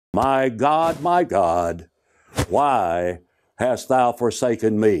my God, why hast thou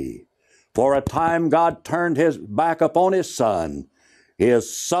forsaken me? For a time God turned his back upon his Son.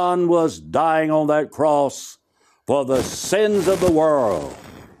 His Son was dying on that cross for the sins of the world.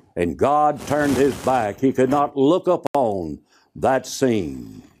 And God turned his back. He could not look upon that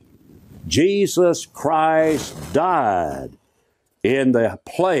scene. Jesus Christ died in the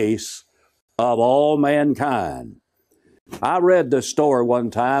place of all mankind. I read this story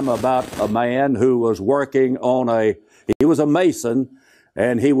one time about a man who was working on he was a mason,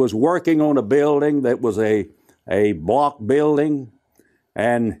 and he was working on a building that was a block building.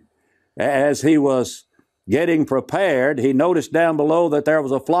 And as he was getting prepared, he noticed down below that there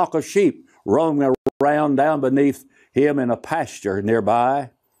was a flock of sheep roaming around down beneath him in a pasture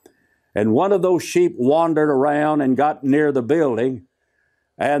nearby. And one of those sheep wandered around and got near the building,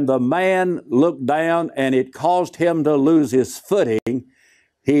 and the man looked down, and it caused him to lose his footing.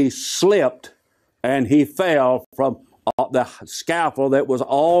 He slipped, and he fell from the scaffold that was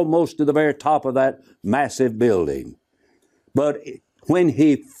almost to the very top of that massive building. But when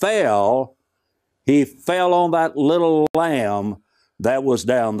he fell on that little lamb that was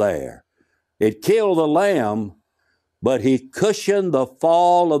down there. It killed the lamb, but he cushioned the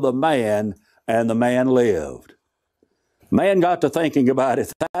fall of the man, and the man lived. Man got to thinking about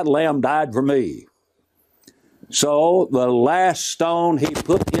it. That lamb died for me. So the last stone he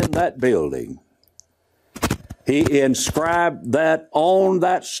put in that building, he inscribed that on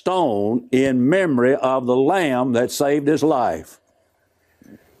that stone in memory of the lamb that saved his life.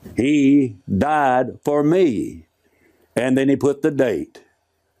 He died for me. And then he put the date.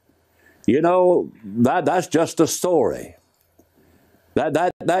 You know, that's just a story.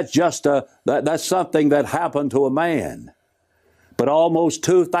 That's something that happened to a man. But almost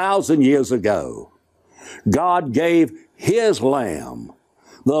 2,000 years ago, God gave his lamb,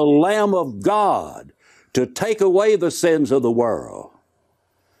 the Lamb of God, to take away the sins of the world.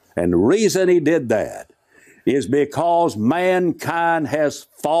 And the reason he did that is because mankind has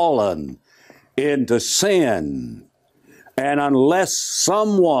fallen into sin. And unless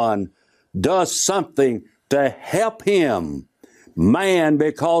someone does something to help him, man,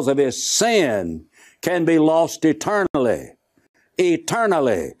 because of his sin, can be lost eternally.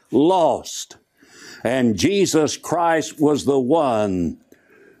 Eternally lost. And Jesus Christ was the one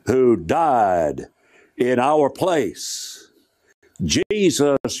who died in our place.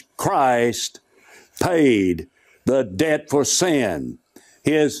 Jesus Christ paid the debt for sin.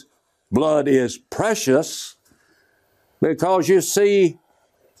 His blood is precious because, you see,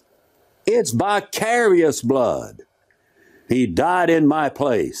 it's vicarious blood. He died in my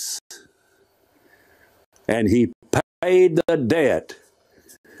place, and he paid the debt.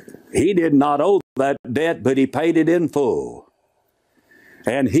 He did not owe that debt, but he paid it in full.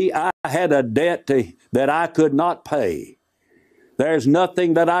 And I had a debt that I could not pay. There's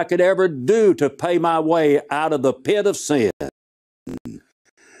nothing that I could ever do to pay my way out of the pit of sin.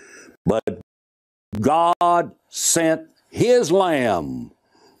 But God sent his Lamb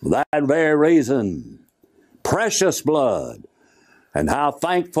for that very reason. Precious blood. And how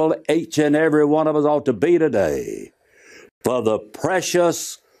thankful each and every one of us ought to be today for the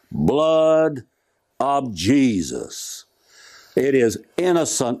precious blood of Jesus. It is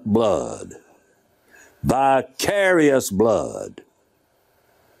innocent blood, vicarious blood.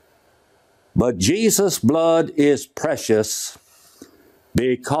 But Jesus' blood is precious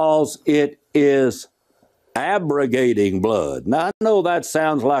because it is abrogating blood. Now, I know that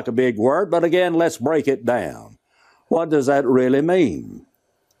sounds like a big word, but again, let's break it down. What does that really mean?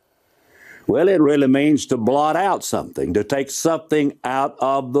 Well, it really means to blot out something, to take something out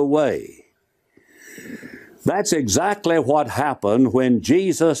of the way. That's exactly what happened when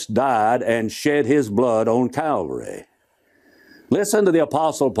Jesus died and shed his blood on Calvary. Listen to the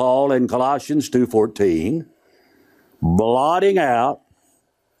Apostle Paul in Colossians 2:14, blotting out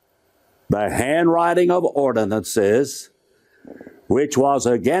the handwriting of ordinances which was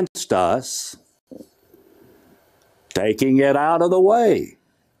against us, taking it out of the way.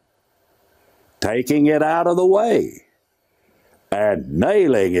 Taking it out of the way and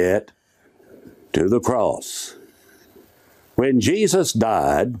nailing it to the cross. When Jesus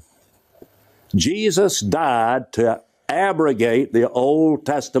died to abrogate the Old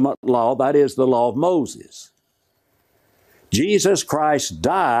Testament law, that is the law of Moses. Jesus Christ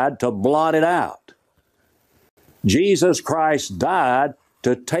died to blot it out. Jesus Christ died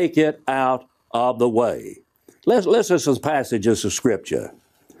to take it out of the way. Let's listen to some passages of Scripture.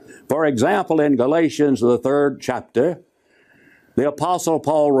 For example, in Galatians, the 3rd chapter, the Apostle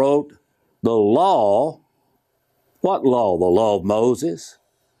Paul wrote, the law, what law? The law of Moses.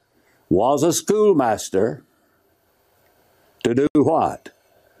 was a schoolmaster to do what?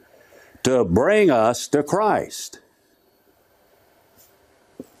 To bring us to Christ,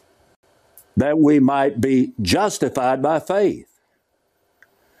 that we might be justified by faith.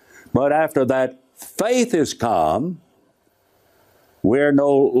 But after that faith is come, we're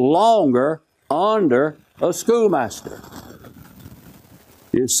no longer under a schoolmaster.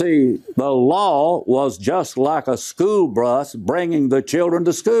 You see, the law was just like a school bus bringing the children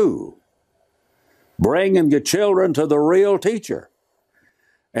to school, bringing the children to the real teacher.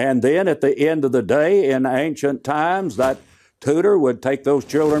 And then at the end of the day, in ancient times, that tutor would take those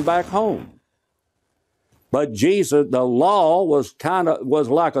children back home. But Jesus, the law was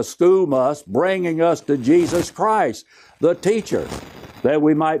like a school bus bringing us to Jesus Christ, the teacher, that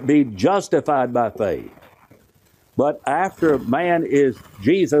we might be justified by faith. But after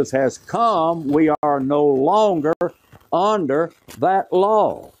Jesus has come, we are no longer under that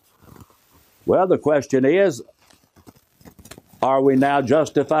law. Well, the question is, are we now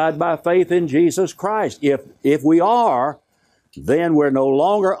justified by faith in Jesus Christ? If we are, then we're no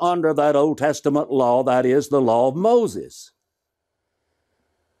longer under that Old Testament law, that is the law of Moses.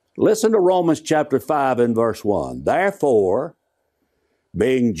 Listen to Romans chapter 5 and verse 1. Therefore,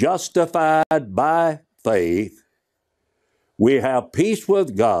 being justified by faith, we have peace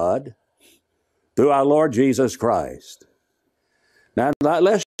with God through our Lord Jesus Christ. Now,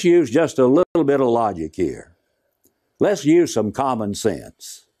 let's use just a little bit of logic here. Let's use some common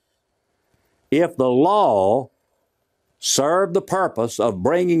sense. If the law served the purpose of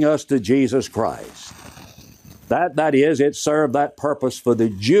bringing us to Jesus Christ, that is, it served that purpose for the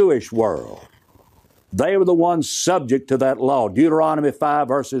Jewish world. They were the ones subject to that law. Deuteronomy 5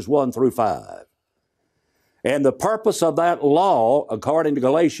 verses 1 through 5. And the purpose of that law, according to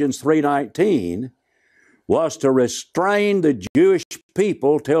Galatians 3:19, was to restrain the Jewish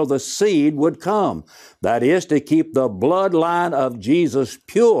people till the seed would come. That is, to keep the bloodline of Jesus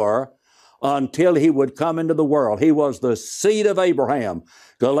pure until he would come into the world. He was the seed of Abraham,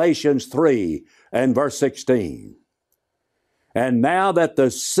 Galatians 3 and verse 16. And now that the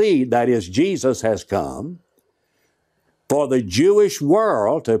seed, that is Jesus, has come, for the Jewish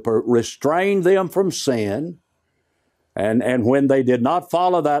world to restrain them from sin, and when they did not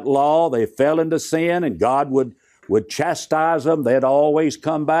follow that law, they fell into sin, and God would chastise them. They'd always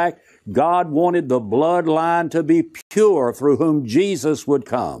come back. God wanted the bloodline to be pure through whom Jesus would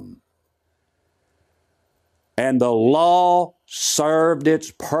come. And the law served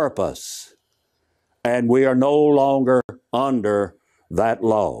its purpose, and we are no longer under that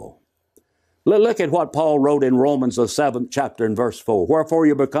law. Look at what Paul wrote in Romans, the 7th chapter and verse 4. Wherefore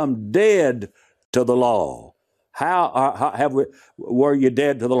you become dead to the law. Were you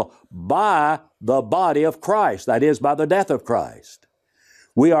dead to the law? By the body of Christ, that is, by the death of Christ.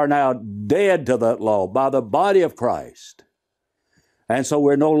 We are now dead to that law by the body of Christ. And so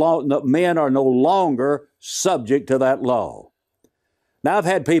men are no longer subject to that law. Now, I've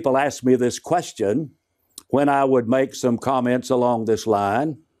had people ask me this question when I would make some comments along this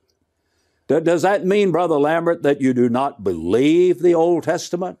line. Does that mean, Brother Lambert, that you do not believe the Old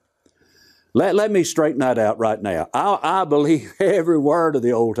Testament? Let me straighten that out right now. I believe every word of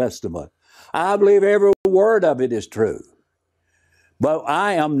the Old Testament. I believe every word of it is true. But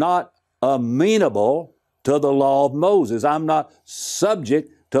I am not amenable to the law of Moses. I'm not subject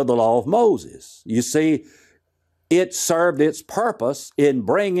to the law of Moses. You see, it served its purpose in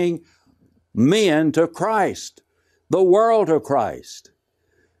bringing men to Christ, the world to Christ.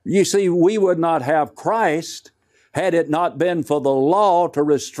 You see, we would not have Christ had it not been for the law to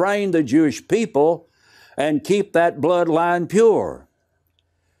restrain the Jewish people and keep that bloodline pure.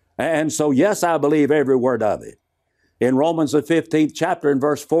 And so, yes, I believe every word of it. In Romans, the 15th chapter, in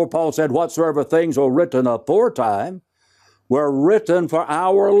verse 4, Paul said, whatsoever things were written aforetime were written for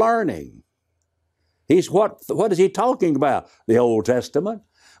our learning. What is he talking about? The Old Testament.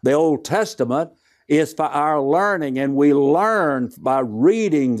 The Old Testament is for our learning, and we learn by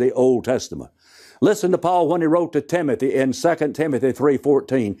reading the Old Testament. Listen to Paul when he wrote to Timothy in 2 Timothy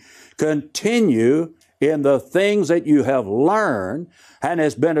 3:14. Continue in the things that you have learned and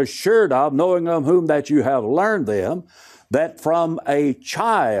has been assured of, knowing of whom that you have learned them, that from a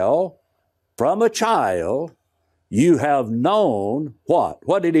child, you have known what?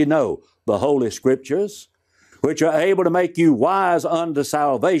 What did he know? The Holy Scriptures, which are able to make you wise unto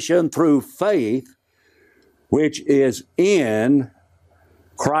salvation through faith, which is in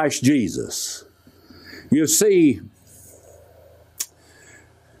Christ Jesus. You see,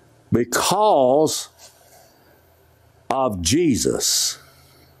 because of Jesus,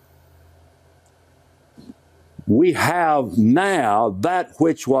 we have now that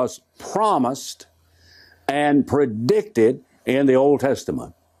which was promised and predicted in the Old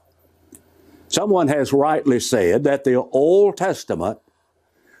Testament. Someone has rightly said that the Old Testament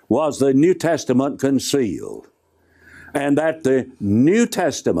was the New Testament concealed, and that the New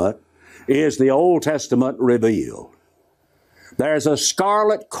Testament is the Old Testament revealed. There's a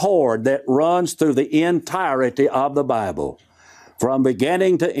scarlet cord that runs through the entirety of the Bible, from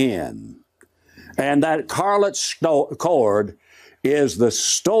beginning to end. And that scarlet cord is the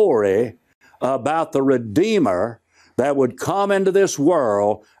story about the Redeemer that would come into this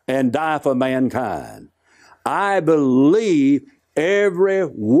world and die for mankind. I believe every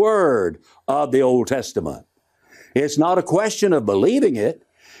word of the Old Testament. It's not a question of believing it.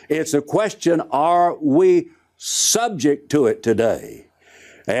 It's a question, are we subject to it today?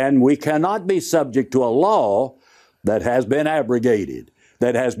 And we cannot be subject to a law that has been abrogated,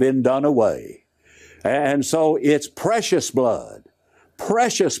 that has been done away. And so it's precious blood,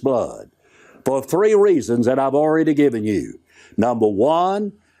 for three reasons that I've already given you. Number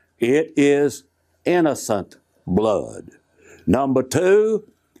one, it is innocent blood. Number two,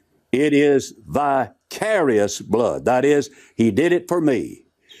 it is vicarious blood. That is, He did it for me.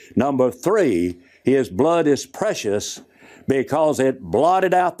 Number three, His blood is precious because it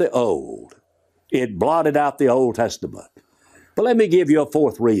blotted out the old. It blotted out the Old Testament. But let me give you a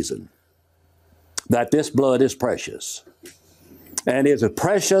fourth reason that this blood is precious. And it's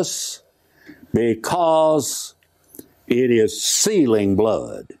precious because it is sealing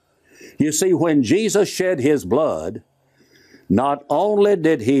blood. You see, when Jesus shed His blood, not only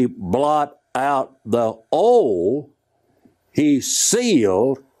did He blot out the old, He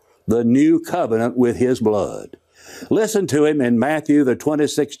sealed the new covenant with His blood. Listen to Him in Matthew, the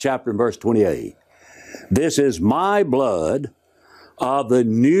 26th chapter, and verse 28. This is my blood of the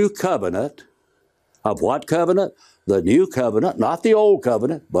new covenant. Of what covenant? The new covenant, not the old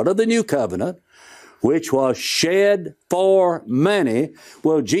covenant, but of the new covenant, which was shed for many.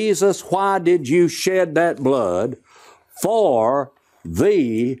 Well, Jesus, why did you shed that blood? For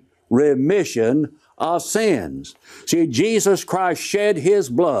the remission of sins. See, Jesus Christ shed His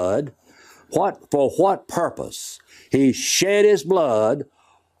blood. For what purpose? He shed His blood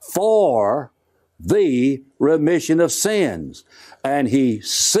for the remission of sins. And He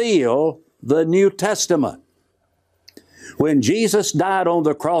sealed the New Testament. When Jesus died on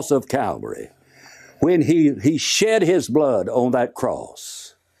the cross of Calvary, when He shed His blood on that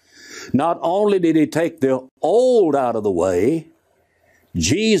cross, not only did He take the old out of the way,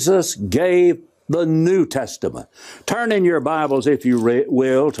 Jesus gave the New Testament. Turn in your Bibles, if you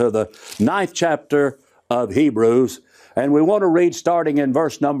will, to the 9th chapter of Hebrews, and we want to read starting in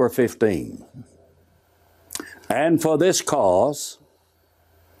verse number 15. And for this cause,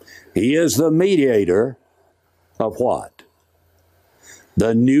 He is the mediator of what?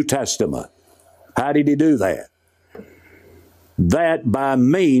 The New Testament. How did He do that? That by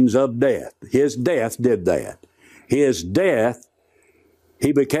means of death. His death did that. His death,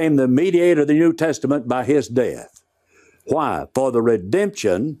 He became the mediator of the New Testament by His death. Why? For the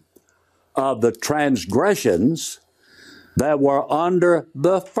redemption of the transgressions that were under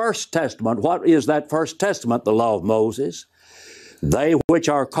the First Testament. What is that First Testament? The law of Moses. They which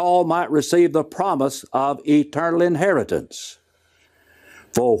are called might receive the promise of eternal inheritance.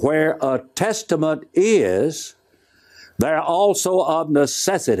 For where a testament is, there also of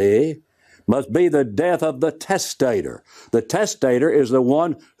necessity must be the death of the testator. The testator is the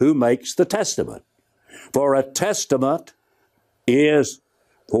one who makes the testament. For a testament is,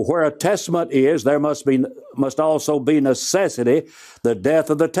 for where a testament is, there must also be necessity, the death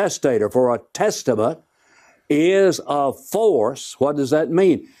of the testator. For a testament is of force. What does that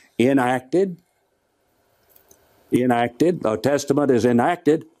mean? Enacted. Enacted. A testament is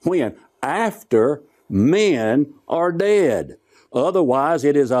enacted when? After men are dead. Otherwise,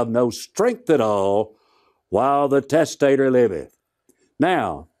 it is of no strength at all while the testator liveth.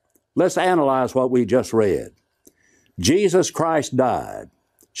 Now, let's analyze what we just read. Jesus Christ died,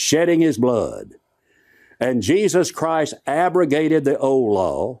 shedding His blood. And Jesus Christ abrogated the old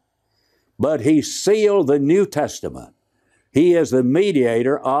law, but He sealed the New Testament. He is the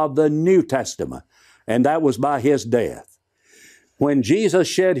mediator of the New Testament, and that was by His death. When Jesus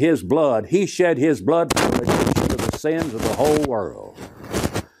shed His blood, He shed His blood for the remission of the sins of the whole world.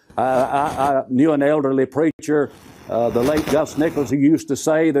 I knew an elderly preacher, the late Gus Nichols, who used to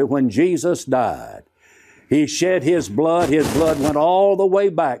say that when Jesus died, He shed His blood went all the way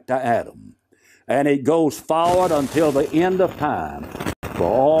back to Adam, and it goes forward until the end of time for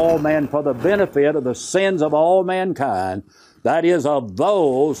all men, for the benefit of the sins of all mankind, that is, of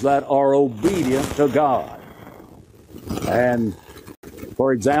those that are obedient to God. And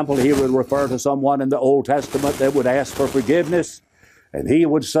for example, he would refer to someone in the Old Testament that would ask for forgiveness, and he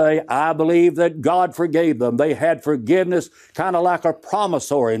would say, I believe that God forgave them. They had forgiveness kind of like a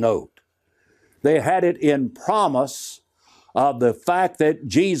promissory note. They had it in promise of the fact that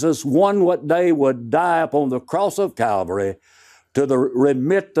Jesus one day would die upon the cross of Calvary to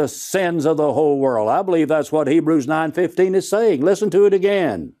remit the sins of the whole world. I believe that's what Hebrews 9:15 is saying. Listen to it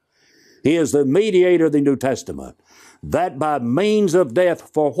again. He is the mediator of the New Testament, that by means of death,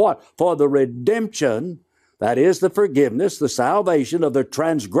 for what? For the redemption, that is the forgiveness, the salvation of the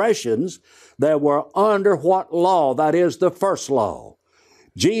transgressions that were under what law? That is the first law.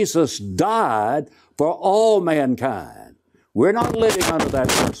 Jesus died for all mankind. We're not living under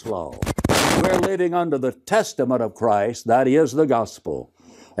that first law. We're living under the testament of Christ, that is the gospel.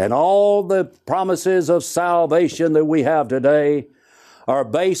 And all the promises of salvation that we have today are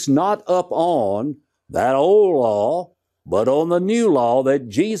based not upon that old law, but on the new law that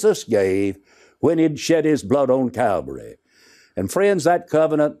Jesus gave when He'd shed His blood on Calvary. And friends, that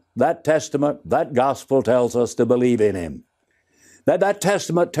covenant, that testament, that gospel tells us to believe in Him. That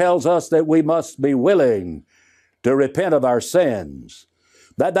testament tells us that we must be willing to repent of our sins.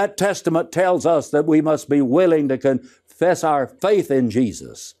 That testament tells us that we must be willing to confess our faith in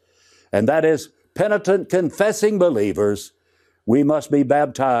Jesus. And that is penitent, confessing believers, we must be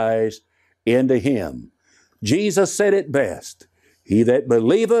baptized into Him. Jesus said it best, he that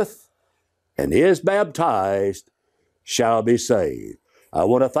believeth and is baptized shall be saved. I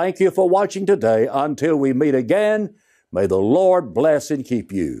want to thank you for watching today. Until we meet again, may the Lord bless and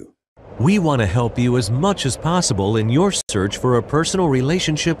keep you. We want to help you as much as possible in your search for a personal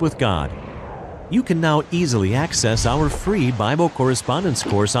relationship with God. You can now easily access our free Bible correspondence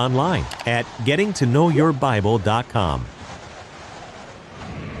course online at gettingtoknowyourbible.com.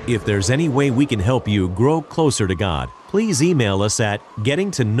 If there's any way we can help you grow closer to God, please email us at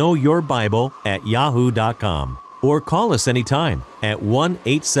gettingtoknowyourbible@yahoo.com or call us anytime at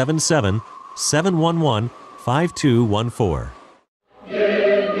 1-877-711-5214.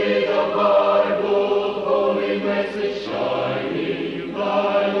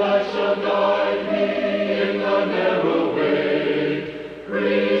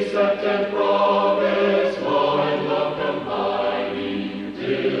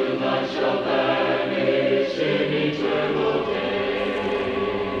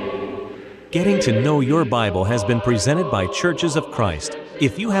 Getting to Know Your Bible has been presented by Churches of Christ.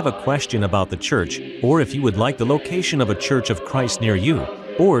 If you have a question about the church, or if you would like the location of a Church of Christ near you,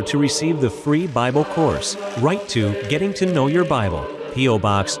 or to receive the free Bible course, write to Getting to Know Your Bible, P.O.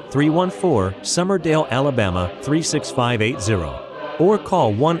 Box 314, Summerdale, Alabama 36580, or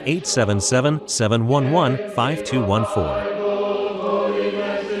call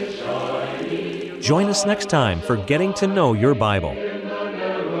 1-877-711-5214. Join us next time for Getting to Know Your Bible.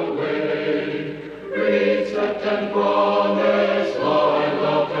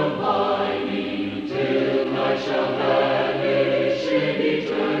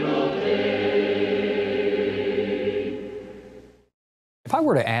 If I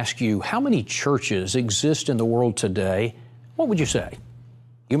were to ask you how many churches exist in the world today, what would you say?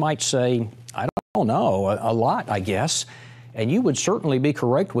 You might say, I don't know, a lot, I guess. And you would certainly be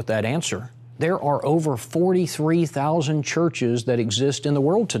correct with that answer. There are over 43,000 churches that exist in the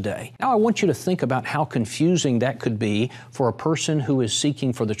world today. Now I want you to think about how confusing that could be for a person who is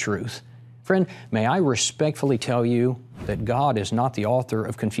seeking for the truth. Friend, may I respectfully tell you that God is not the author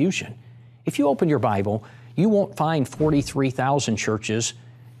of confusion. If you open your Bible, you won't find 43,000 churches.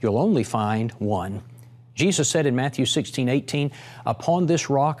 You'll only find one. Jesus said in Matthew 16:18, "Upon this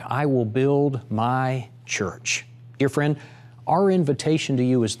rock I will build my church." Dear friend, our invitation to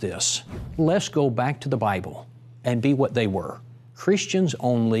you is this: let's go back to the Bible and be what they were, Christians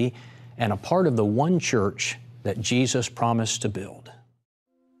only, and a part of the one church that Jesus promised to build.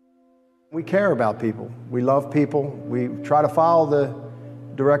 We care about people. We love people. We try to follow the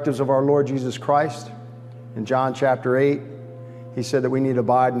directives of our Lord Jesus Christ. In John chapter 8, He said that we need to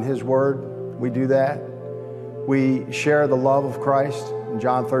abide in His Word. We do that. We share the love of Christ. In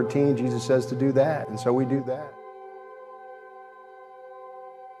John 13, Jesus says to do that, and so we do that.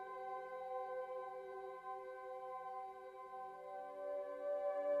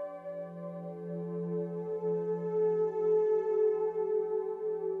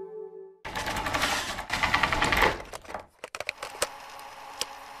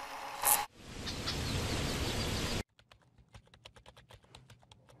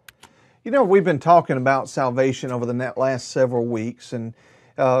 You know, we've been talking about salvation over the last several weeks, and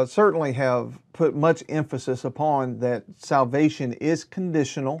certainly have put much emphasis upon that salvation is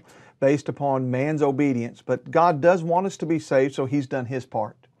conditional, based upon man's obedience. But God does want us to be saved, so He's done His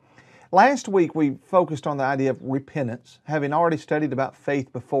part. Last week we focused on the idea of repentance, having already studied about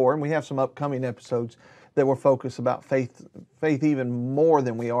faith before, and we have some upcoming episodes that will focus about faith even more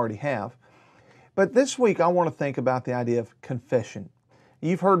than we already have. But this week I want to think about the idea of confession.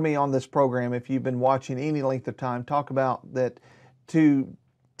 You've heard me on this program, if you've been watching any length of time, talk about that to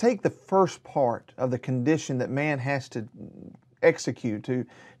take the first part of the condition that man has to execute,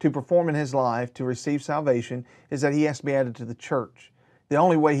 to perform in his life to receive salvation, is that he has to be added to the church. The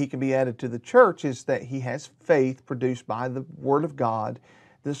only way he can be added to the church is that he has faith produced by the Word of God,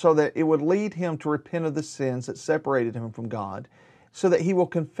 so that it would lead him to repent of the sins that separated him from God, so that he will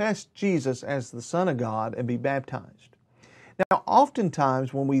confess Jesus as the Son of God and be baptized. Now,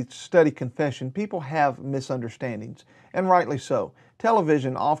 oftentimes when we study confession, people have misunderstandings, and rightly so.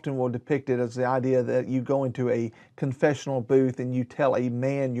 Television often will depict it as the idea that you go into a confessional booth and you tell a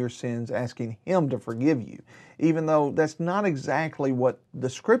man your sins, asking him to forgive you, even though that's not exactly what the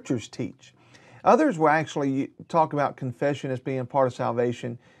Scriptures teach. Others will actually talk about confession as being part of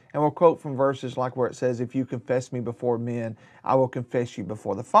salvation, and will quote from verses like where it says, "If you confess me before men, I will confess you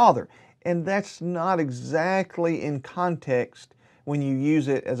before the Father." And that's not exactly in context when you use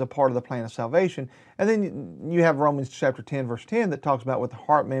it as a part of the plan of salvation. And then you have Romans chapter 10, verse 10 that talks about with the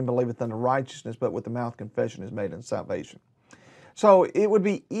heart man believeth unto righteousness, but with the mouth confession is made unto salvation. So it would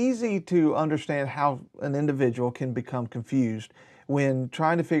be easy to understand how an individual can become confused when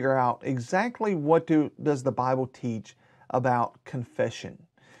trying to figure out exactly what does the Bible teach about confession.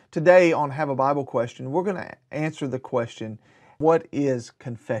 Today on Have a Bible Question, we're going to answer the question, what is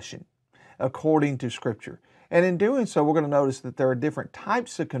confession according to Scripture? And in doing so, we're going to notice that there are different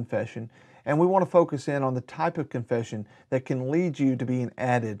types of confession, and we want to focus in on the type of confession that can lead you to being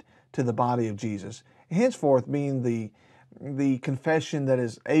added to the body of Jesus, henceforth being the confession that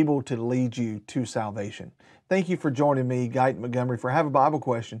is able to lead you to salvation. Thank you for joining me, Guyton Montgomery, for Have a Bible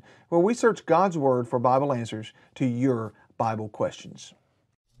Question, where we search God's Word for Bible answers to your Bible questions.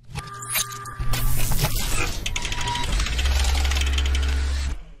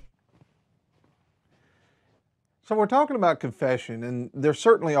 So we're talking about confession, and there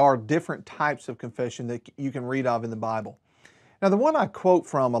certainly are different types of confession that you can read of in the Bible. Now, the one I quote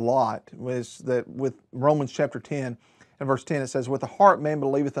from a lot was that with Romans chapter 10 and verse 10, it says, "With the heart man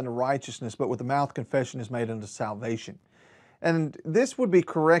believeth unto righteousness, but with the mouth confession is made unto salvation." And this would be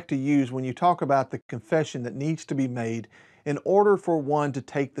correct to use when you talk about the confession that needs to be made in order for one to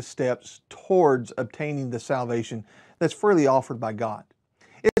take the steps towards obtaining the salvation that's freely offered by God.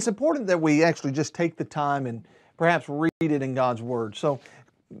 It's important that we actually just take the time and perhaps read it in God's Word. So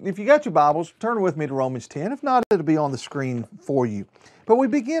if you got your Bibles, turn with me to Romans 10. If not, it'll be on the screen for you. But we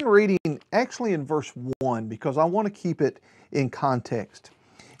begin reading actually in verse 1 because I want to keep it in context.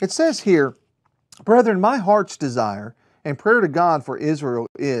 It says here, "Brethren, my heart's desire and prayer to God for Israel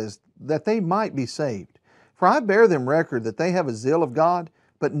is that they might be saved. For I bear them record that they have a zeal of God,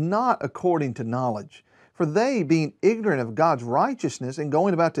 but not according to knowledge. For they, being ignorant of God's righteousness and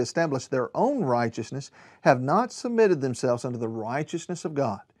going about to establish their own righteousness, have not submitted themselves unto the righteousness of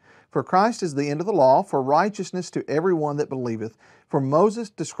God. For Christ is the end of the law, for righteousness to every one that believeth. For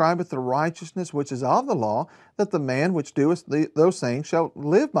Moses describeth the righteousness which is of the law, that the man which doeth those things shall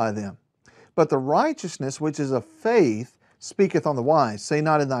live by them. But the righteousness which is of faith speaketh on the wise. Say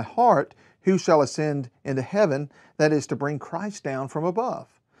not in thy heart, who shall ascend into heaven, that is to bring Christ down from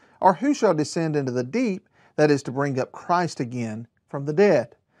above? Or who shall descend into the deep, that is to bring up Christ again from the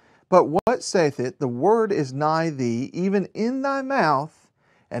dead? But what saith it? The word is nigh thee, even in thy mouth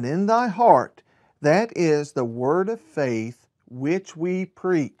and in thy heart. That is the word of faith which we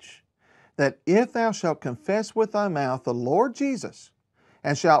preach. That if thou shalt confess with thy mouth the Lord Jesus,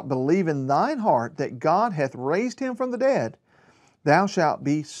 and shalt believe in thine heart that God hath raised him from the dead, thou shalt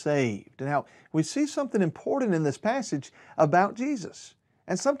be saved." Now, we see something important in this passage about Jesus.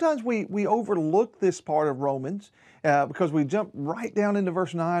 And sometimes we overlook this part of Romans because we jump right down into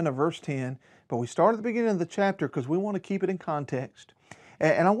verse 9 or verse 10, but we start at the beginning of the chapter because we want to keep it in context.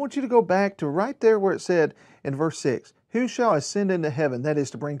 And I want you to go back to right there where it said in verse 6, "Who shall ascend into heaven?" That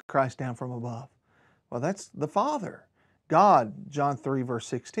is to bring Christ down from above. Well, that's the Father. God, John 3 verse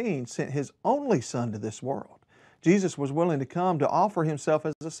 16, sent His only Son to this world. Jesus was willing to come to offer Himself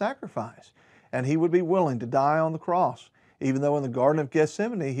as a sacrifice, and He would be willing to die on the cross. Even though in the Garden of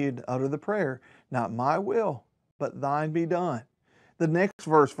Gethsemane He had uttered the prayer, "Not my will, but thine be done." The next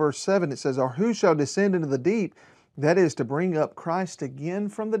verse, verse 7, it says, "Or who shall descend into the deep?" That is to bring up Christ again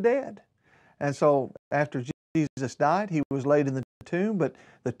from the dead. And so after Jesus died, He was laid in the tomb, but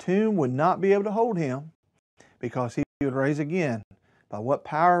the tomb would not be able to hold Him because He would rise again By what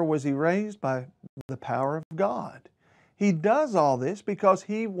power was he raised? By the power of God. He does all this because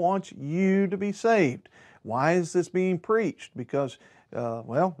he wants you to be saved. Why is this being preached? Because,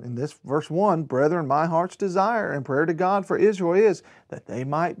 in this verse 1, brethren, my heart's desire and prayer to God for Israel is that they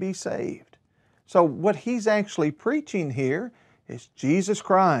might be saved. So what he's actually preaching here is Jesus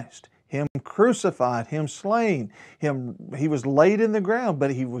Christ, Him crucified, Him slain, He was laid in the ground,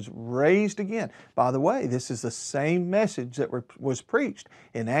 but He was raised again. By the way, this is the same message that was preached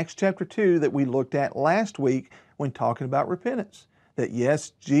in Acts chapter 2 that we looked at last week when talking about repentance. That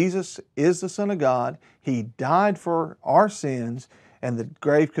yes, Jesus is the Son of God, He died for our sins, and the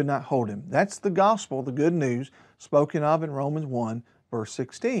grave could not hold Him. That's the gospel, the good news, spoken of in Romans 1, verse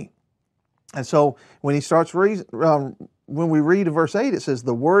 16. And so when he starts when we read in verse 8, it says,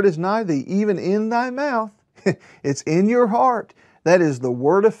 the word is nigh thee, even in thy mouth. It's in your heart. That is the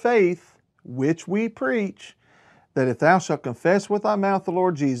word of faith, which we preach, that if thou shalt confess with thy mouth the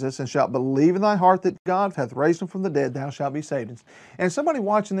Lord Jesus, and shalt believe in thy heart that God hath raised Him from the dead, thou shalt be saved. And somebody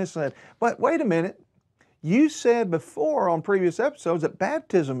watching this said, but wait a minute, you said before on previous episodes that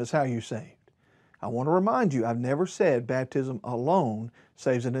baptism is how you're saved. I want to remind you, I've never said baptism alone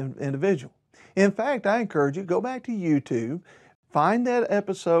saves an individual. In fact, I encourage you, go back to YouTube, find that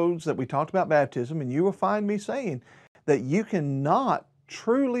episodes that we talked about baptism, and you will find me saying that you cannot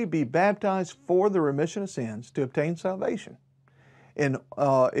truly be baptized for the remission of sins to obtain salvation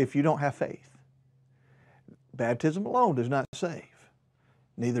if you don't have faith. Baptism alone does not save.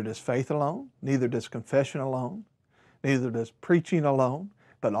 Neither does faith alone, neither does confession alone, neither does preaching alone,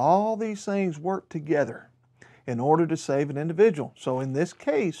 but all these things work together in order to save an individual. So in this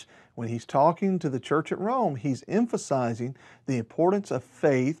case, when he's talking to the church at Rome, he's emphasizing the importance of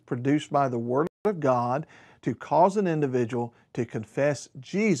faith produced by the Word of God to cause an individual to confess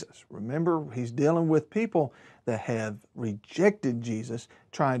Jesus. Remember, he's dealing with people that have rejected Jesus,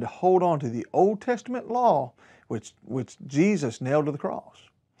 trying to hold on to the Old Testament law, which Jesus nailed to the cross.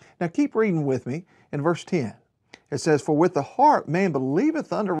 Now keep reading with me in verse 10. It says, for with the heart man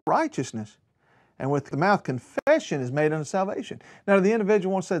believeth unto righteousness, and with the mouth confession is made unto salvation. Now the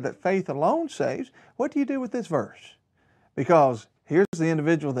individual wants to say that faith alone saves. What do you do with this verse? Because here's the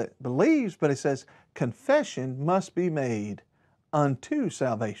individual that believes, but it says confession must be made unto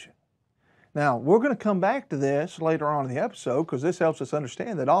salvation. Now we're going to come back to this later on in the episode because this helps us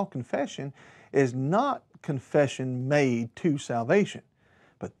understand that all confession is not confession made to salvation.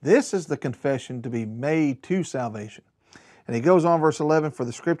 But this is the confession to be made to salvation. And he goes on, verse 11, for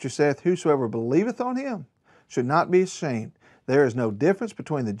the Scripture saith, whosoever believeth on Him should not be ashamed. There is no difference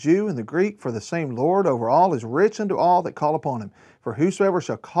between the Jew and the Greek, for the same Lord over all is rich unto all that call upon Him. For whosoever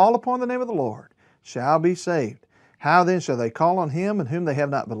shall call upon the name of the Lord shall be saved. How then shall they call on Him in whom they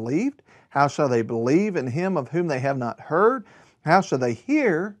have not believed? How shall they believe in Him of whom they have not heard? How shall they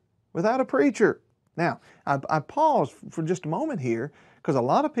hear without a preacher? Now, I pause for just a moment here because a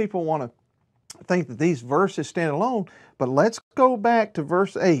lot of people want to think that these verses stand alone, but let's go back to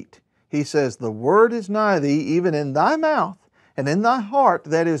verse 8. He says, the word is nigh thee, even in thy mouth and in thy heart.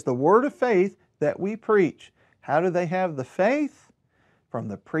 That is the word of faith that we preach. How do they have the faith? From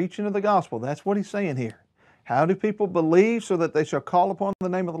the preaching of the gospel. That's what he's saying here. How do people believe so that they shall call upon the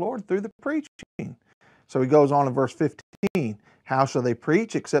name of the Lord? Through the preaching. So he goes on in verse 15. How shall they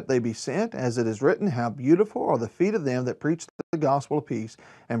preach except they be sent? As it is written, how beautiful are the feet of them that preach the gospel of peace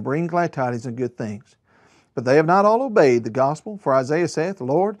and bring glad tidings and good things. But they have not all obeyed the gospel. For Isaiah saith,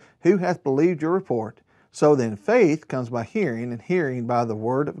 Lord, who hath believed your report? So then faith comes by hearing, and hearing by the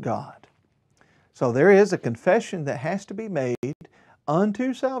word of God. So there is a confession that has to be made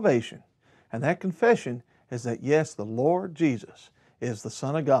unto salvation. And that confession is that, yes, the Lord Jesus is the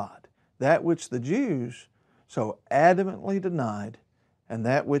Son of God. That which the Jews so adamantly denied, and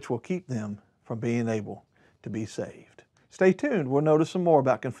that which will keep them from being able to be saved. Stay tuned. We'll notice some more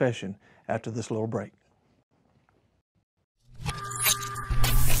about confession after this little break.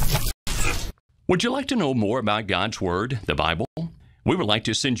 Would you like to know more about God's Word, the Bible? We would like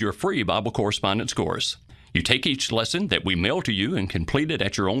to send you a free Bible correspondence course. You take each lesson that we mail to you and complete it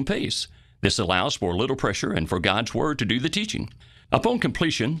at your own pace. This allows for little pressure and for God's Word to do the teaching. Upon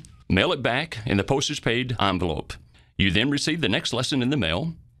completion, mail it back in the postage-paid envelope. You then receive the next lesson in the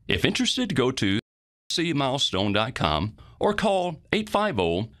mail. If interested, go to cmilestone.com or call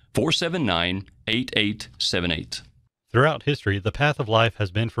 850-479-8878. Throughout history, the path of life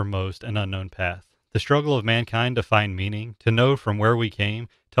has been for most an unknown path. The struggle of mankind to find meaning, to know from where we came,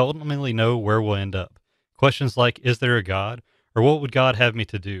 to ultimately know where we'll end up. Questions like, is there a God? Or what would God have me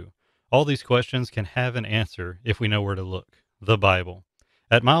to do? All these questions can have an answer if we know where to look. The Bible.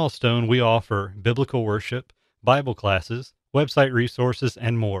 At Milestone, we offer biblical worship, Bible classes, website resources,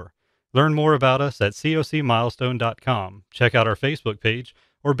 and more. Learn more about us at cocmilestone.com. Check out our Facebook page,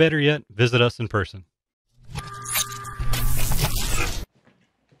 or better yet, visit us in person.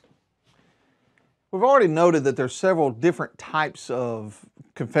 We've already noted that there's several different types of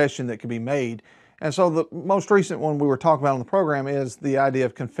confession that can be made. And so the most recent one we were talking about on the program is the idea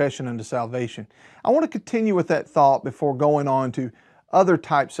of confession unto salvation. I want to continue with that thought before going on to other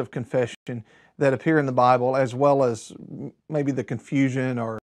types of confession that appear in the Bible, as well as maybe the confusion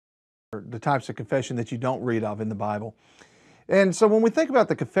or the types of confession that you don't read of in the Bible. And so when we think about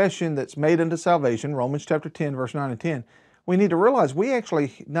the confession that's made unto salvation, Romans chapter 10, verse 9 and 10, we need to realize we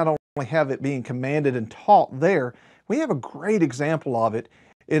actually not only have it being commanded and taught there, we have a great example of it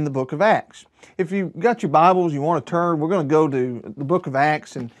in the book of Acts. If you've got your Bibles, you want to turn, we're going to go to the book of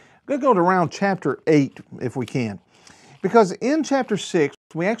Acts, and we're going to go to around chapter 8 if we can. Because in chapter 6,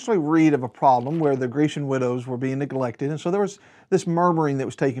 we actually read of a problem where the Grecian widows were being neglected, and so there was this murmuring that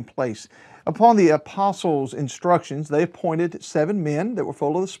was taking place. Upon the apostles' instructions, they appointed 7 men that were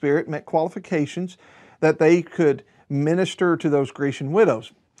full of the Spirit, met qualifications that they could minister to those Grecian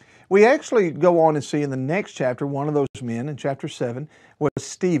widows. We actually go on and see in the next chapter, one of those men in chapter 7 was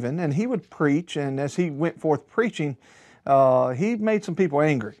Stephen, and he would preach, and as he went forth preaching, he made some people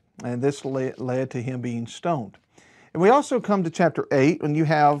angry, and this led to him being stoned. And we also come to chapter 8, and you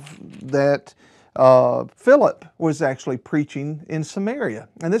have that Philip was actually preaching in Samaria,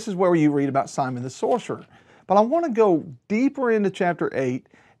 and this is where you read about Simon the sorcerer. But I want to go deeper into chapter 8,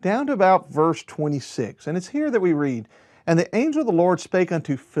 down to about verse 26, and it's here that we read, "And the angel of the Lord spake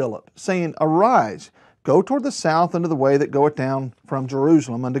unto Philip, saying, Arise, go toward the south unto the way that goeth down from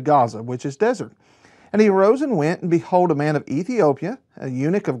Jerusalem unto Gaza, which is desert. And he arose and went, and behold, a man of Ethiopia, a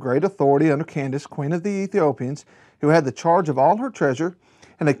eunuch of great authority under Candace, queen of the Ethiopians, who had the charge of all her treasure,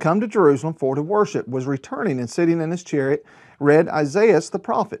 and had come to Jerusalem for to worship, was returning, and sitting in his chariot, read Isaiah the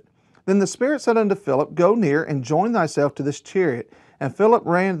prophet. Then the Spirit said unto Philip, Go near, and join thyself to this chariot. And Philip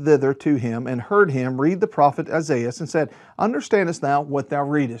ran thither to him, and heard him read the prophet Isaiah, and said, Understandest thou what thou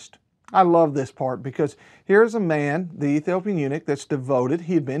readest? I love this part, because here's a man, the Ethiopian eunuch, that's devoted.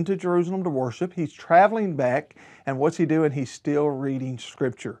 He had been to Jerusalem to worship. He's traveling back, and what's he doing? He's still reading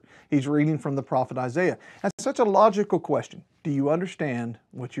Scripture. He's reading from the prophet Isaiah. That's such a logical question. Do you understand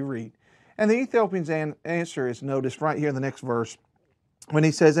what you read? And the Ethiopian's answer is noticed right here in the next verse, when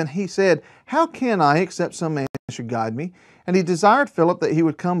he says, And he said, How can I, except some man should guide me? And he desired Philip that he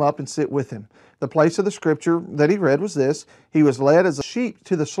would come up and sit with him. The place of the scripture that he read was this, He was led as a sheep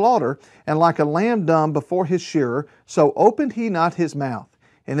to the slaughter, and like a lamb dumb before his shearer, so opened he not his mouth.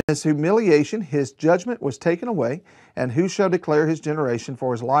 In his humiliation his judgment was taken away, and who shall declare his generation?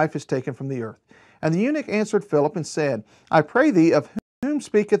 For his life is taken from the earth. And the eunuch answered Philip and said, I pray thee, of whom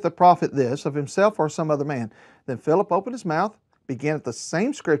speaketh the prophet this, of himself or some other man? Then Philip opened his mouth, began at the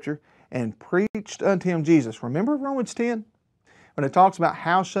same scripture, and preached unto him Jesus. Remember Romans 10? When it talks about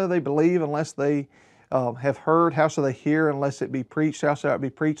how shall they believe unless they have heard, how shall they hear unless it be preached, how shall it be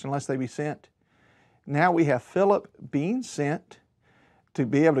preached unless they be sent? Now we have Philip being sent to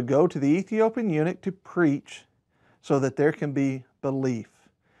be able to go to the Ethiopian eunuch to preach so that there can be belief.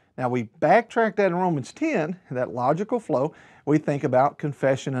 Now we backtrack that in Romans 10, that logical flow, we think about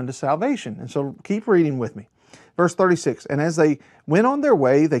confession unto salvation. And so keep reading with me. Verse 36, And as they went on their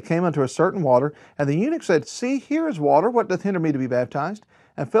way, they came unto a certain water, and the eunuch said, See, here is water, what doth hinder me to be baptized?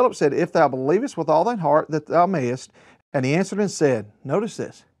 And Philip said, If thou believest with all thine heart that thou mayest. And he answered and said, notice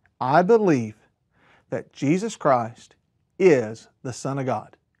this, I believe that Jesus Christ is the Son of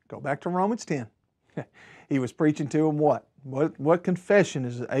God. Go back to Romans 10. He was preaching to him what? What confession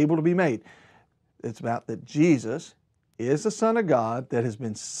is able to be made? It's about that Jesus is the Son of God that has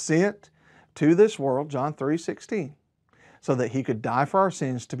been sent to this world, John 3:16, so that he could die for our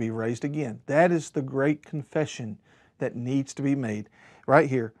sins to be raised again. That is the great confession that needs to be made. Right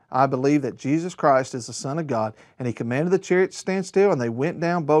here, I believe that Jesus Christ is the Son of God, and he commanded the chariot to stand still, and they went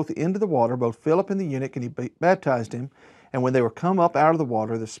down both into the water, both Philip and the eunuch, and he baptized him. And when they were come up out of the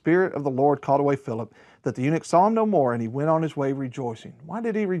water, the Spirit of the Lord called away Philip, that the eunuch saw him no more, and he went on his way rejoicing. Why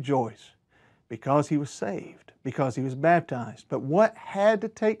did he rejoice? Because he was saved, because he was baptized. But what had to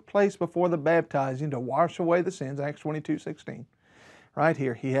take place before the baptizing to wash away the sins? Acts 22:16. Right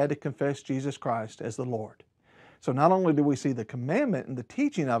here, he had to confess Jesus Christ as the Lord. So not only do we see the commandment and the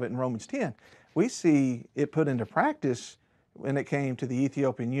teaching of it in Romans 10, we see it put into practice when it came to the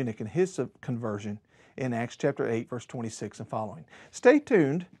Ethiopian eunuch and his conversion in Acts chapter 8, verse 26 and following. Stay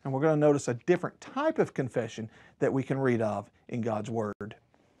tuned, and we're going to notice a different type of confession that we can read of in God's Word.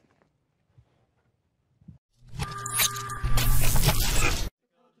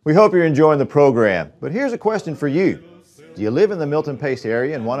 We hope you're enjoying the program, but here's a question for you. Do you live in the Milton Pace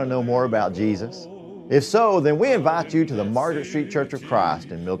area and want to know more about Jesus? If so, then we invite you to the Margaret Street Church of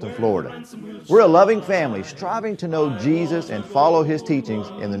Christ in Milton, Florida. We're a loving family striving to know Jesus and follow His teachings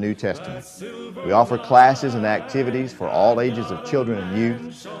in the New Testament. We offer classes and activities for all ages of children and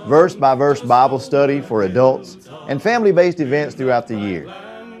youth, verse-by-verse Bible study for adults, and family-based events throughout the year.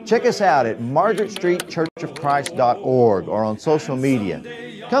 Check us out at margaretstreetchurchofchrist.org or on social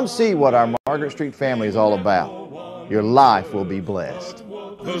media. Come see what our Margaret Street family is all about. Your life will be blessed.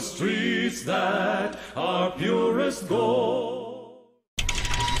 The streets that are purest gold.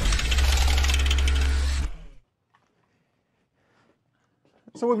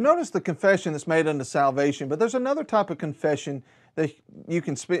 So we've noticed the confession that's made unto salvation, but there's another type of confession that you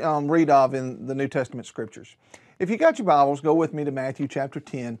can read of in the New Testament Scriptures. If you got your Bibles, go with me to Matthew chapter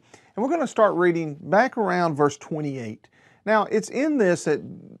 10, and we're going to start reading back around verse 28. Now, it's in this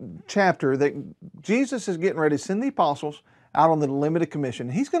chapter that Jesus is getting ready to send the apostles out on the limited commission.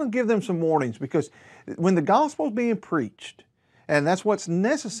 He's going to give them some warnings, because when the gospel is being preached, and that's what's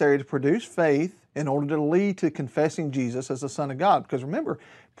necessary to produce faith in order to lead to confessing Jesus as the Son of God. Because remember,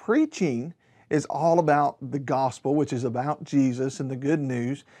 preaching is all about the gospel, which is about Jesus and the good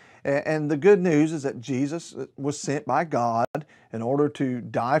news. And the good news is that Jesus was sent by God in order to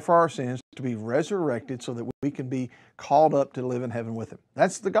die for our sins, to be resurrected so that we can be called up to live in heaven with Him.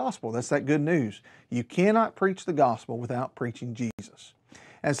 That's the gospel. That's that good news. You cannot preach the gospel without preaching Jesus.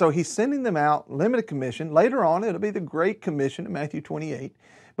 And so He's sending them out, limited commission. Later on, it'll be the Great Commission in Matthew 28.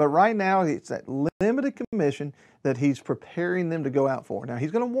 But right now, it's that limited commission that He's preparing them to go out for. Now,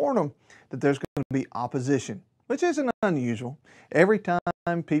 He's going to warn them that there's going to be opposition, which isn't unusual. Every time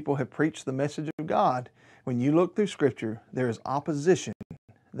people have preached the message of God, when you look through Scripture, there is opposition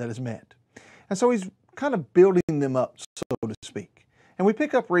that is met. And so He's kind of building them up, so to speak. And we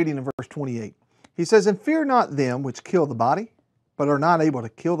pick up reading in verse 28. He says, "And fear not them which kill the body, but are not able to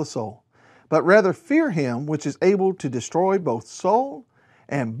kill the soul, but rather fear Him which is able to destroy both soul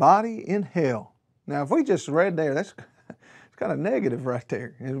and body in hell." Now, if we just read there, that's kind of negative right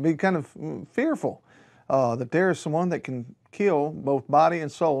there. It would be kind of fearful that there is someone that can kill both body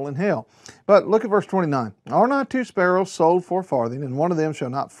and soul in hell. But look at verse 29. "Are not two sparrows sold for a farthing, and one of them shall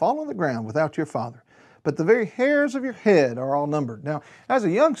not fall on the ground without your Father? But the very hairs of your head are all numbered." Now, as a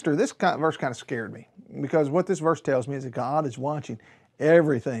youngster, this verse kind of scared me, because what this verse tells me is that God is watching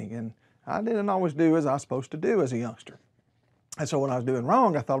everything, and I didn't always do as I was supposed to do as a youngster. And so when I was doing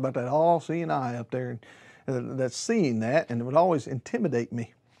wrong, I thought about that all-seeing eye up there, and that's seeing that, and it would always intimidate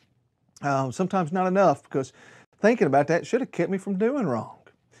me. Sometimes not enough, because thinking about that should have kept me from doing wrong.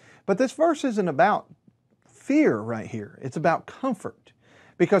 But this verse isn't about fear right here. It's about comfort,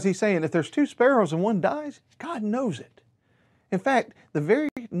 because He's saying if there's two sparrows and one dies, God knows it. In fact, the very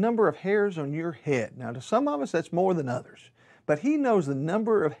number of hairs on your head, now to some of us that's more than others, but He knows the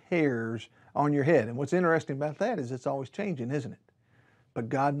number of hairs on your head. And what's interesting about that is it's always changing, isn't it? But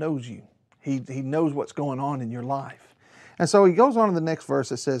God knows you. He knows what's going on in your life. And so He goes on to the next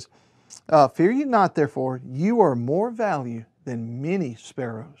verse. It says, "Fear ye not, therefore, you are more value than many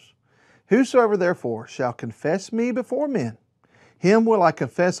sparrows. Whosoever therefore shall confess me before men, him will I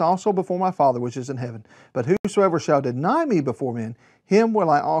confess also before my Father which is in heaven. But whosoever shall deny me before men, him will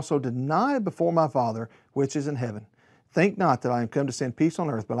I also deny before my Father which is in heaven. Think not that I am come to send peace on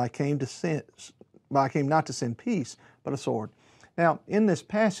earth, but I came not to send peace, but a sword." Now, in this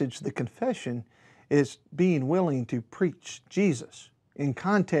passage, the confession is being willing to preach Jesus. In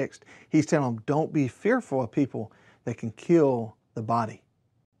context, He's telling them, don't be fearful of people that can kill the body.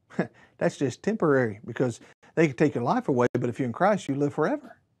 That's just temporary, because they can take your life away, but if you're in Christ, you live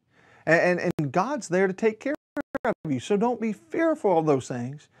forever. And God's there to take care of you. So don't be fearful of those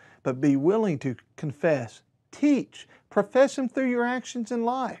things, but be willing to confess, teach, profess Him through your actions in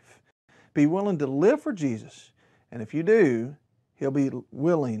life. Be willing to live for Jesus. And if you do, He'll be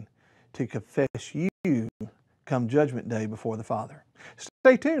willing to confess you come Judgment Day before the Father.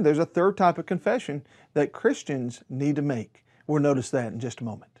 Stay tuned. There's a third type of confession that Christians need to make. We'll notice that in just a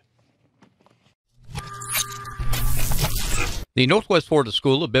moment. The Northwest Florida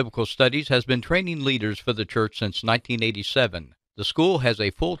School of Biblical Studies has been training leaders for the church since 1987. The school has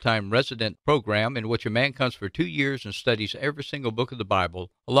a full-time resident program in which a man comes for 2 years and studies every single book of the Bible,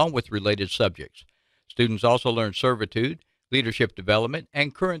 along with related subjects. Students also learn servitude, leadership development,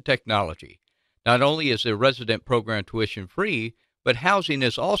 and current technology. Not only is the resident program tuition free, but housing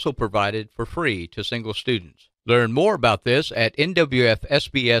is also provided for free to single students. Learn more about this at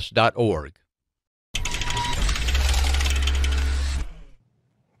nwfsbs.org.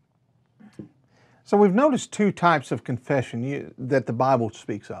 So we've noticed two types of confession that the Bible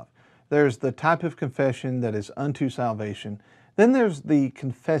speaks of. There's the type of confession that is unto salvation. Then there's the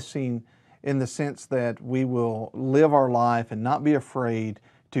confessing in the sense that we will live our life and not be afraid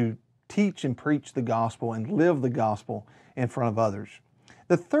to teach and preach the gospel and live the gospel in front of others.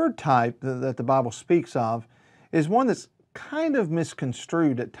 The third type that the Bible speaks of is one that's kind of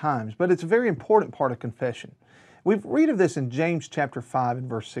misconstrued at times, but it's a very important part of confession. We read of this in James chapter 5 and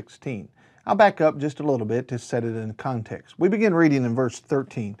verse 16. I'll back up just a little bit to set it in context. We begin reading in verse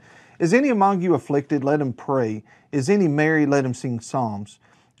 13. Is any among you afflicted? Let him pray. Is any merry? Let him sing psalms.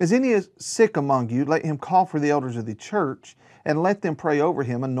 Is any sick among you? Let him call for the elders of the church, and let them pray over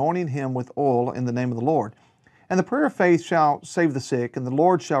him, anointing him with oil in the name of the Lord. And the prayer of faith shall save the sick, and the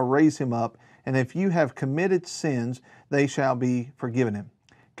Lord shall raise him up. And if you have committed sins, they shall be forgiven him.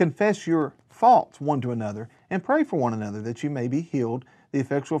 Confess your faults one to another, and pray for one another, that you may be healed. The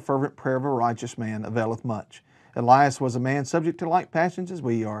effectual fervent prayer of a righteous man availeth much. Elias was a man subject to like passions as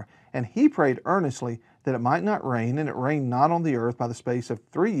we are, and he prayed earnestly that it might not rain, and it rained not on the earth by the space of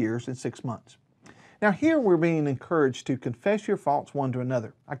 3 years and 6 months. Now here we're being encouraged to confess your faults one to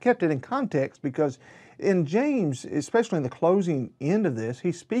another. I kept it in context because in James, especially in the closing end of this,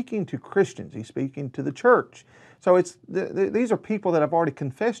 he's speaking to Christians. He's speaking to the church. So these are people that have already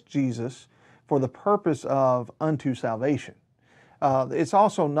confessed Jesus for the purpose of unto salvation. It's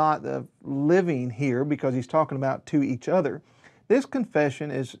also not living here because he's talking about to each other. This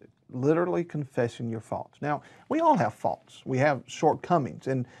confession is literally confessing your faults. Now, we all have faults. We have shortcomings.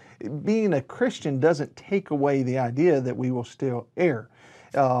 And being a Christian doesn't take away the idea that we will still err.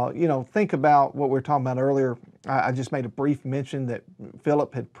 Think about what we were talking about earlier. I just made a brief mention that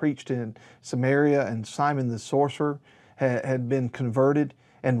Philip had preached in Samaria and Simon the sorcerer had been converted.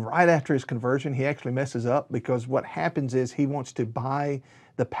 And right after his conversion, he actually messes up because what happens is he wants to buy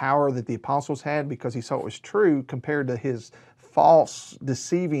the power that the apostles had because he saw it was true compared to his false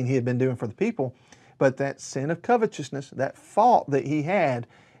deceiving he had been doing for the people. But that sin of covetousness, that fault that he had,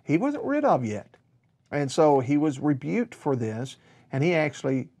 he wasn't rid of yet. And so he was rebuked for this, and he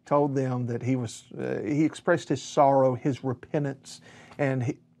actually told them that he expressed his sorrow, his repentance,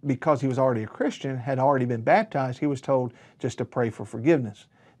 and because he was already a Christian, had already been baptized, he was told just to pray for forgiveness.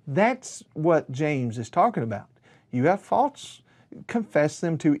 That's what James is talking about. You have faults, confess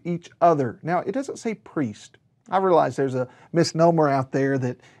them to each other. Now, it doesn't say priest. I realize there's a misnomer out there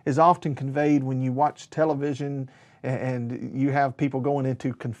that is often conveyed when you watch television and you have people going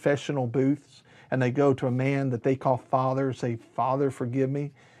into confessional booths and they go to a man that they call father, say, Father, forgive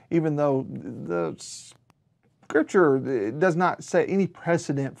me, even though the Scripture does not set any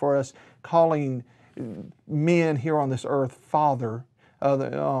precedent for us calling men here on this earth father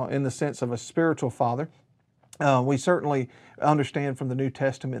in the sense of a spiritual father. We certainly understand from the New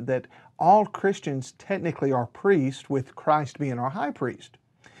Testament that all Christians technically are priests, with Christ being our high priest.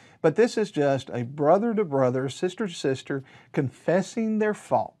 But this is just a brother to brother, sister to sister, confessing their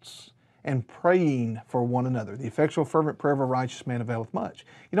faults and praying for one another. The effectual fervent prayer of a righteous man availeth much.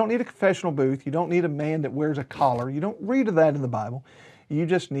 You don't need a confessional booth. You don't need a man that wears a collar. You don't read of that in the Bible. You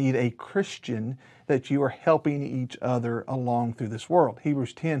just need a Christian that you are helping each other along through this world.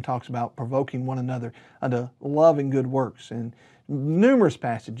 Hebrews 10 talks about provoking one another unto love and good works, and numerous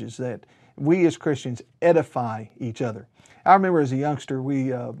passages that we as Christians edify each other. I remember as a youngster,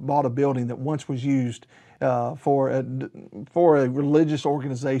 we bought a building that once was used for a religious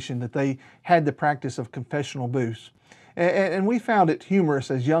organization that they had the practice of confessional booths. And we found it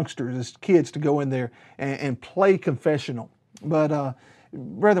humorous as youngsters, as kids, to go in there and play confessional. But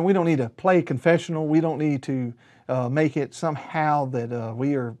brethren, we don't need to play confessional. We don't need to make it somehow that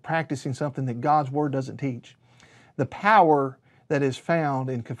we are practicing something that God's Word doesn't teach. The power that is found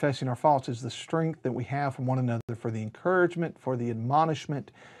in confessing our faults is the strength that we have from one another for the encouragement, for the admonishment,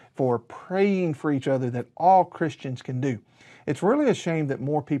 for praying for each other that all Christians can do. It's really a shame that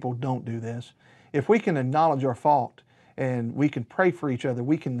more people don't do this. If we can acknowledge our fault and we can pray for each other,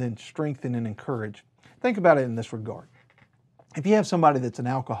 we can then strengthen and encourage. Think about it in this regard. If you have somebody that's an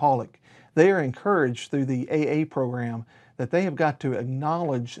alcoholic, they are encouraged through the AA program that they have got to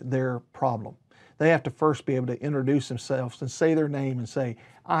acknowledge their problem. They have to first be able to introduce themselves and say their name and say,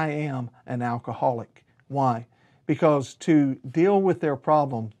 I am an alcoholic. Why? Because to deal with their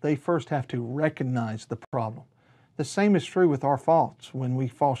problem, they first have to recognize the problem. The same is true with our faults when we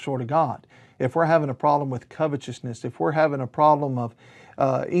fall short of God. If we're having a problem with covetousness, if we're having a problem of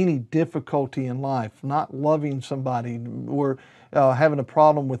any difficulty in life, not loving somebody, we're having a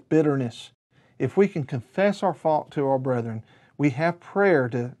problem with bitterness, if we can confess our fault to our brethren, we have prayer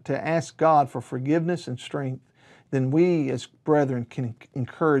to ask God for forgiveness and strength, then we as brethren can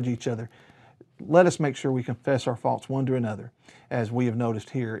encourage each other. let us make sure we confess our faults one to another, as we have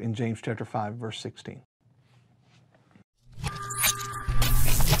noticed here in James chapter 5, verse 16.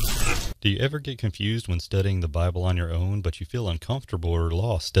 Do you ever get confused when studying the Bible on your own, but you feel uncomfortable or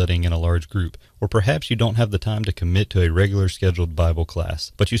lost studying in a large group? Or perhaps you don't have the time to commit to a regular scheduled Bible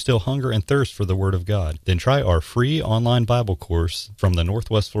class, but you still hunger and thirst for the Word of God? Then try our free online Bible course from the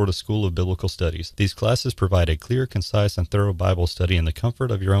Northwest Florida School of Biblical Studies. These classes provide a clear, concise, and thorough Bible study in the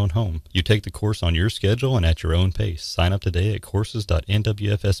comfort of your own home. You take the course on your schedule and at your own pace. Sign up today at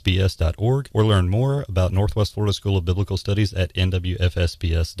courses.nwfsbs.org or learn more about Northwest Florida School of Biblical Studies at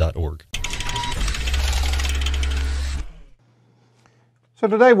nwfsbs.org. So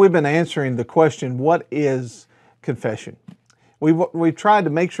today we've been answering the question, what is confession? We've tried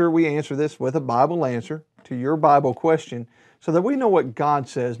to make sure we answer this with a Bible answer to your Bible question so that we know what God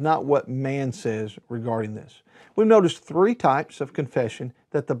says, not what man says regarding this. We've noticed three types of confession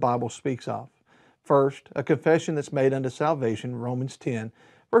that the Bible speaks of. First, a confession that's made unto salvation, Romans 10,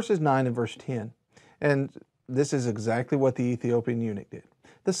 verses 9 and verse 10. And this is exactly what the Ethiopian eunuch did.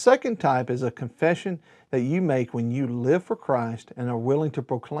 The second type is a confession that you make when you live for Christ and are willing to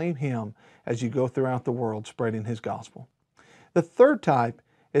proclaim Him as you go throughout the world spreading His gospel. The third type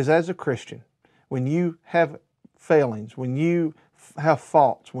is as a Christian, when you have failings, when you have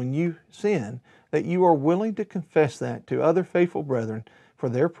faults, when you sin, that you are willing to confess that to other faithful brethren for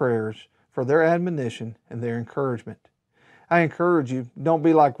their prayers, for their admonition, and their encouragement. I encourage you, don't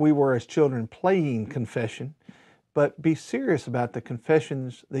be like we were as children playing confession, but be serious about the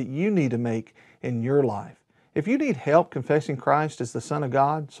confessions that you need to make in your life. If you need help confessing Christ as the Son of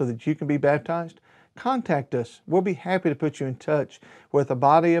God so that you can be baptized, contact us. We'll be happy to put you in touch with a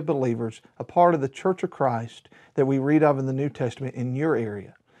body of believers, a part of the Church of Christ that we read of in the New Testament in your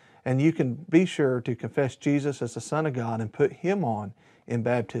area. And you can be sure to confess Jesus as the Son of God and put Him on in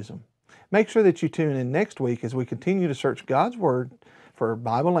baptism. Make sure that you tune in next week as we continue to search God's Word for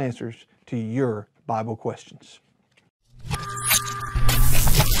Bible answers to your Bible questions.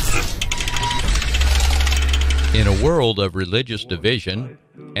 In a world of religious division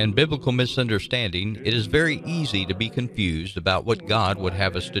and biblical misunderstanding, it is very easy to be confused about what God would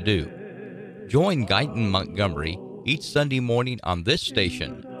have us to do. Join Guyton Montgomery each Sunday morning on this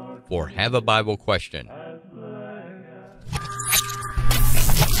station for Have a Bible Question.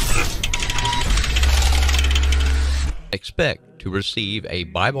 Expect to receive a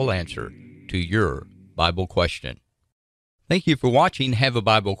Bible answer to your Bible question. Thank you for watching Have a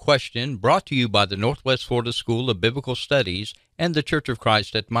Bible Question, brought to you by the Northwest Florida School of Biblical Studies and the Church of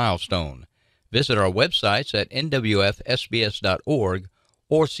Christ at Milestone. Visit our websites at nwfsbs.org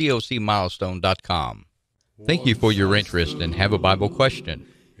or cocmilestone.com. Thank you for your interest in Have a Bible Question.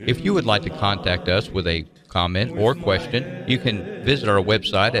 If you would like to contact us with a comment or question, you can visit our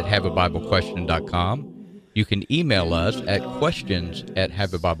website at haveabiblequestion.com. You can email us at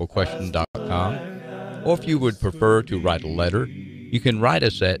questions@haveabiblequestion.com. Or if you would prefer to write a letter, you can write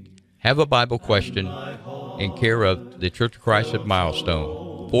us at Have a Bible Question in care of the Church of Christ at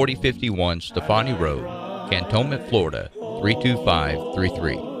Milestone, 4051 Stefani Road, Cantonment, Florida,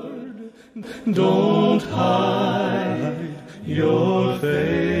 32533. Don't hide your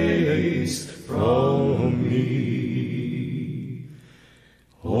face from me.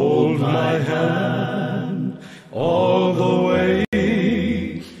 Hold my hand all the way,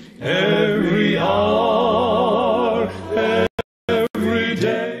 every hour, every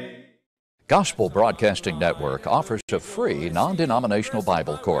day. Gospel Broadcasting Network offers a free, non-denominational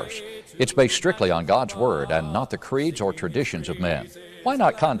Bible course. It's based strictly on God's Word and not the creeds or traditions of men. Why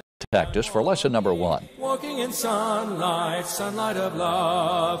not contact us for lesson number 1? Walking in sunlight, sunlight of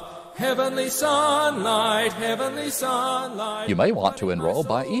love, heavenly sunlight, heavenly sunlight. You may want to enroll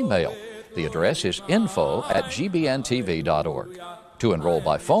by email. The address is info@gbntv.org. To enroll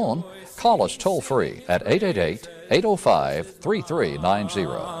by phone, call us toll-free at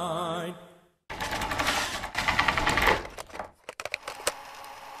 888-805-3390.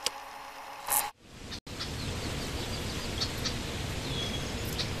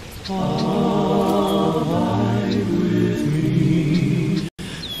 Abide with me,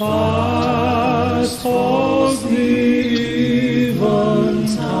 fast falls the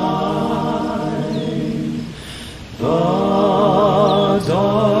eventide, the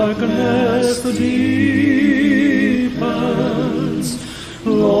darkness deepens,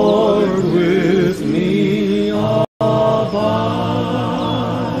 Lord, with me abide.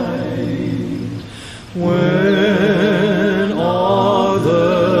 When all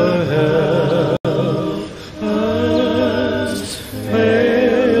the helpers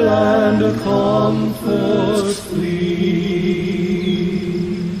fail and comfort flee,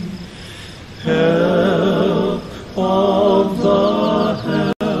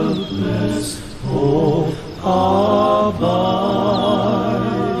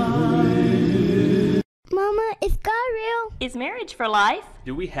 life?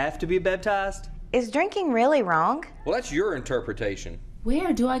 Do we have to be baptized? Is drinking really wrong? Well, that's your interpretation.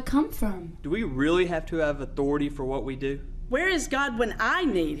 Where do I come from? Do we really have to have authority for what we do? Where is God when I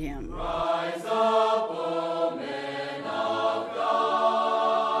need Him? Rise up, O men of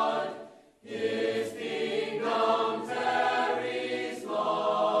God. His kingdom tarries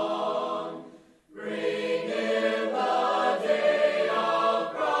long. Bring Him the day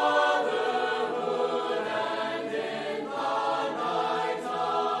of brotherhood and in the night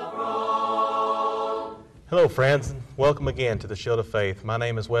of wrong. Hello, friends. Welcome again to the Shield of Faith. My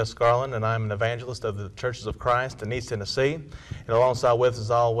name is Wes Garland, and I'm an evangelist of the Churches of Christ in East Tennessee. And alongside with us,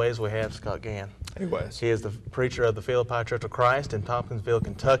 as always, we have Scott Gann. Hey, Wes. He is the preacher of the Philippi Church of Christ in Tompkinsville,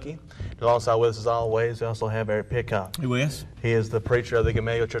 Kentucky. And alongside with us, as always, we also have Eric Pickup. Hey, Wes. He is the preacher of the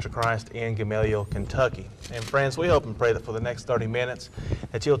Gamaliel Church of Christ in Gamaliel, Kentucky. And friends, we hope and pray that for the next 30 minutes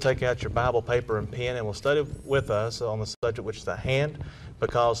that you'll take out your Bible, paper, and pen, and will study with us on the subject which is at hand,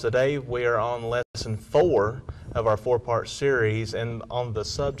 because today we are on lesson 4 of our 4-part series and on the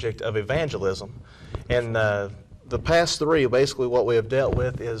subject of evangelism. And the past 3, basically what we have dealt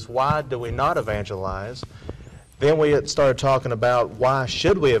with is why do we not evangelize? Then we had started talking about why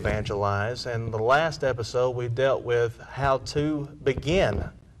should we evangelize, and the last episode we dealt with how to begin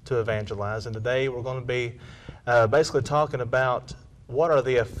to evangelize, and today we're going to be basically talking about what are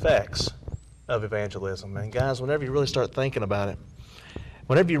the effects of evangelism. And guys, whenever you really start thinking about it,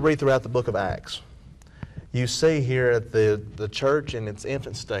 whenever you read throughout the book of Acts, you see here at the church in its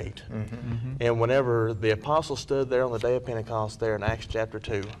infant state, and whenever the apostles stood there on the day of Pentecost there in Acts chapter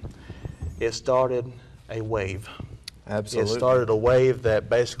 2, it started a wave. Absolutely. It started a wave that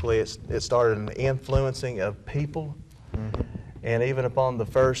basically it started an influencing of people, and even upon the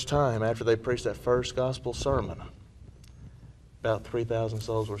first time after they preached that first gospel sermon, about 3,000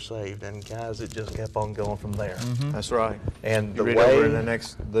 souls were saved, and guys, it just kept on going from there. That's right. And you the read way over in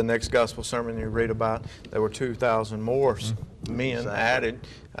the next gospel sermon, you read about there were 2,000 more men added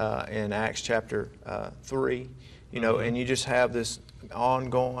in Acts chapter 3. You know, and you just have this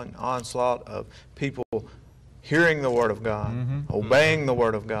ongoing onslaught of people hearing the Word of God, obeying the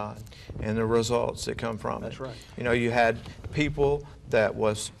Word of God, and the results that come from it. That's right. You know, you had people that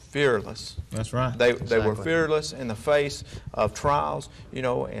was fearless. That's right. They Exactly. were fearless in the face of trials, you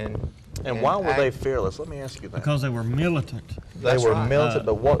know, and why were they fearless? Let me ask you that. Because they were militant. They were militant,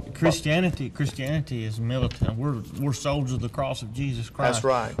 but what? Christianity is militant. We're soldiers of the cross of Jesus Christ. That's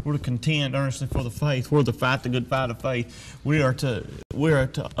right. We're to contend earnestly for the faith. We're to fight the good fight of faith. We are to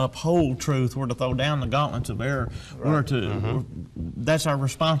uphold truth. We're to throw down the gauntlets of error. Right. We're to. That's our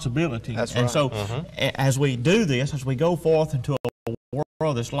responsibility. That's and right. so, as we do this, as we go forth into a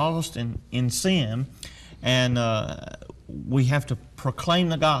world that's lost in sin, and we have to proclaim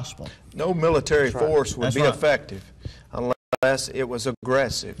the gospel. No military That's right. force would That's be right. effective unless it was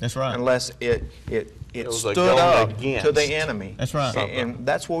aggressive. That's right. Unless it was stood going up against. to the enemy. That's right. And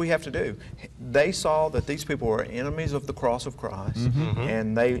that's what we have to do. They saw that these people were enemies of the cross of Christ,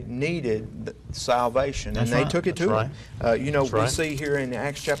 and they needed salvation, That's and they right. took it to That's them. You know, That's we right. see here in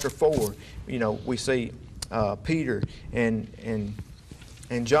Acts chapter 4, you know, we see Peter and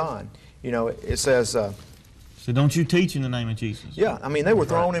John. You know, it says. So don't you teach in the name of Jesus. Yeah, I mean, they were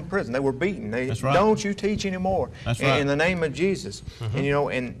thrown in prison. They were beaten. That's right. Don't you teach anymore That's right. in the name of Jesus. And, you know,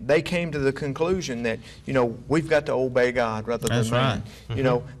 and they came to the conclusion that, you know, we've got to obey God rather than That's man. right. You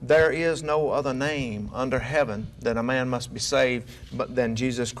know, there is no other name under heaven that a man must be saved but than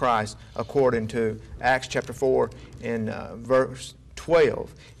Jesus Christ, according to Acts chapter 4 in verse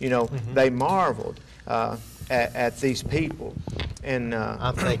 12. You know, they marveled at these people. And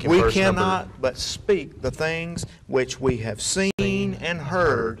I think in we verse cannot but speak the things which we have seen and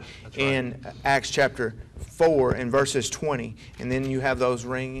heard in Acts chapter 4 and verses 20. And then you have those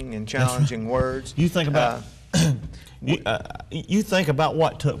ringing and challenging words. You think about you think about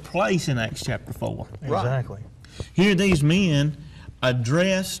what took place in Acts chapter 4. Exactly. Here these men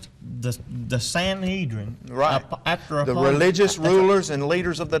addressed the Sanhedrin after the religious rulers and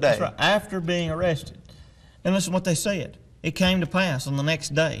leaders of the day. That's right, after being arrested. And listen what they said. It came to pass on the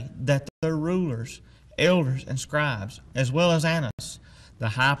next day that their rulers, elders, and scribes, as well as Annas, the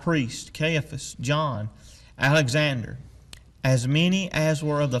high priest, Caiaphas, John, Alexander, as many as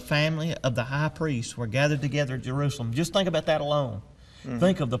were of the family of the high priest, were gathered together at Jerusalem. Just think about that alone.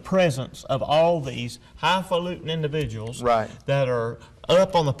 Think of the presence of all these highfalutin individuals that are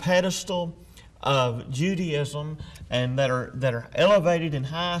up on the pedestal of Judaism and that are elevated in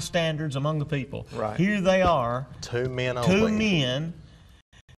high standards among the people. Right. Here they are. Two men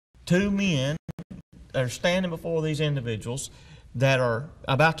that are standing before these individuals that are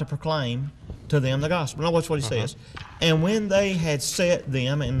about to proclaim to them the gospel. Now watch what he says. And when they had set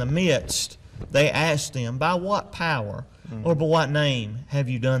them in the midst, they asked them, by what power or by what name have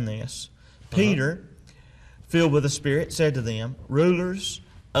you done this? Peter, filled with the Spirit, said to them, rulers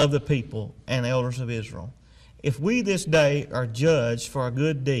of the people and elders of Israel, if we this day are judged for a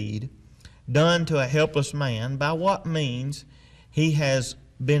good deed done to a helpless man, by what means he has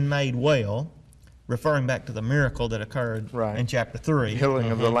been made well, referring back to the miracle that occurred in chapter 3.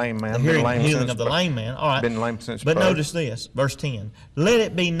 Healing of the lame man. The healing of the lame man. All right. Been lame since but birth. notice this, verse 10. Let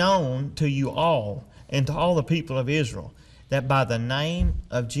it be known to you all and to all the people of Israel that by the name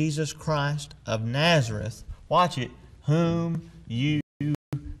of Jesus Christ of Nazareth, watch it, whom you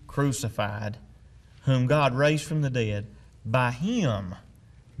crucified, whom God raised from the dead, by him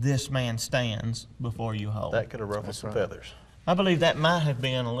this man stands before you whole. That could have ruffled some feathers. I believe that might have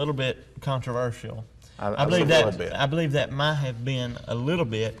been a little bit controversial. I believe that. I believe that might have been a little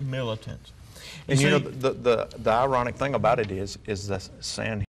bit militant. And you know, the ironic thing about it is the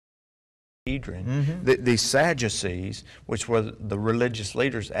Sanhedrin, the Sadducees, which were the religious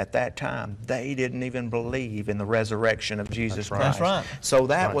leaders at that time, they didn't even believe in the resurrection of Jesus Christ. That's right. So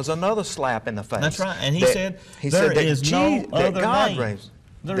that was another slap in the face. That's right. And he said there is no other name.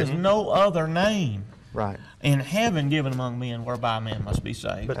 There is no other name. Right. In heaven given among men whereby men must be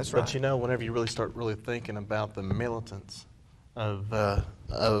saved. But you know, whenever you really start thinking about the militants of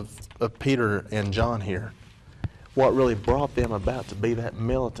Peter and John here, what really brought them about to be that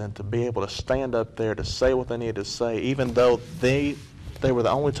militant, to be able to stand up there to say what they needed to say, even though they were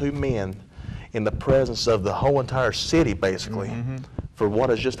the only two men in the presence of the whole entire city, basically, for what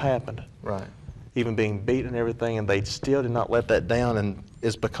has just happened. Right. Even being beaten and everything, and they still did not let that down, and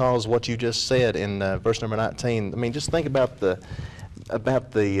it's because what you just said in verse number 19. I mean, just think about the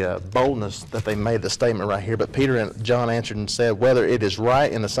boldness that they made the statement right here. But Peter and John answered and said, whether it is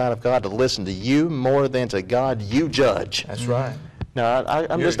right in the sight of God to listen to you more than to God, you judge. That's right. Now,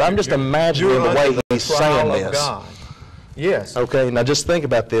 I'm just imagining the way he's saying this. God. Yes. Okay, now just think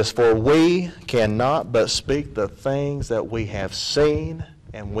about this. For we cannot but speak the things that we have seen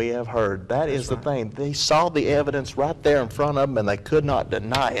and we have heard. That is the thing. They saw the evidence right there in front of them, and they could not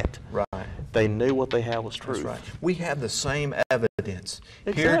deny it. Right. They knew what they had was true. That's right. We have the same evidence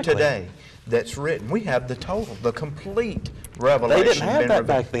here today that's written. We have the complete revelation. They didn't have that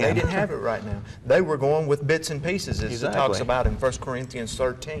back then. They didn't have it right now. They were going with bits and pieces, as it talks about in 1 Corinthians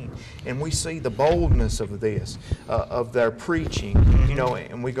 13. And we see the boldness of this, of their preaching, you know,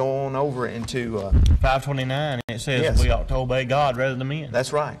 and we go on over into 529, it says we ought to obey God rather than men.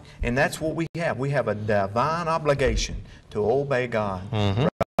 That's right. And that's what we have. We have a divine obligation to obey God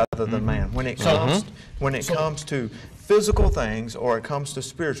rather than man. When it comes to physical things or it comes to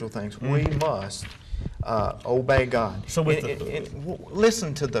spiritual things, we must obey God. So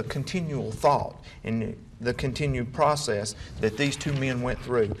listen to the continual thought and the continued process that these two men went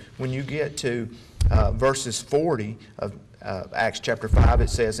through. When you get to verses 40 of Acts chapter 5, it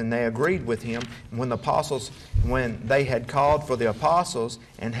says, and they agreed with him when they had called for the apostles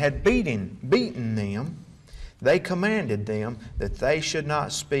and had beaten them, they commanded them that they should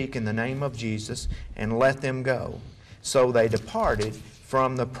not speak in the name of Jesus and let them go. So they departed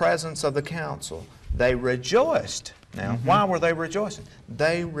from the presence of the council. They rejoiced. Now, why were they rejoicing?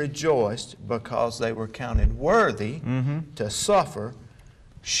 They rejoiced because they were counted worthy to suffer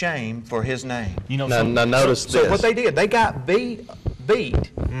shame for His name. You know, now notice this. So what they did, they got beat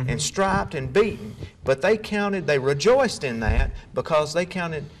and striped and beaten, but they rejoiced in that because they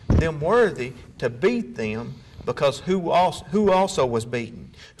counted them worthy to beat them, because who also was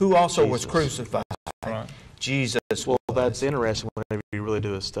beaten? Who also was crucified? Right. Jesus. Well, that's interesting whenever you really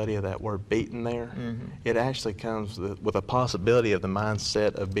do a study of that word beaten there. It actually comes with a possibility of the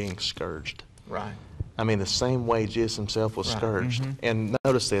mindset of being scourged. Right. I mean, the same way Jesus himself was scourged. And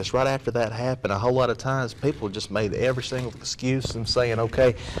notice this, right after that happened, a whole lot of times people just made every single excuse and saying,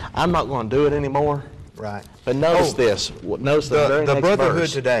 okay, I'm not going to do it anymore. Right. But notice this. Notice the very next brotherhood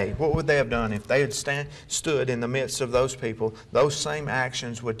verse. today, what would they have done if they had stood in the midst of those people? Those same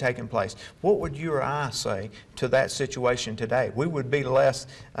actions would have taken place. What would you or I say to that situation today? We would be less,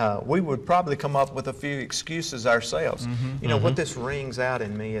 we would probably come up with a few excuses ourselves. You know, what this rings out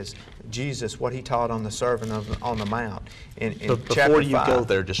in me is Jesus, what He taught on the Sermon on the Mount. But before you go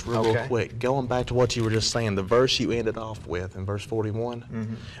there, just real quick, going back to what you were just saying, the verse you ended off with in verse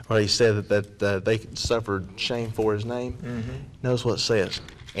 41, where He said that they suffered shame for His name. Notice what it says,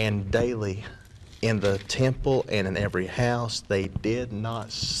 and daily in the temple and in every house they did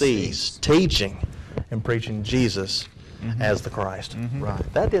not cease teaching and preaching Jesus as the Christ. Right.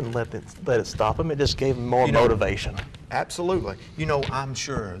 That didn't let it stop them. It just gave them more motivation. Absolutely. You know, I'm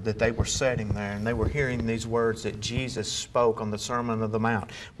sure that they were sitting there and they were hearing these words that Jesus spoke on the Sermon on the Mount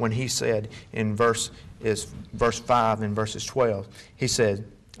when he said in verse 5 and verses 12, he said,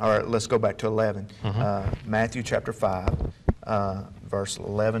 all right, let's go back to 11. Matthew chapter 5, verse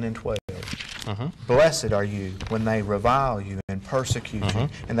 11 and 12. Blessed are you when they revile you and persecute you,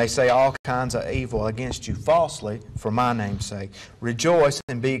 and they say all kinds of evil against you falsely for my name's sake. Rejoice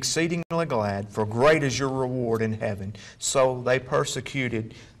and be exceedingly glad, for great is your reward in heaven. So they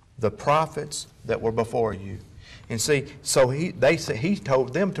persecuted the prophets that were before you. And see, so he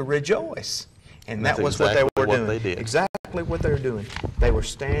told them to rejoice. And that was what they were doing. Exactly what they were doing. They were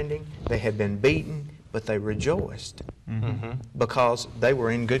standing, they had been beaten, but they rejoiced because they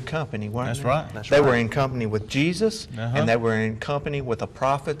were in good company, weren't they? That's right. They were in company with Jesus, and they were in company with the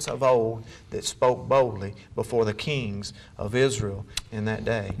prophets of old that spoke boldly before the kings of Israel in that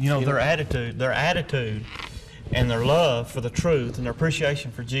day. You know, their attitude and their love for the truth and their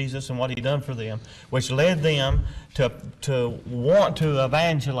appreciation for Jesus and what He done for them, which led them to want to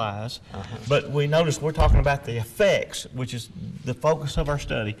evangelize. But we notice we're talking about the effects, which is the focus of our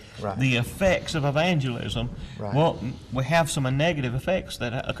study. Right. The effects of evangelism. Right. Well, we have some negative effects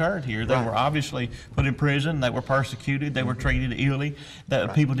that occurred here. They were obviously put in prison. They were persecuted. They were treated illy.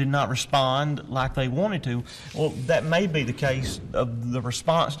 That people did not respond like they wanted to. Well, that may be the case of the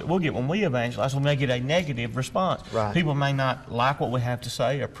response that we'll get when we evangelize. We may get a negative response. Right. People may not like what we have to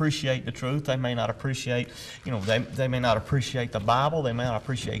say, appreciate the truth. They may not appreciate, they may not appreciate the Bible. They may not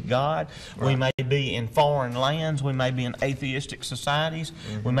appreciate God. Right. We may be in foreign lands. We may be in atheistic societies.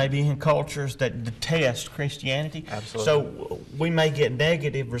 We may be in cultures that detest Christianity. Absolutely. So we may get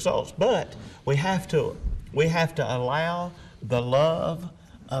negative results, but we have to allow the love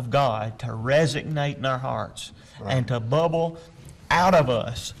of God to resonate in our hearts and to bubble out of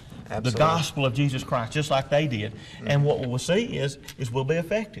us. Absolutely. The gospel of Jesus Christ, just like they did. And what we'll see is we'll be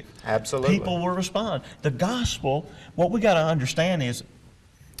effective. Absolutely. People will respond. The gospel, what we got to understand is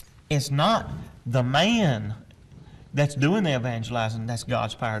it's not the man that's doing the evangelizing that's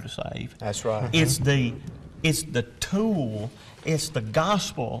God's power to save. That's right. It's the tool, it's the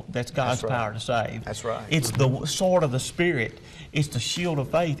gospel that's God's power to save. That's right. It's the sword of the Spirit. It's the shield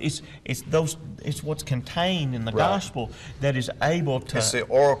of faith. It's what's contained in the gospel that is able to. It's the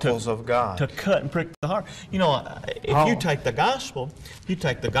oracles of God to cut and prick the heart. You know, if you take the gospel, you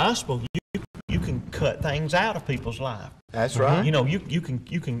can cut things out of people's life. That's right. You know, you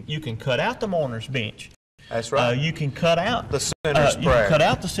can cut out the mourner's bench. That's right. You can cut out the sinner's prayer. You can cut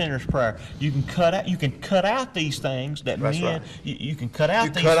out the sinner's prayer. You can cut out these things that That's men. right. You can cut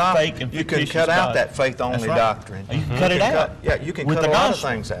out these fake and You can fictitious cut out gods. that faith-only doctrine. You can cut it out. You can with cut the a lot gospel.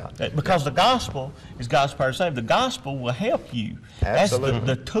 of things out. Because the gospel is God's power to save. The gospel will help you. Absolutely.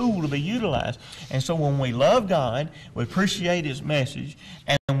 That's the tool to be utilized. And so when we love God, we appreciate His message,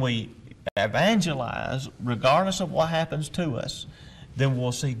 and we evangelize regardless of what happens to us, then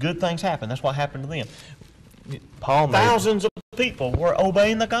we'll see good things happen. That's what happened to them. Thousands of people were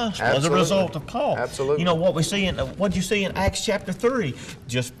obeying the gospel as a result of Paul. Absolutely. You know what we see what you see in Acts chapter 3,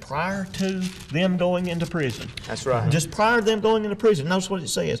 just prior to them going into prison. That's right. Just prior to them going into prison. Notice what it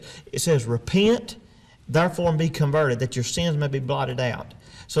says. It says, repent, therefore, and be converted, that your sins may be blotted out,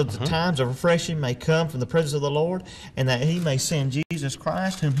 so that the times of refreshing may come from the presence of the Lord, and that He may send Jesus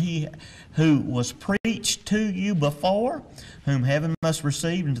Christ, who was preached to you before, whom heaven must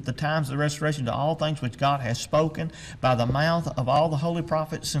receive into the times of the restoration to all things which God has spoken by the mouth of all the holy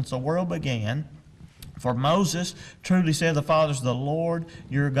prophets since the world began. For Moses truly said to the fathers, the Lord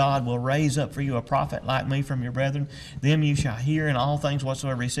your God will raise up for you a prophet like me from your brethren. Them you shall hear in all things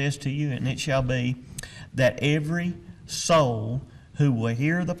whatsoever He says to you, and it shall be that every soul who will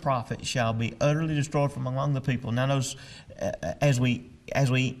hear the prophet shall be utterly destroyed from among the people. Now notice, as we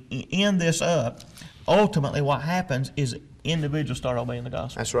end this up, ultimately what happens is individuals start obeying the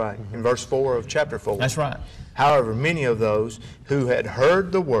gospel. That's right. In verse 4 of chapter 4. That's right. However, many of those who had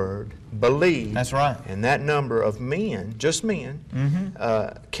heard the word believed. That's right. And that number of men, just men,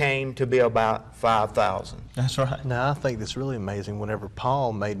 came to be about 5,000. That's right. Now, I think that's really amazing whenever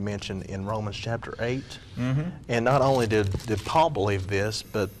Paul made mention in Romans chapter 8. And not only did Paul believe this,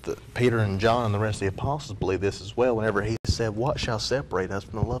 but Peter and John and the rest of the apostles believe this as well whenever he said, what shall separate us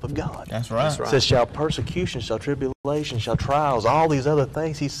from the love of God? That's right. That's right. It says, shall persecution, shall tribulation, shall trials, all these other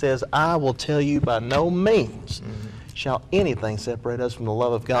things. He says, I will tell you by no means shall anything separate us from the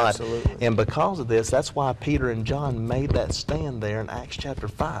love of God. Absolutely. And because of this, that's why Peter and John made that stand there in Acts chapter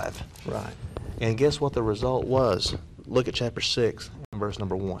 5. Right. And guess what the result was? Look at chapter 6 and verse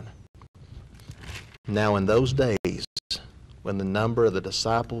number 1. Now in those days, when the number of the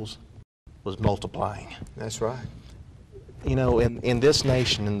disciples was multiplying. That's right. You know, in this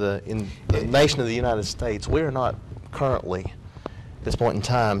nation, in the nation of the United States, we are not currently, at this point in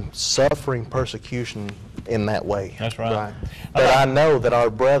time, suffering persecution in that way. That's right. But I know that our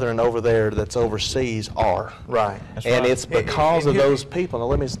brethren over there that's overseas are. Right. And it's because of those people. Now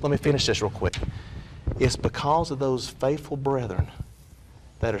let me finish this real quick. It's because of those faithful brethren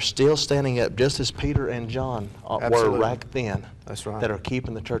that are still standing up, just as Peter and John were right then. That's right. That are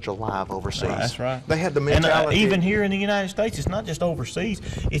keeping the church alive overseas. That's right. They had the mentality. And even here in the United States, it's not just overseas.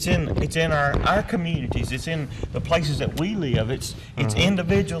 It's in our communities. It's in the places that we live. It's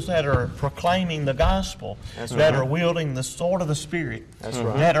individuals that are proclaiming the gospel, that are wielding the sword of the Spirit,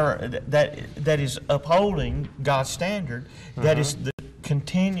 that is upholding God's standard, that is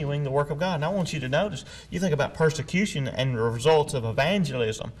continuing the work of God. And I want you to notice, you think about persecution and the results of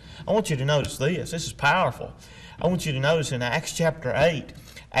evangelism. I want you to notice this. This is powerful. I want you to notice in Acts chapter 8,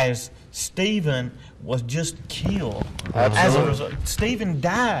 as Stephen was just killed, as a result, Stephen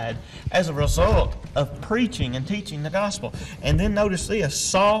died as a result of preaching and teaching the gospel. And then notice this,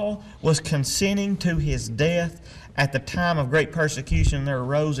 Saul was consenting to his death at the time of great persecution. There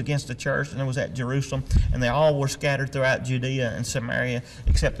arose against the church, and it was at Jerusalem, and they all were scattered throughout Judea and Samaria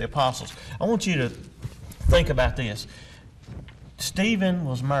except the apostles. I want you to think about this. Stephen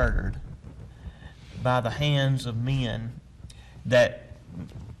was murdered by the hands of men that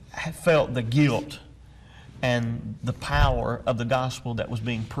felt the guilt and the power of the gospel that was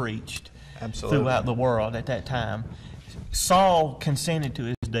being preached throughout the world at that time. Saul consented to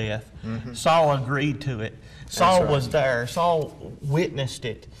his death. Saul agreed to it. Saul was there. Saul witnessed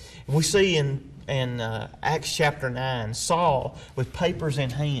it. And we see in Acts chapter 9, Saul, with papers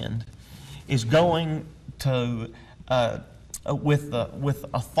in hand, is going to with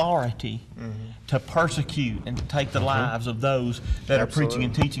authority to persecute and to take the lives of those that are preaching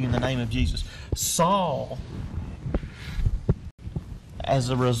and teaching in the name of Jesus. Saul,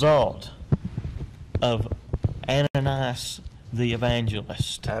 as a result of Ananias the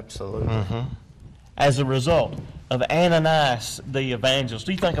evangelist. As a result of Ananias the evangelist.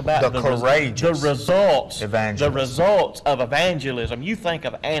 You think about the results of evangelism. You think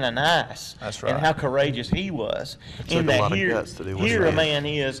of Ananias and how courageous he was. In that here a man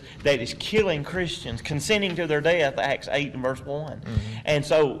is that is killing Christians, consenting to their death, Acts 8 and verse 1. And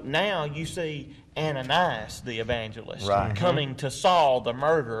so now you see Ananias the evangelist coming to Saul the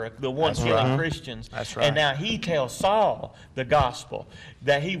murderer, the one killing Christians. And now he tells Saul the gospel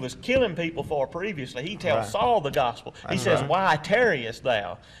that he was killing people for previously. He tells Saul the gospel. He says, "Why tarriest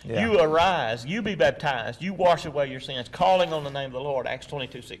thou? You arise, you be baptized, you wash away your sins, calling on the name of the Lord," Acts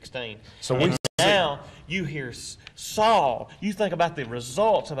 22:16. So now you hear Saul. You think about the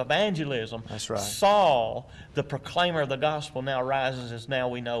results of evangelism. Saul, the proclaimer of the gospel, now rises as now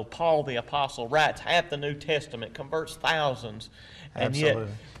we know. Paul the apostle writes half the New Testament, converts thousands. And yet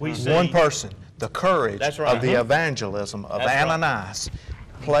we see one person, the courage of the evangelism of Ananias,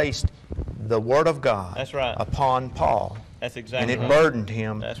 placed the word of God upon Paul. That's exactly and it burdened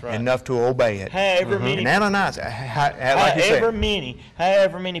him enough to obey it. However many, and Ananias,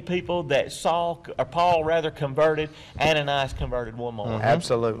 however many people that Saul or Paul rather converted, Ananias converted one more.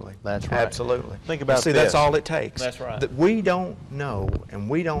 Absolutely, that's right. Absolutely. Think about this. That's all it takes. That's right. That we don't know and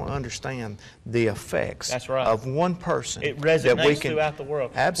we don't understand the effects of one person. It resonates throughout the world.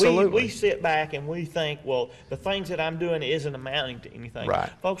 Absolutely. We sit back and we think, well, the things that I'm doing isn't amounting to anything.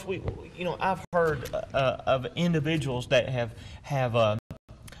 Right. Folks, I've heard of individuals that have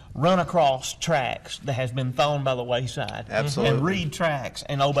run across tracts that has been thrown by the wayside. Absolutely. And read tracts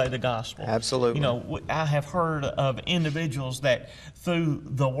and obey the gospel. Absolutely. I have heard of individuals that through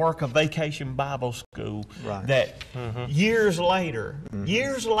the work of Vacation Bible School that years later,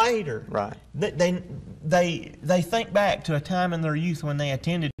 they think back to a time in their youth when they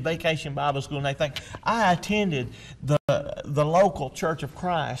attended Vacation Bible School and they think, I attended the local Church of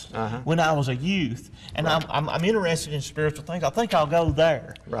Christ when I was a youth, and I'm interested in spiritual things. I think I'll go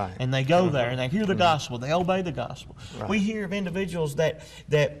there. And they go there and they hear the gospel. They obey the gospel. We hear of individuals that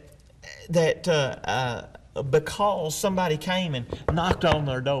because somebody came and knocked on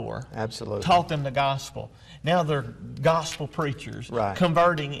their door, taught them the gospel. Now they're gospel preachers,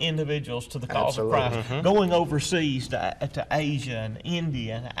 converting individuals to the cause of Christ, going overseas to Asia and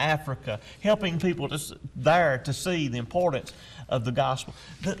India and Africa, helping people there to see the importance of the gospel.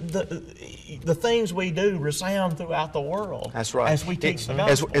 The things we do resound throughout the world. That's right. As we teach the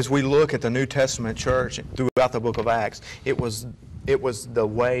gospel. As we look at the New Testament church throughout the book of Acts, it was the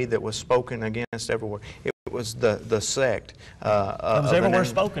way that was spoken against everywhere. It was the sect. It was everywhere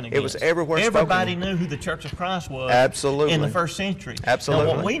spoken against. It was everywhere Everybody spoken. knew who the Church of Christ was. Absolutely. In the first century. Absolutely.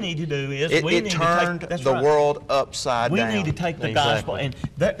 Now, what we need to do is it turned the world upside down. We need to take the gospel, and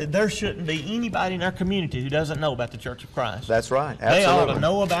there shouldn't be anybody in our community who doesn't know about the Church of Christ. That's right. Absolutely. They ought to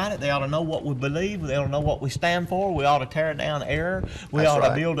know about it. They ought to know what we believe. They ought to know what we stand for. We ought to tear down error. We ought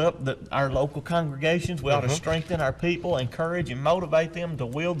to build up our local congregations. We ought to strengthen our people, encourage and motivate them to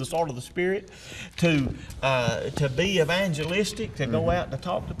wield the sword of the Spirit, to be evangelistic, to go out and to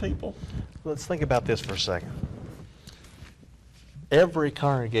talk to people. Let's think about this for a second. Every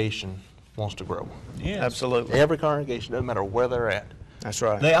congregation wants to grow. Yes. Absolutely. Every congregation, doesn't matter where they're at. That's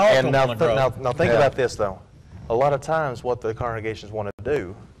right. They all and want to grow. Now think about this, though. A lot of times what the congregations want to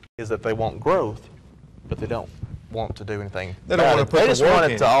do is that they want growth, but they don't want to do anything. They don't want to put They the just work want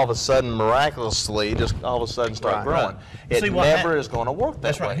it in. to all of a sudden, miraculously, just all of a sudden start growing. It See, what never is going to work that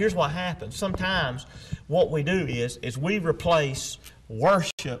That's way. right. Here's what happens. Sometimes what we do is we replace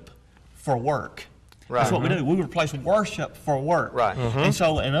worship for work. Right. That's what we do. We replace worship for work. Right. And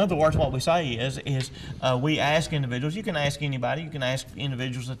so, in other words, what we say is we ask individuals. You can ask anybody. You can ask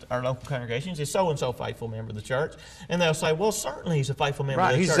individuals at our local congregations. Is so and so faithful member of the church? And they'll say, well, certainly he's a faithful member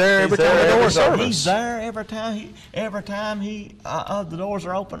of the church. He's there every time the doors open. He's there every time the doors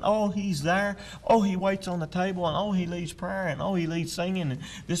are open. Oh, he's there. Oh, he waits on the table, and oh, he leads prayer, and oh, he leads singing, and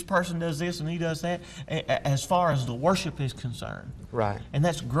this person does this and he does that. As far as the worship is concerned. Right. And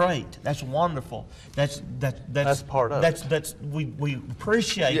that's great. That's wonderful. That's part of it. We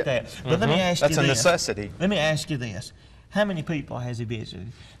appreciate that. But let me ask you this. That's a necessity. Let me ask you this. How many people has he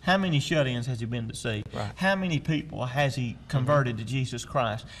visited? How many shut-ins has he been to see? Right. How many people has he converted to Jesus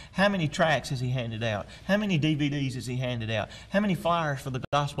Christ? How many tracts has he handed out? How many DVDs has he handed out? How many flyers for the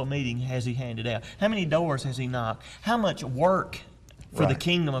gospel meeting has he handed out? How many doors has he knocked? How much work for the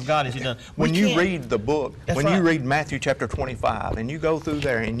kingdom of God has he done? When you read the book, when right. you read Matthew chapter 25, and you go through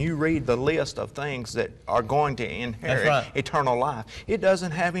there and you read the list of things that are going to inherit eternal life, it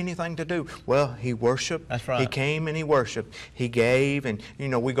doesn't have anything to do. Well, he worshiped. That's right. He came and he worshiped. He gave, and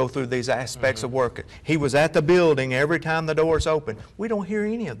we go through these aspects of work. He was at the building every time the doors open. We don't hear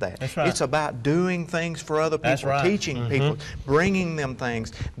any of that. That's right. It's about doing things for other people, That's right. teaching people, bringing them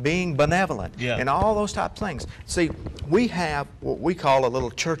things, being benevolent, and all those type of things. See, we have what we call a little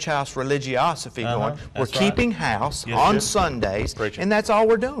church house religiosity going. We're keeping house on Sundays, and that's all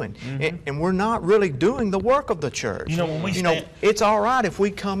we're doing. And we're not really doing the work of the church. When we It's all right if we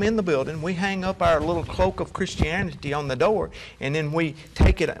come in the building, we hang up our little cloak of Christianity on the door, and then we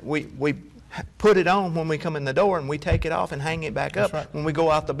take it, we put it on when we come in the door, and we take it off and hang it back up when we go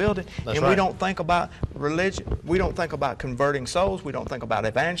out the building. We don't think about religion. We don't think about converting souls. We don't think about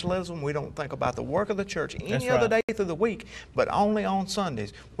evangelism. We don't think about the work of the church any other day through the week, but only on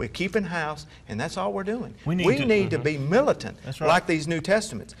Sundays. We're keeping house, and that's all we're doing. We need to be militant, like these New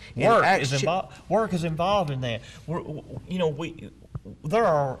Testaments. Work is involved in that. There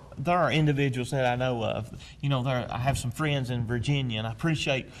are individuals that I know of. I have some friends in Virginia, and I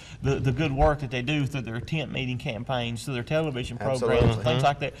appreciate the good work that they do through their tent meeting campaigns, through their television programs, and things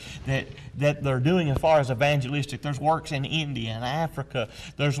like that they're doing as far as evangelistic. There's works in India and Africa.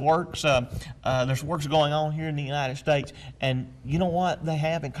 There's works going on here in the United States, and you know what they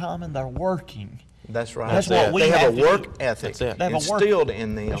have in common? They're working. That's right. That's what we they have a work do. ethic They have instilled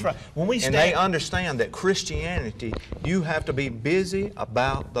in them. That's right. And they understand that Christianity, you have to be busy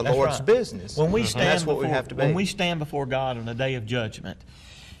about the Lord's business. When we stand that's what we have to be. When we stand before God on the day of judgment,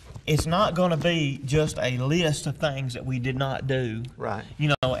 it's not going to be just a list of things that we did not do. Right.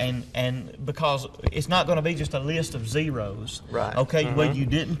 And because it's not going to be just a list of zeros. Right. Okay, well, you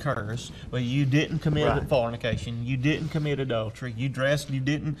didn't curse, well, you didn't commit fornication, you didn't commit adultery, you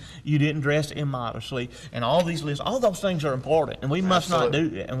didn't dress immodestly, and all these lists, all those things are important, and we must not do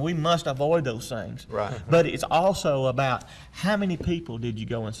that, and we must avoid those things. Right. But it's also about how many people did you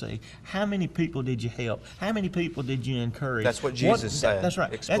go and see? How many people did you help? How many people did you encourage? That's what Jesus said. That's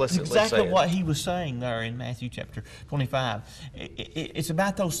right. That's exactly what he was saying there in Matthew chapter 25. It's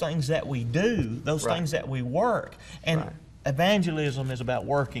about those things that we do, those things that we work. And evangelism is about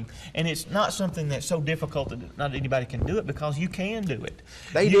working. And it's not something that's so difficult that not anybody can do it, because you can do it.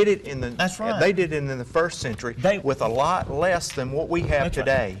 They did it in the That's right. They did it in the first century with a lot less than what we have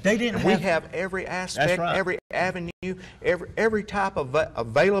today. They didn't we have every aspect, every avenue, every type of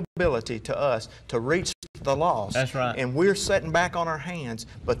availability to us to reach the lost. That's right. And we're sitting back on our hands,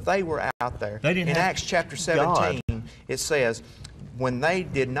 but they were out there. They didn't in have Acts chapter 17, it says, when they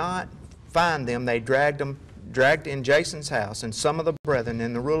did not find them, they dragged in Jason's house and some of the brethren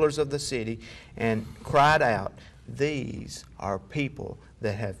and the rulers of the city, and cried out, "These are people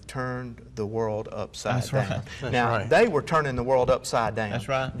that have turned the world upside That's down. right. That's Now, right. they were turning the world upside down. That's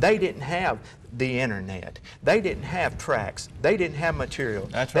right. They didn't have the internet. They didn't have tracts. They didn't have material.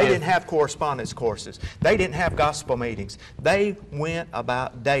 That's They right. didn't have correspondence courses. They didn't have gospel meetings. They went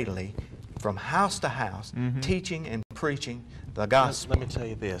about daily from house to house, teaching and preaching the gospel. Let me tell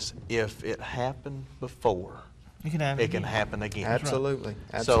you this. If it happened before, It can happen it can again. happen again. Absolutely.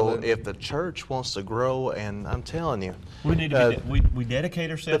 So Absolutely. if the church wants to grow, and I'm telling you, We need to we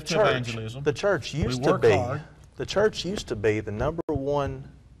dedicate ourselves to evangelism. The church used We to work be hard. the church used to be the number one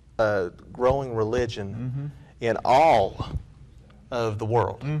growing religion in all of the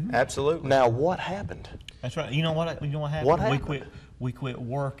world. Absolutely. Now what happened? That's right. You know what happened? What happened? We quit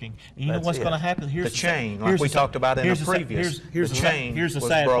working. And you know That's what's it. going to happen? Here's The chain, like here's we the- talked about in here's the the sa- previous. Here's The the chain here's the was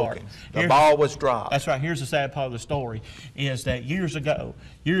sad broken. part. The Here's- ball was dropped. That's right. Here's the sad part of the story: is that years ago,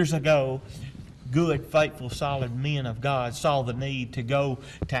 good, faithful, solid men of God saw the need to go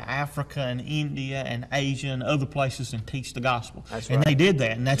to Africa and India and Asia and other places and teach the gospel. That's and right. they did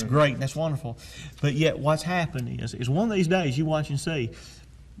that, and that's great, and that's wonderful. But yet what's happened is one of these days you watch and see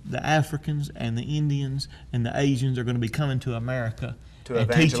the Africans and the Indians and the Asians are going to be coming to America To and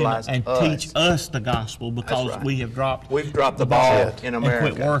evangelize teach us the gospel because right. we've dropped the ball in and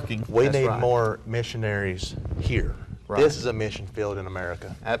America. quit working. We That's need right. more missionaries here. Right. This is a mission field in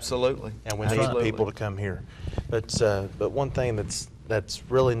America. Absolutely. And we Absolutely. need people to come here. But one thing that's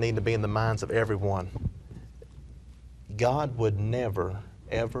really need to be in the minds of everyone, God would never,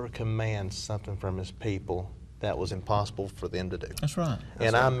 ever command something from His people that was impossible for them to do. That's right.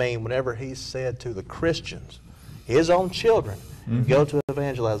 And I mean, whenever He said to the Christians, His own children, go to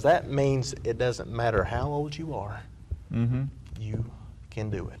evangelize, that means it doesn't matter how old you are, you can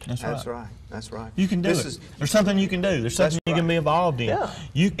do it. That's right. That's right. You can do This it. is- There's something you can do. There's something you can be involved in. Yeah.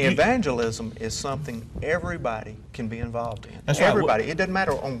 Evangelism is something everybody can be involved in. That's right. Everybody. It doesn't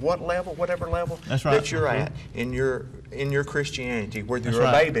matter on what level, whatever level That's right. that you're at in your Christianity, whether That's you're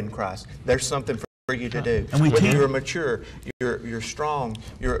right. a babe in Christ. There's something for you to do. And we whether teach- you're mature, you're strong,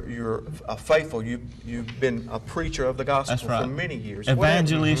 you're faithful. You've been a preacher of the gospel That's right. for many years.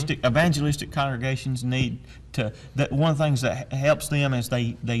 Evangelistic congregations need to. One of the things that helps them is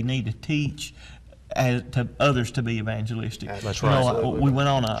they need to teach to others to be evangelistic. That's You know, right. we went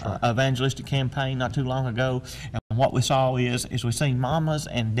on an evangelistic campaign not too long ago, and what we saw is we seen mamas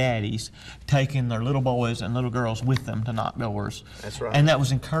and daddies taking their little boys and little girls with them to knock doors. That's right. And that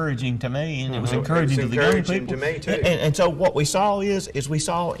was encouraging to me, and it was encouraging It was to the young encouraging people. to me, too. And so what we saw is we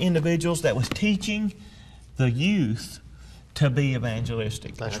saw individuals that was teaching the youth to be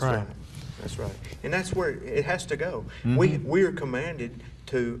evangelistic. That's right. That's right. And that's where it has to go. We are commanded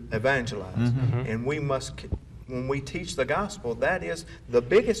to evangelize. And we must, when we teach the gospel, that is the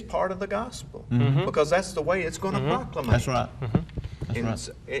biggest part of the gospel. Because that's the way it's going to proclamate. That's right.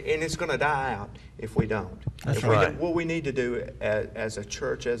 And it's going to die out if we don't. That's If right. What we need to do as a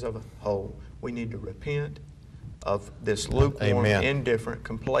church as a whole, we need to repent of this lukewarm, Amen. indifferent,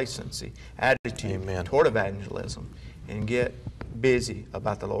 complacency attitude Amen. toward evangelism and get busy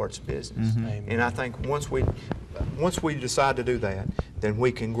about the Lord's business. And I think once we decide to do that, then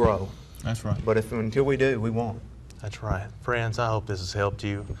we can grow. That's right. But until we do, we won't. That's right. Friends, I hope this has helped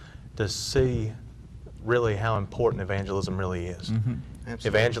you to see really how important evangelism really is. Absolutely.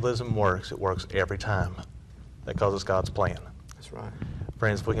 Evangelism works. It works every time because it's God's plan. That's right.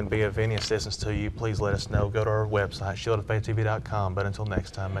 Friends, if we can be of any assistance to you, please let us know. Go to our website, shieldoffaithtv.com. But until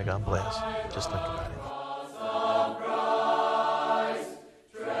next time, may God bless. Just think about it.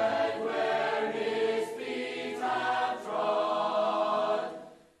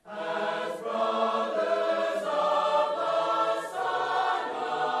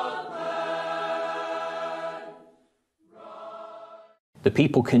 The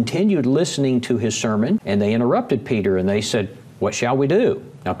people continued listening to his sermon, and they interrupted Peter, and they said, "What shall we do?"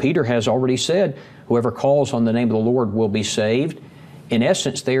 Now, Peter has already said, whoever calls on the name of the Lord will be saved. In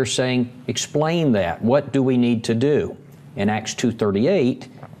essence, they are saying, explain that. What do we need to do? In Acts 2:38,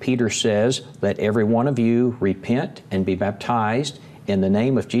 Peter says, let every one of you repent and be baptized in the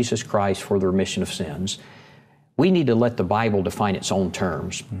name of Jesus Christ for the remission of sins. We need to let the Bible define its own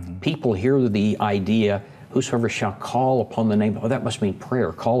terms. People hear the idea, whosoever shall call upon the name, that must mean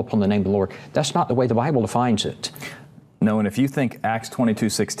prayer, call upon the name of the Lord. That's not the way the Bible defines it. No, and if you think Acts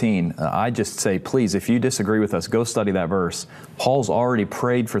 22:16, I just say, please, if you disagree with us, go study that verse. Paul's already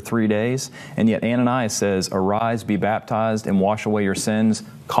prayed for 3 days, and yet Ananias says, arise, be baptized, and wash away your sins,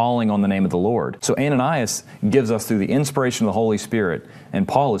 calling on the name of the Lord. So Ananias gives us through the inspiration of the Holy Spirit, and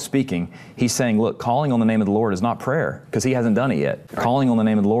Paul is speaking, he's saying, look, calling on the name of the Lord is not prayer, because he hasn't done it yet. Right. Calling on the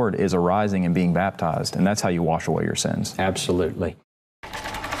name of the Lord is arising and being baptized, and that's how you wash away your sins. Absolutely.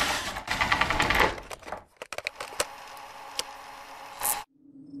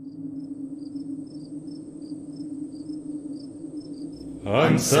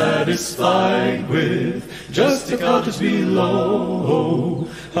 I'm satisfied with just a cottage below,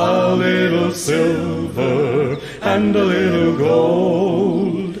 a little silver and a little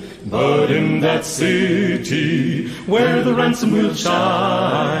gold. But in that city where the ransom will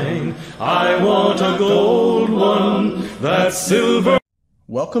shine, I want a gold one, that silver.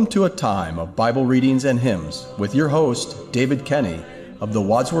 Welcome to a time of Bible readings and hymns with your host, David Kenny, of the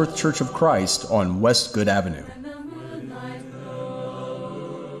Wadsworth Church of Christ on West Good Avenue.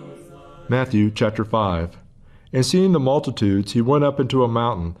 Matthew chapter 5. And seeing the multitudes, he went up into a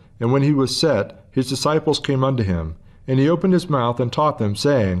mountain, and when he was set, his disciples came unto him. And he opened his mouth and taught them,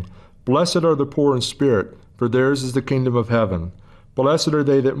 saying, Blessed are the poor in spirit, for theirs is the kingdom of heaven. Blessed are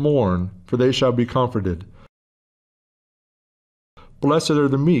they that mourn, for they shall be comforted. Blessed are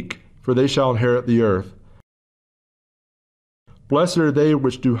the meek, for they shall inherit the earth. Blessed are they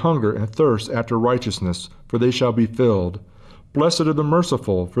which do hunger and thirst after righteousness, for they shall be filled. Blessed are the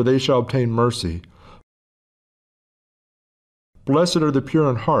merciful, for they shall obtain mercy. Blessed are the pure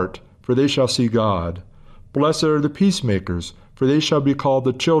in heart, for they shall see God. Blessed are the peacemakers, for they shall be called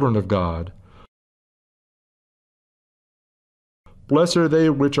the children of God. Blessed are they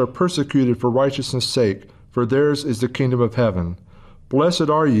which are persecuted for righteousness' sake, for theirs is the kingdom of heaven. Blessed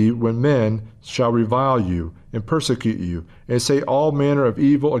are ye when men shall revile you, and persecute you, and say all manner of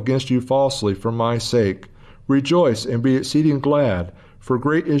evil against you falsely for my sake. Rejoice and be exceeding glad, for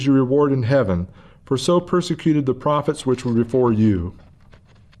great is your reward in heaven, for so persecuted the prophets which were before you.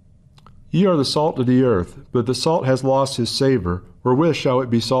 Ye are the salt of the earth, but the salt has lost his savour, wherewith shall it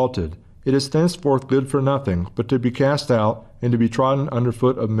be salted? It is thenceforth good for nothing, but to be cast out, and to be trodden under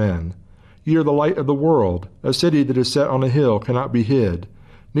foot of men. Ye are the light of the world. A city that is set on a hill cannot be hid.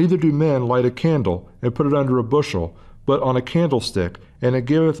 Neither do men light a candle, and put it under a bushel, but on a candlestick, and it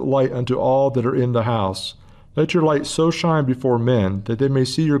giveth light unto all that are in the house. Let your light so shine before men, that they may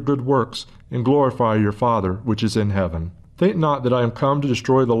see your good works, and glorify your Father which is in heaven. Think not that I am come to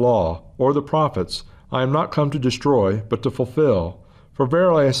destroy the law, or the prophets. I am not come to destroy, but to fulfill. For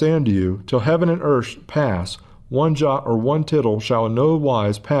verily I say unto you, till heaven and earth pass, one jot or one tittle shall in no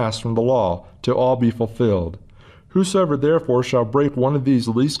wise pass from the law, till all be fulfilled. Whosoever therefore shall break one of these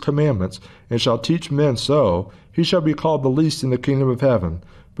least commandments, and shall teach men so, he shall be called the least in the kingdom of heaven.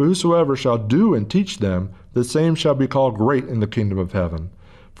 But whosoever shall do and teach them, the same shall be called great in the kingdom of heaven.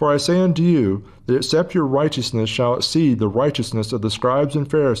 For I say unto you, that except your righteousness shall exceed the righteousness of the scribes and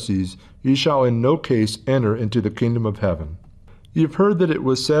Pharisees, ye shall in no case enter into the kingdom of heaven. Ye have heard that it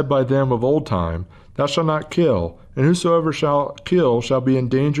was said by them of old time, Thou shalt not kill, and whosoever shall kill shall be in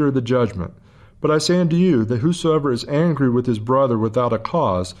danger of the judgment. But I say unto you, that whosoever is angry with his brother without a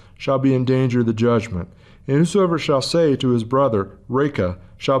cause shall be in danger of the judgment. And whosoever shall say to his brother, Raca,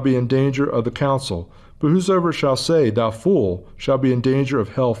 shall be in danger of the council. But whosoever shall say, Thou fool, shall be in danger of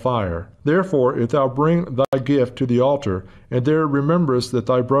hell fire. Therefore, if thou bring thy gift to the altar, and there rememberest that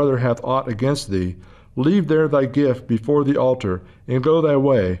thy brother hath aught against thee, leave there thy gift before the altar, and go thy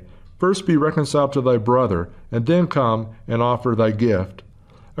way. First be reconciled to thy brother, and then come and offer thy gift.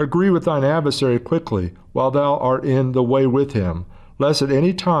 Agree with thine adversary quickly, while thou art in the way with him, lest at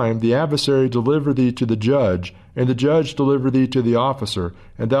any time the adversary deliver thee to the judge, and the judge deliver thee to the officer,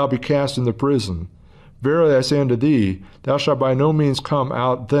 and thou be cast into prison. Verily I say unto thee, thou shalt by no means come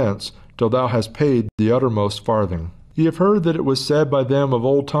out thence, till thou hast paid the uttermost farthing. Ye have heard that it was said by them of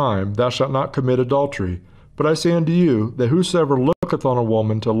old time, Thou shalt not commit adultery. But I say unto you, that whosoever looketh on a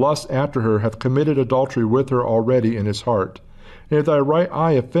woman to lust after her hath committed adultery with her already in his heart. And if thy right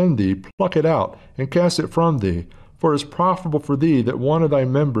eye offend thee, pluck it out, and cast it from thee. For it is profitable for thee that one of thy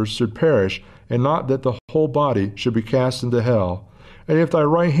members should perish, and not that the whole body should be cast into hell. And if thy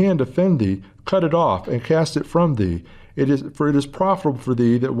right hand offend thee, cut it off, and cast it from thee. For it is profitable for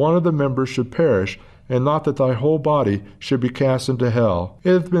thee that one of the members should perish, and not that thy whole body should be cast into hell.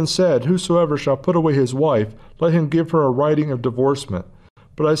 It hath been said, Whosoever shall put away his wife, let him give her a writing of divorcement.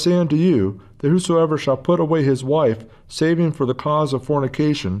 But I say unto you, that whosoever shall put away his wife, saving for the cause of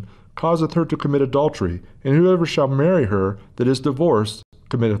fornication, causeth her to commit adultery, and whoever shall marry her that is divorced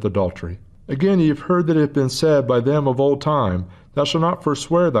committeth adultery. Again ye have heard that it hath been said by them of old time, Thou shalt not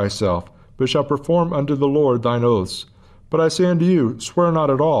forswear thyself, but shalt perform unto the Lord thine oaths. But I say unto you, swear not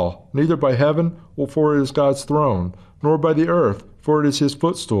at all, neither by heaven, for it is God's throne, nor by the earth, for it is his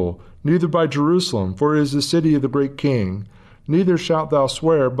footstool, neither by Jerusalem, for it is the city of the great King. Neither shalt thou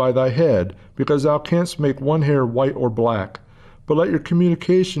swear by thy head, because thou canst make one hair white or black. But let your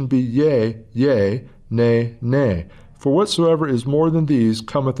communication be yea, yea, nay, nay. For whatsoever is more than these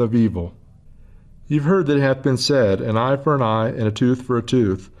cometh of evil. Ye have heard that it hath been said, An eye for an eye, and a tooth for a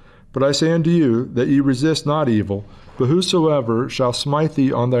tooth. But I say unto you, that ye resist not evil, but whosoever shall smite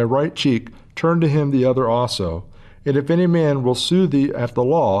thee on thy right cheek, turn to him the other also. And if any man will sue thee at the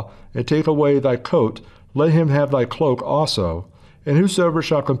law, and take away thy coat, let him have thy cloak also. And whosoever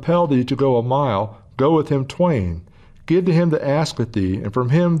shall compel thee to go a mile, go with him twain. Give to him that asketh thee, and from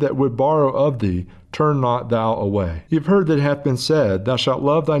him that would borrow of thee, turn not thou away. Ye have heard that it hath been said, Thou shalt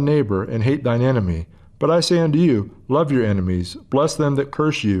love thy neighbor, and hate thine enemy. But I say unto you, love your enemies, bless them that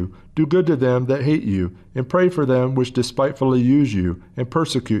curse you, do good to them that hate you, and pray for them which despitefully use you, and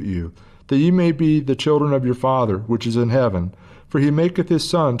persecute you, that ye may be the children of your Father which is in heaven. For he maketh his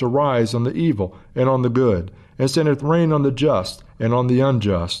sun to rise on the evil and on the good, and sendeth rain on the just and on the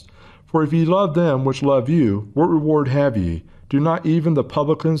unjust. For if ye love them which love you, what reward have ye? Do not even the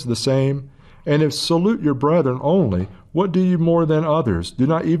publicans the same? And if salute your brethren only, what do ye more than others? Do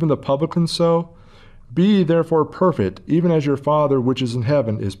not even the publicans so? Be ye therefore perfect, even as your Father which is in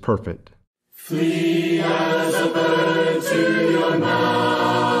heaven is perfect. Flee as a bird to your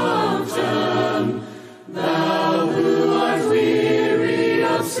mountain, thou who art weary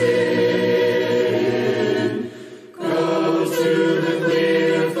of sin. Go to the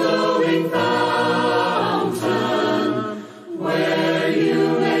clear flowing fountain, where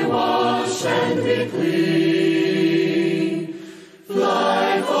you may wash and be clean.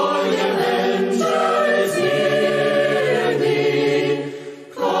 Fly for your vengeance.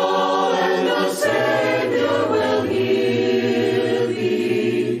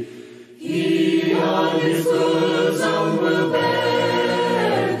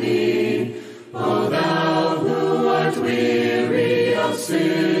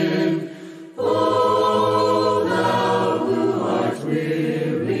 Sin. O thou who art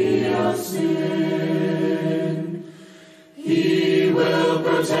weary of sin, he will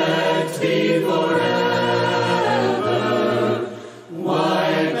protect thee forever,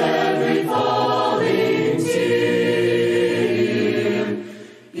 wipe every falling tear.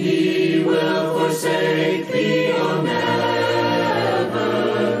 He will forsake thee or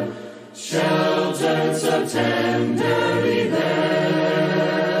never, sheltered so tenderly there.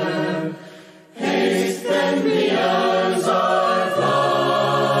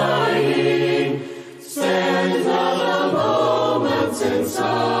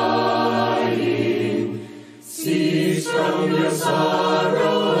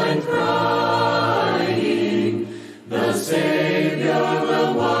 Sorrow and crying, the Savior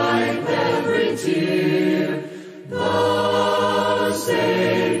will wipe every tear. The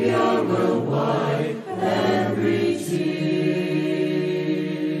Savior will wipe every tear.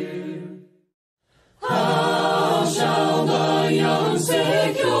 How shall the young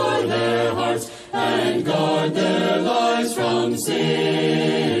secure their hearts and guard their lives from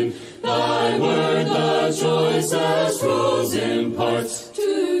sin? Thy word the choicest rules imparts,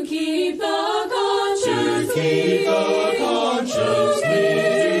 to keep the conscience, to keep the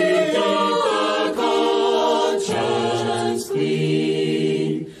conscience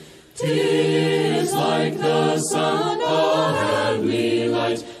clean. 'Tis like the sun, a heavenly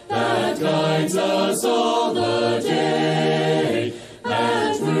light, that guides us all the day,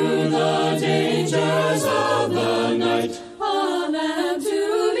 and through the dangers of the night, a lamp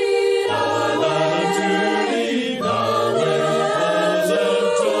to lead our way.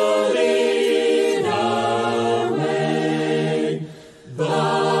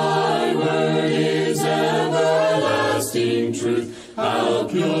 Truth, how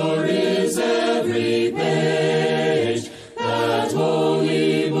pure is every page, that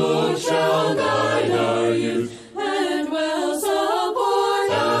holy book shall guide our youth, and will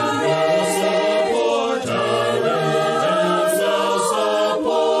support our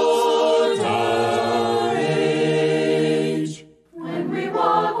age. When we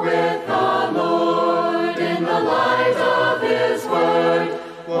walk with the Lord in the light of His word,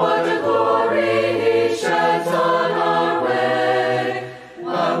 what a glory He sheds on our way.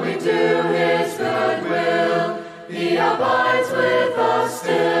 While we do His good will, He abides with us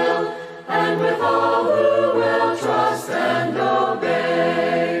still, and with all who will trust and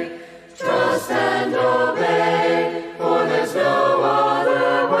obey. Trust and obey, for there's no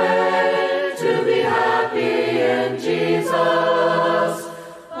other way to be happy in Jesus,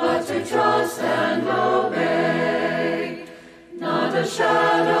 but to trust and obey. Not a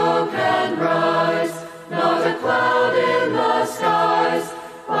shadow can rise, not a cloud in the skies,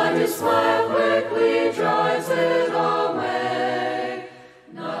 but His smile quickly drives it away.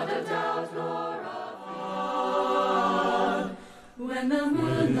 Not a doubt nor a fear. When the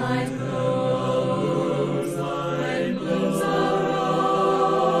moonlight glows, when blooms the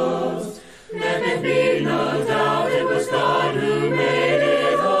rose, let there be no doubt it was God who made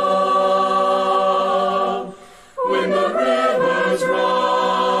it all.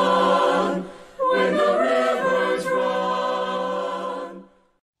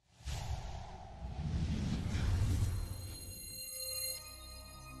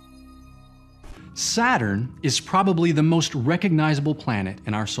 Saturn is probably the most recognizable planet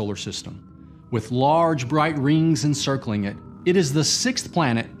in our solar system. With large bright rings encircling it, it is the sixth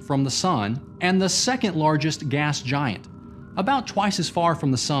planet from the Sun and the second largest gas giant, about twice as far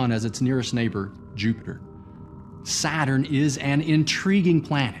from the Sun as its nearest neighbor, Jupiter. Saturn is an intriguing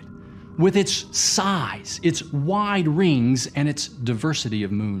planet with its size, its wide rings, and its diversity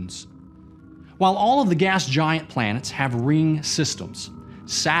of moons. While all of the gas giant planets have ring systems,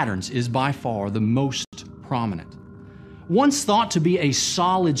 Saturn's is by far the most prominent. Once thought to be a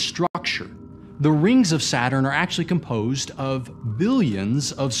solid structure, the rings of Saturn are actually composed of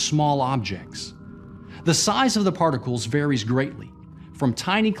billions of small objects. The size of the particles varies greatly, from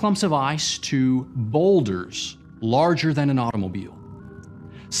tiny clumps of ice to boulders larger than an automobile.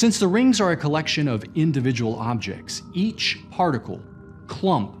 Since the rings are a collection of individual objects, each particle,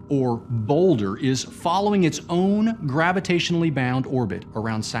 clump, or boulder is following its own gravitationally bound orbit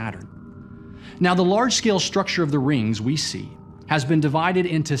around Saturn. Now, the large-scale structure of the rings we see has been divided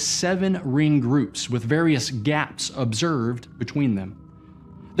into 7 ring groups with various gaps observed between them.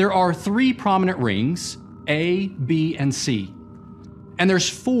 There are 3 prominent rings, A, B, and C, and there's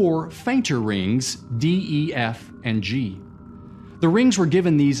 4 fainter rings, D, E, F, and G. The rings were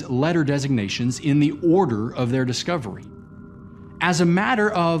given these letter designations in the order of their discovery. As a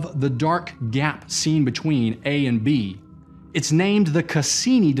matter of the dark gap seen between A and B, it's named the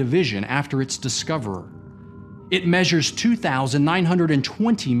Cassini division after its discoverer. It measures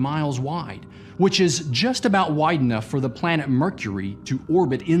 2,920 miles wide, which is just about wide enough for the planet Mercury to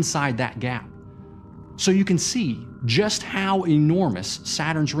orbit inside that gap. So you can see just how enormous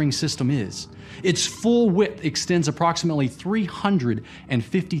Saturn's ring system is. Its full width extends approximately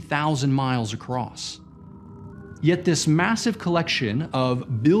 350,000 miles across. Yet this massive collection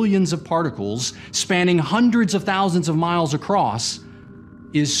of billions of particles spanning hundreds of thousands of miles across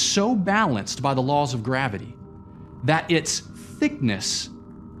is so balanced by the laws of gravity that its thickness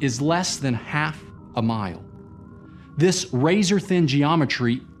is less than half a mile. This razor-thin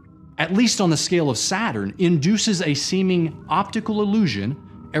geometry, at least on the scale of Saturn, induces a seeming optical illusion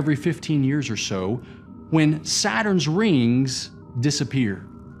every 15 years or so when Saturn's rings disappear.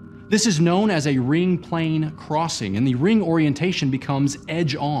 This is known as a ring plane crossing, and the ring orientation becomes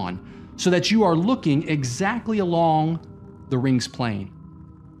edge-on, so that you are looking exactly along the ring's plane.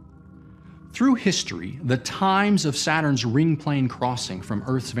 Through history, the times of Saturn's ring plane crossing from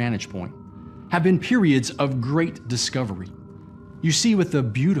Earth's vantage point have been periods of great discovery. You see, with the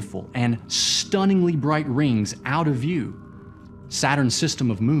beautiful and stunningly bright rings out of view, Saturn's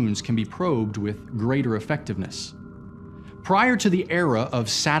system of moons can be probed with greater effectiveness. Prior to the era of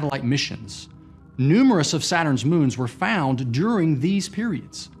satellite missions, numerous of Saturn's moons were found during these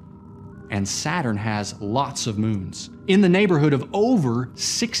periods. And Saturn has lots of moons, in the neighborhood of over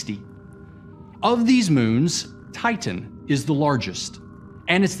 60. Of these moons, Titan is the largest,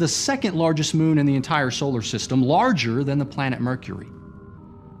 and it's the second largest moon in the entire solar system, larger than the planet Mercury.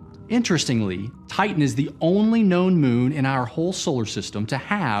 Interestingly, Titan is the only known moon in our whole solar system to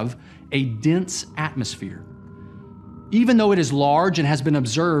have a dense atmosphere. Even though it is large and has been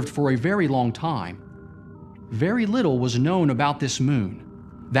observed for a very long time, very little was known about this moon.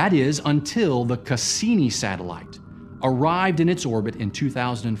 That is, until the Cassini satellite arrived in its orbit in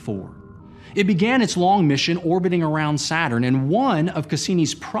 2004. It began its long mission orbiting around Saturn, and one of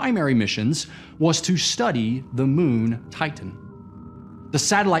Cassini's primary missions was to study the moon Titan. The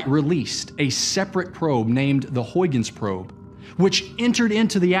satellite released a separate probe named the Huygens probe, which entered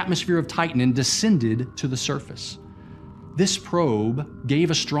into the atmosphere of Titan and descended to the surface. This probe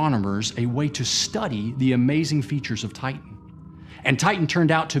gave astronomers a way to study the amazing features of Titan. And Titan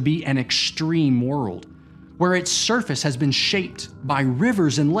turned out to be an extreme world, where its surface has been shaped by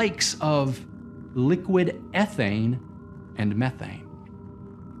rivers and lakes of liquid ethane and methane.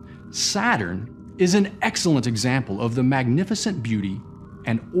 Saturn is an excellent example of the magnificent beauty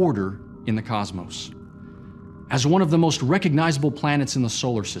and order in the cosmos. As one of the most recognizable planets in the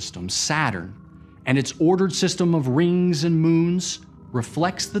solar system, Saturn and its ordered system of rings and moons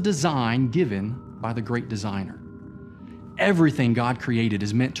reflects the design given by the great designer. Everything God created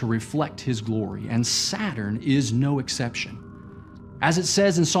is meant to reflect His glory, and Saturn is no exception. As it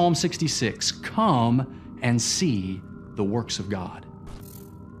says in Psalm 66, "Come and see the works of God."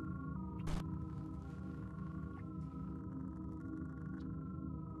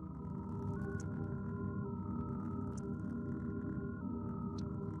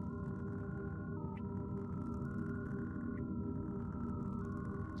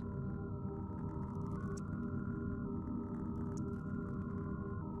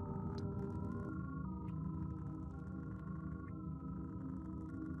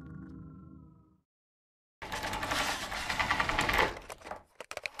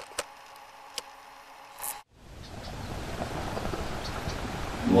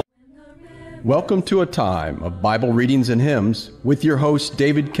 Welcome to a time of Bible readings and hymns with your host,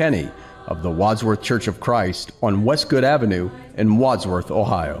 David Kenny of the Wadsworth Church of Christ on Westgood Avenue in Wadsworth,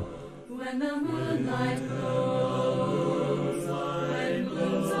 Ohio. When the moonlight glows,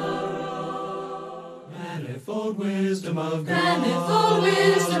 manifold wisdom of God, manifold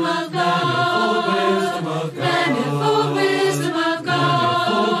wisdom of God, manifold wisdom of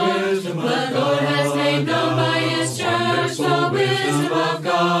God, the Lord has made known by His church the wisdom of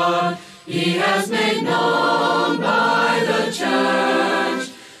God. He has made known by the church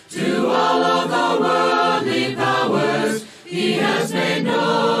to all of the worldly powers. He has made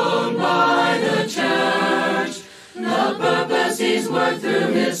known by the church the purpose He's worked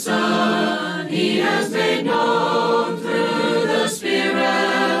through His Son. He has made known through the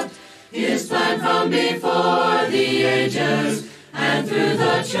Spirit His plan from before the ages, and through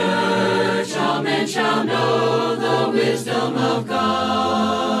the church all men shall know the wisdom of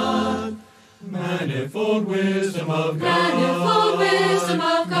God. Manifold wisdom of God, manifold wisdom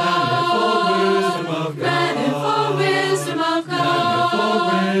of God, manifold wisdom of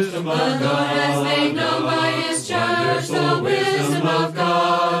God, the Lord has made known by His church the wisdom of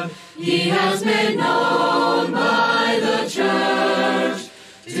God. He has made known by the church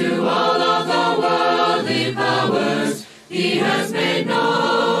to all of the worldly powers. He has made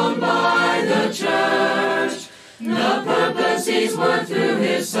known by the church the purpose He's worked through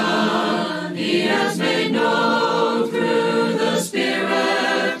His Son. He has made known through the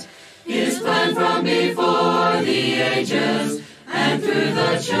Spirit His plan from before the ages, and through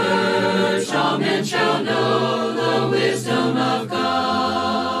the church all men shall know the wisdom of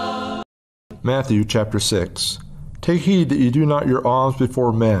God. Matthew chapter 6. Take heed that ye do not your alms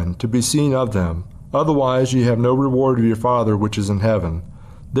before men, to be seen of them. Otherwise ye have no reward of your Father which is in heaven.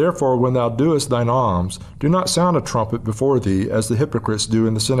 Therefore, when thou doest thine alms, do not sound a trumpet before thee, as the hypocrites do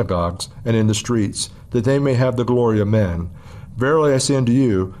in the synagogues and in the streets, that they may have the glory of men. Verily I say unto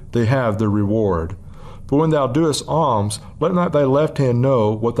you, they have their reward. But when thou doest alms, let not thy left hand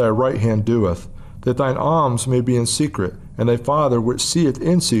know what thy right hand doeth, that thine alms may be in secret, and thy Father which seeth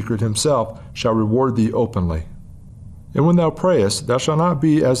in secret Himself shall reward thee openly. And when thou prayest, thou shalt not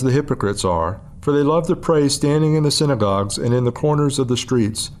be as the hypocrites are, for they love to pray standing in the synagogues and in the corners of the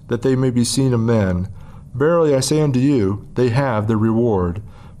streets, that they may be seen of men. Verily I say unto you, they have their reward.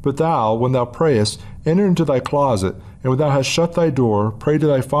 But thou, when thou prayest, enter into thy closet, and when thou hast shut thy door, pray to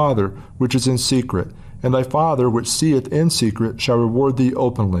thy Father which is in secret, and thy Father which seeth in secret shall reward thee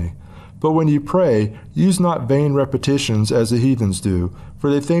openly. But when ye pray, use not vain repetitions as the heathens do,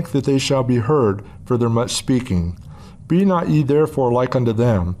 for they think that they shall be heard for their much speaking. Be not ye therefore like unto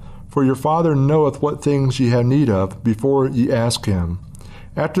them, for your Father knoweth what things ye have need of before ye ask Him.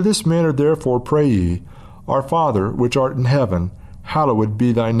 After this manner therefore pray ye, Our Father which art in heaven, hallowed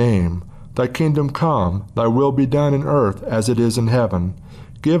be thy name. Thy kingdom come, thy will be done in earth as it is in heaven.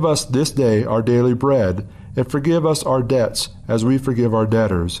 Give us this day our daily bread, and forgive us our debts as we forgive our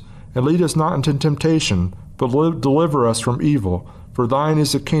debtors. And lead us not into temptation, but deliver us from evil. For thine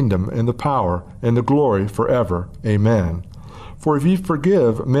is the kingdom, and the power, and the glory forever. Amen. For if ye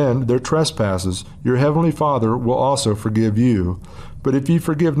forgive men their trespasses, your heavenly Father will also forgive you. But if ye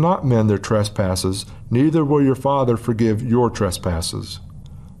forgive not men their trespasses, neither will your Father forgive your trespasses.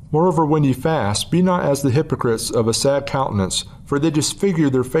 Moreover, when ye fast, be not as the hypocrites of a sad countenance, for they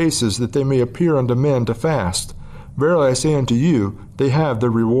disfigure their faces, that they may appear unto men to fast. Verily I say unto you, they have their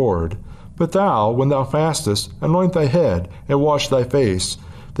reward. But thou, when thou fastest, anoint thy head, and wash thy face,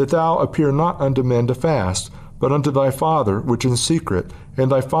 that thou appear not unto men to fast, but unto thy Father which is in secret,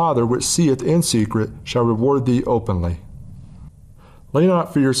 and thy Father which seeth in secret shall reward thee openly. Lay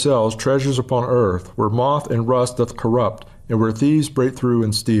not for yourselves treasures upon earth, where moth and rust doth corrupt, and where thieves break through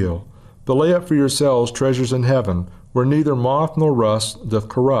and steal. But lay up for yourselves treasures in heaven, where neither moth nor rust doth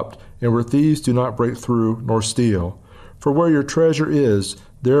corrupt, and where thieves do not break through nor steal. For where your treasure is,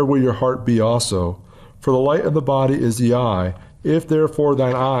 there will your heart be also. For the light of the body is the eye. If therefore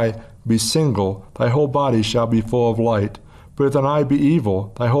thine eye be single, thy whole body shall be full of light. But if thine eye be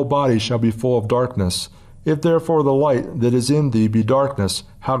evil, thy whole body shall be full of darkness. If therefore the light that is in thee be darkness,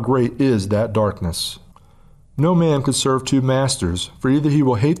 how great is that darkness? No man could serve two masters, for either he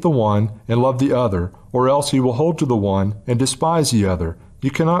will hate the one and love the other, or else he will hold to the one and despise the other. You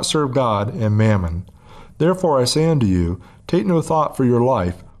cannot serve God and mammon. Therefore I say unto you, take no thought for your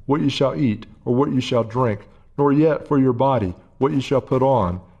life, what ye shall eat, or what ye shall drink, nor yet for your body, what ye shall put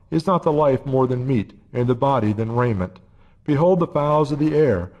on. Is not the life more than meat, and the body than raiment? Behold the fowls of the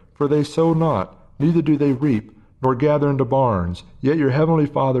air, for they sow not, neither do they reap, nor gather into barns, yet your heavenly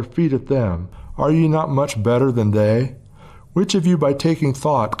Father feedeth them. Are ye not much better than they? Which of you by taking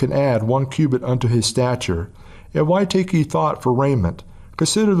thought can add 1 cubit unto his stature? And why take ye thought for raiment?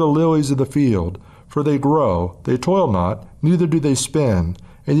 Consider the lilies of the field, for they grow, they toil not, neither do they spin.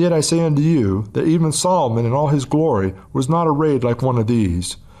 And yet I say unto you, that even Solomon in all his glory was not arrayed like one of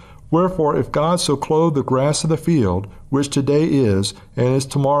these. Wherefore, if God so clothe the grass of the field, which today is, and is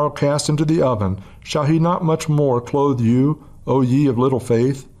tomorrow cast into the oven, shall he not much more clothe you, O ye of little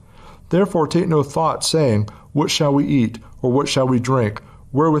faith? Therefore take no thought, saying, What shall we eat, or what shall we drink?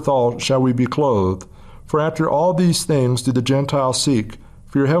 Wherewithal shall we be clothed? For after all these things do the Gentiles seek.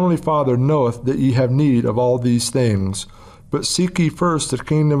 For your heavenly Father knoweth that ye have need of all these things. But seek ye first the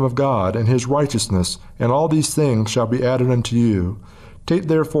kingdom of God and his righteousness, and all these things shall be added unto you. Take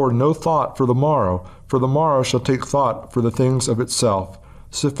therefore no thought for the morrow shall take thought for the things of itself.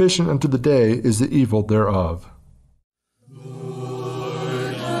 Sufficient unto the day is the evil thereof.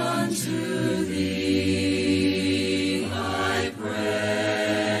 Lord, unto thee I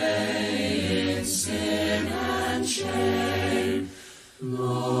pray in sin and shame.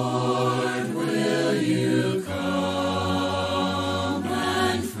 Lord, will you come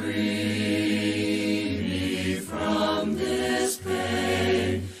and free me from this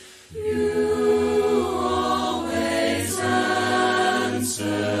pain? You always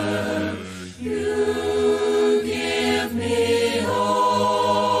answer. You give me hope.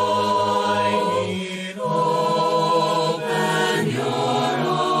 I need open your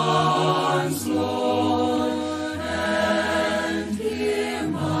arms, Lord, and hear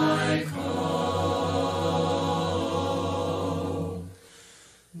my call.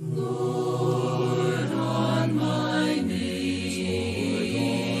 Lord, on my knees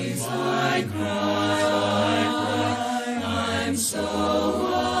I cry, I'm so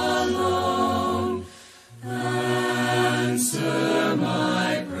alone. Answer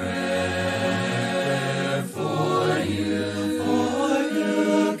my prayer, for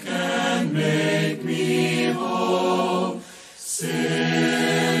you can make me whole.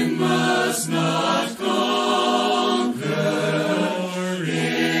 Sin must not conquer,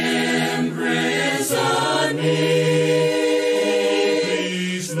 imprison me.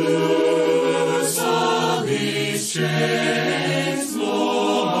 Please loose all these chains,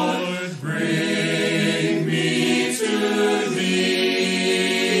 Lord, bring me to thee.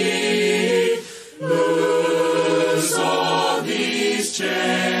 Loose all these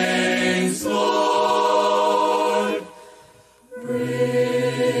chains, Lord,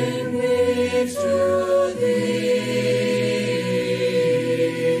 bring me to thee.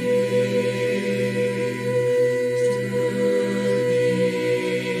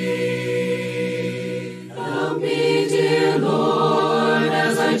 Help me, dear Lord,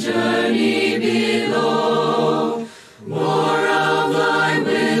 as I journey below, more of thy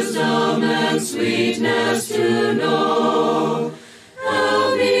wisdom and sweetness to know.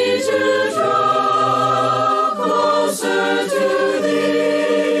 Help me to draw closer to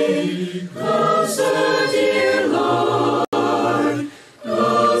thee, closer, dear Lord,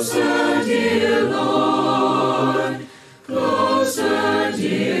 closer, dear Lord, closer,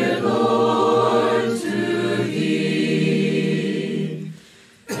 dear Lord, to thee.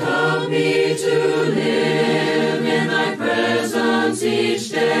 Help me to live in thy presence each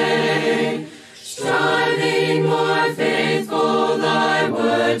day, striving more faithful thy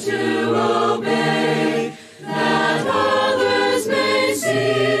word to obey, that others may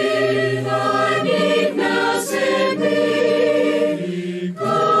see thy meekness in me.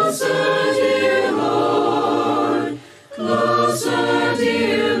 Closer, dear Lord, closer,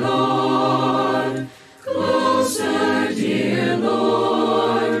 dear Lord, closer, dear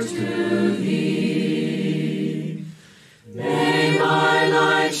Lord, to thee. May my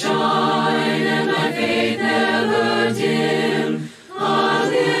light shine and my faith never dim, a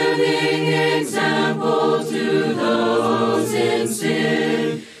living example to those in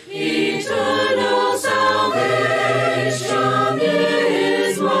sin. Eternal salvation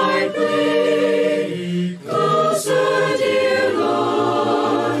is my plea. Closer, dear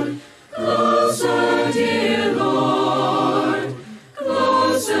Lord, closer, dear Lord,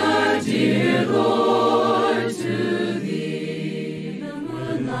 closer, dear Lord, to thee. The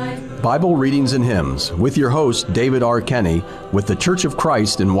moonlight Bible Readings and Hymns with your host, David R. Kenny, with the Church of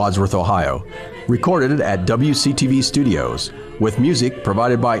Christ in Wadsworth, Ohio. Recorded at WCTV Studios, with music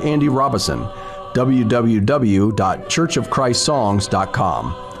provided by Andy Robison.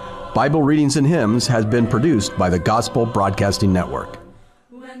 www.churchofchristssongs.com. Bible Readings and Hymns has been produced by the Gospel Broadcasting Network.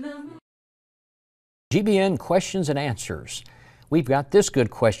 GBN Questions and Answers. We've got this good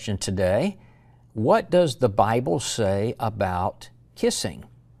question today. What does the Bible say about kissing?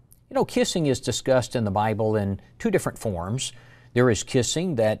 You know, kissing is discussed in the Bible in two different forms. There is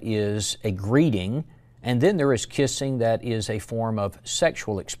kissing that is a greeting, and then there is kissing that is a form of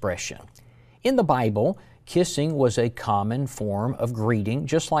sexual expression. In the Bible, kissing was a common form of greeting,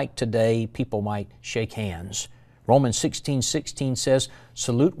 just like today people might shake hands. Romans 16:16 says,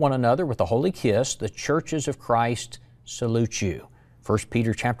 "Salute one another with a holy kiss. The churches of Christ salute you." 1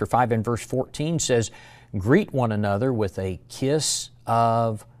 Peter chapter 5 and verse 14 says, "Greet one another with a kiss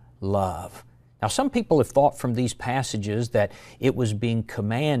of love." Now, some people have thought from these passages that it was being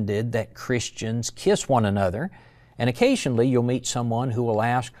commanded that Christians kiss one another, and occasionally you'll meet someone who will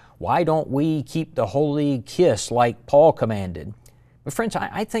ask, why don't we keep the holy kiss like Paul commanded? But friends,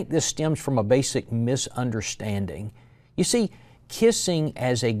 I think this stems from a basic misunderstanding. You see, kissing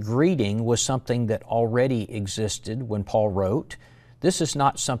as a greeting was something that already existed when Paul wrote. This is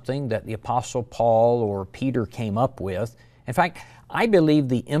not something that the Apostle Paul or Peter came up with. In fact, I believe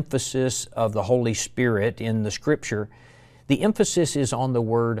the emphasis of the Holy Spirit in the Scripture, the emphasis is on the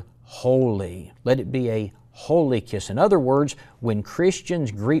word holy. Let it be a holy kiss. In other words, when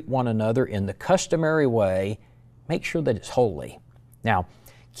Christians greet one another in the customary way, make sure that it's holy. Now,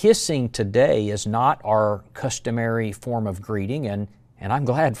 kissing today is not our customary form of greeting, and I'm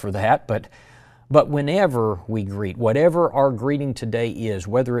glad for that, but whenever we greet, whatever our greeting today is,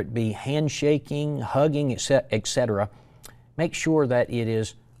 whether it be handshaking, hugging, etc., make sure that it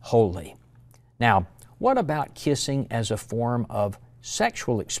is holy. Now, what about kissing as a form of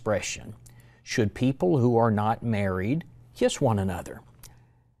sexual expression? Should people who are not married kiss one another?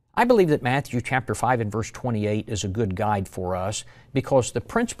 I believe that Matthew chapter 5 and verse 28 is a good guide for us because the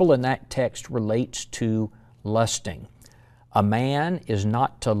principle in that text relates to lusting. A man is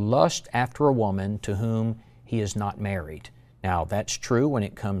not to lust after a woman to whom he is not married. Now, that's true when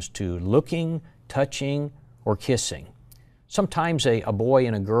it comes to looking, touching, or kissing. Sometimes a boy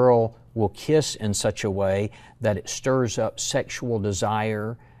and a girl will kiss in such a way that it stirs up sexual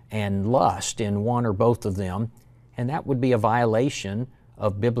desire and lust in one or both of them, and that would be a violation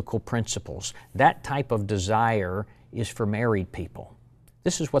of biblical principles. That type of desire is for married people.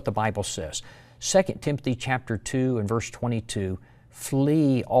 This is what the Bible says. 2 Timothy chapter 2 and verse 22,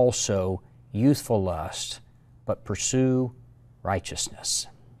 "Flee also youthful lust, but pursue righteousness."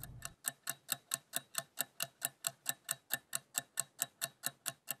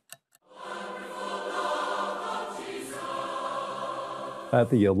 At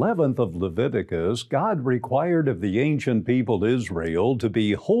the 11th of Leviticus, God required of the ancient people Israel to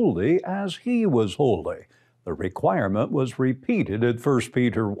be holy as He was holy. The requirement was repeated at 1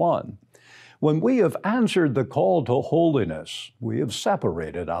 Peter 1. When we have answered the call to holiness, we have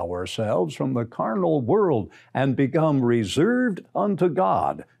separated ourselves from the carnal world and become reserved unto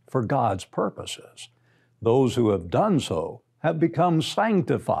God for God's purposes. Those who have done so have become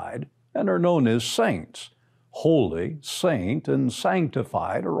sanctified and are known as saints. Holy, saint, and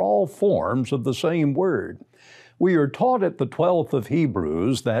sanctified are all forms of the same word. We are taught at the 12th of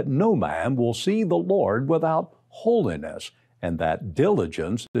Hebrews that no man will see the Lord without holiness, and that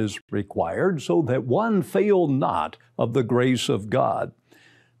diligence is required so that one fail not of the grace of God.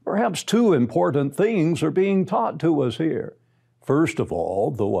 Perhaps two important things are being taught to us here. First of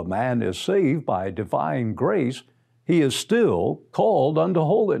all, though a man is saved by divine grace, he is still called unto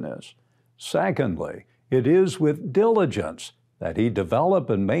holiness. Secondly, it is with diligence that he develop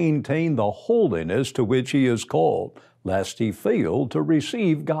and maintain the holiness to which he is called, lest he fail to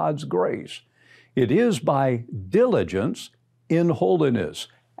receive God's grace. It is by diligence in holiness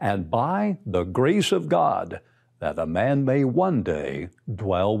and by the grace of God that a man may one day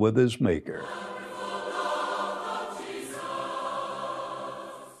dwell with his Maker.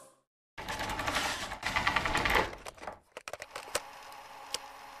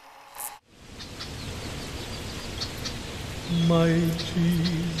 My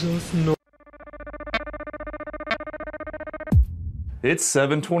Jesus knows. It's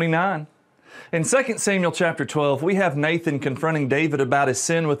 7:29. In 2 Samuel chapter 12, we have Nathan confronting David about his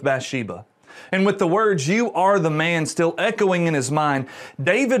sin with Bathsheba. And with the words, "You are the man," still echoing in his mind,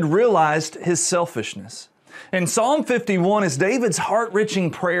 David realized his selfishness. And Psalm 51 is David's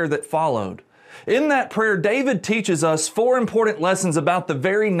heart-wrenching prayer that followed. In that prayer, David teaches us 4 important lessons about the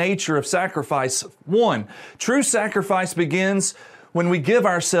very nature of sacrifice. 1, true sacrifice begins when we give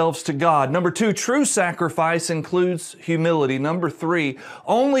ourselves to God. Number 2, true sacrifice includes humility. Number 3,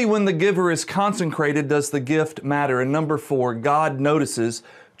 only when the giver is consecrated does the gift matter. And number 4, God notices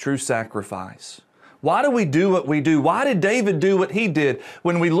true sacrifice. Why do we do what we do? Why did David do what he did?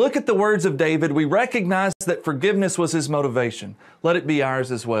 When we look at the words of David, we recognize that forgiveness was his motivation. Let it be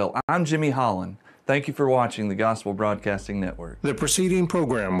ours as well. I'm Jimmy Holland. Thank you for watching the Gospel Broadcasting Network. The preceding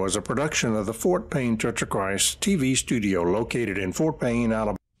program was a production of the Fort Payne Church of Christ TV studio located in Fort Payne,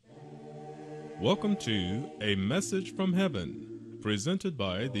 Alabama. Welcome to A Message from Heaven, presented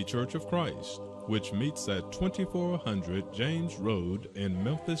by the Church of Christ, which meets at 2400 James Road in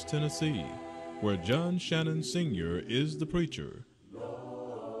Memphis, Tennessee, where John Shannon Sr. is the preacher.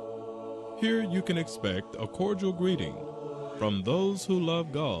 Here you can expect a cordial greeting from those who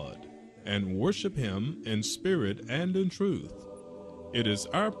love God and worship Him in spirit and in truth. It is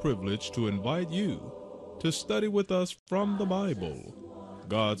our privilege to invite you to study with us from the Bible,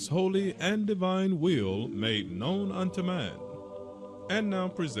 God's holy and divine will made known unto man. And now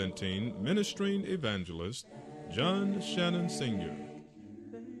presenting ministering evangelist John Shannon Sr.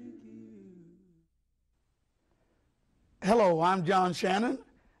 Hello, I'm John Shannon,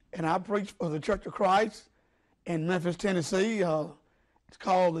 and I preach for the Church of Christ in Memphis, Tennessee. It's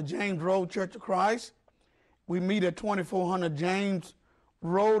called the James Road Church of Christ. We meet at 2400 James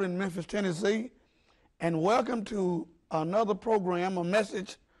Road in Memphis, Tennessee. And welcome to another program, A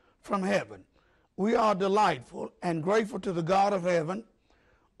Message from Heaven. We are delightful and grateful to the God of heaven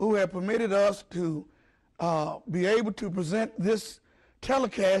who has permitted us to be able to present this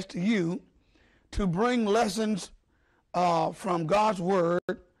telecast to you to bring lessons from God's Word.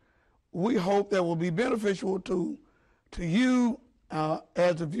 We hope that will be beneficial to you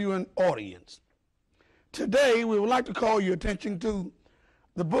as a viewing audience. Today, we would like to call your attention to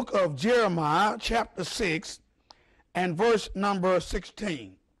the book of Jeremiah, chapter 6, and verse number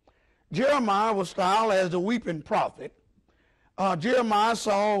 16. Jeremiah was styled as the weeping prophet. Jeremiah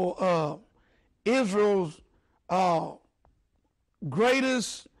saw Israel's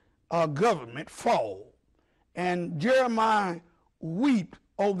greatest government fall, and Jeremiah wept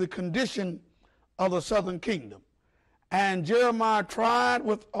over the condition of the southern kingdom. And Jeremiah tried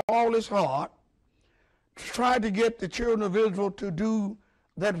with all his heart, tried to get the children of Israel to do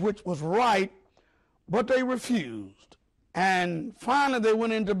that which was right, but they refused. And finally they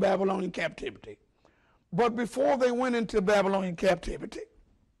went into Babylonian captivity. But before they went into Babylonian captivity,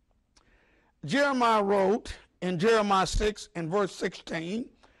 Jeremiah wrote in Jeremiah 6 and verse 16,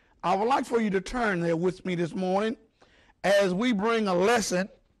 I would like for you to turn there with me this morning as we bring a lesson,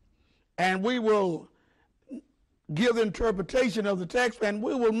 and we will give the interpretation of the text, and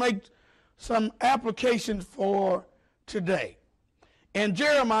we will make some applications for today. In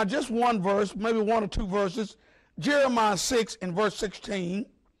Jeremiah, just one verse, maybe one or two verses, Jeremiah 6 and verse 16,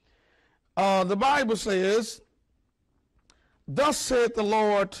 the Bible says, Thus saith the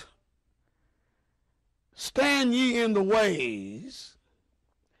Lord, stand ye in the ways,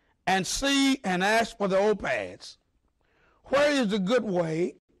 and see and ask for the old paths. Where is the good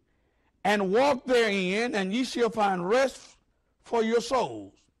way? And walk therein, and ye shall find rest for your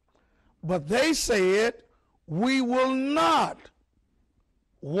souls. But they said, we will not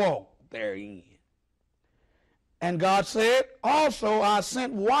walk therein. And God said, also I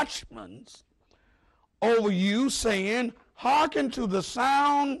sent watchmen over you, saying, hearken to the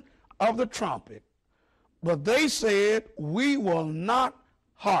sound of the trumpet. But they said, we will not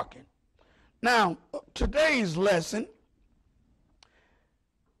hearken. Now, today's lesson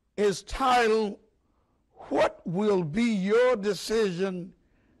is titled, What Will Be Your Decision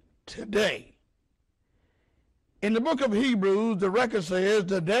Today? In the book of Hebrews, the record says,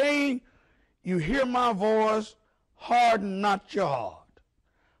 the day you hear my voice, harden not your heart.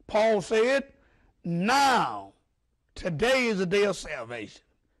 Paul said, now, today is the day of salvation.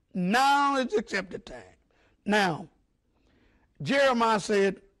 Now is the accepted time. Now, Jeremiah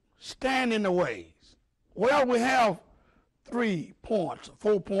said, stand in the ways. Well, we have 3 points,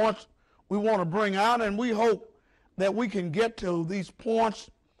 4 points we want to bring out, and we hope that we can get to these points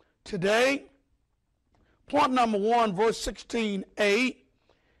today. Point number 1, verse 16a,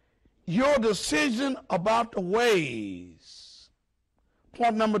 your decision about the ways.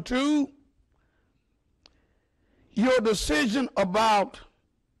 Point number 2, your decision about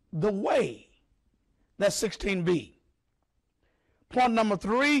the way. That's 16b. Point number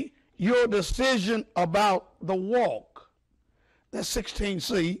 3, your decision about the walk. That's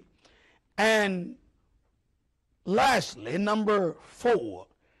 16c. And lastly, number 4,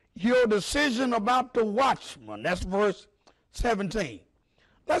 your decision about the watchman. That's verse 17.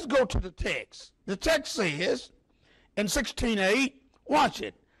 Let's go to the text. The text says in 16:8, watch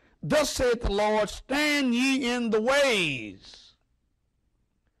it. Thus saith the Lord, stand ye in the ways,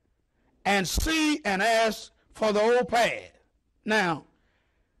 and see and ask for the old path. Now,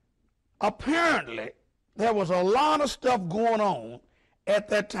 apparently, there was a lot of stuff going on at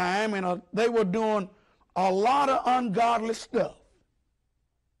that time, and they were doing a lot of ungodly stuff.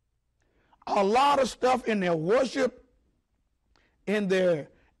 a lot of stuff in their worship, in their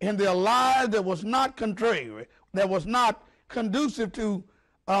lives that was not contrary, that was not conducive to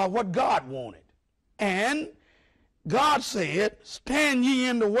what God wanted. And God said, stand ye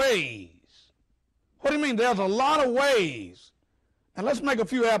in the ways. What do you mean? There's a lot of ways. And let's make a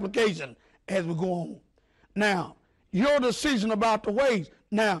few applications as we go on. Now, your decision about the ways.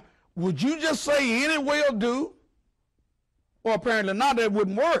 Now, would you just say any way will do? Well, apparently not. That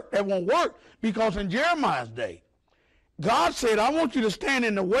wouldn't work. That won't work, because in Jeremiah's day, God said, I want you to stand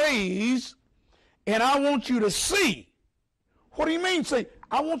in the ways, and I want you to see. What do you mean, say?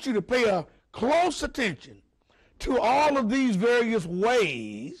 I want you to pay a close attention to all of these various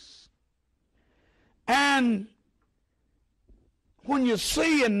ways. And when you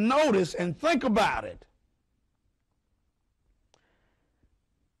see and notice and think about it,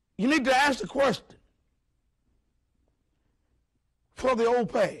 you need to ask the question for the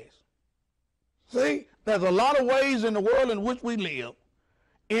old past. See, there's a lot of ways in the world in which we live,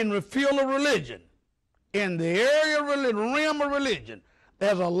 in the field of religion, in the area of religion, realm of religion.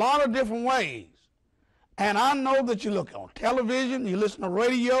 There's a lot of different ways. And I know that you look on television, you listen to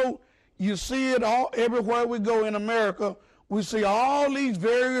radio, you see it all everywhere we go in America. We see all these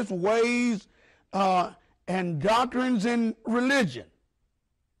various ways and doctrines in religion.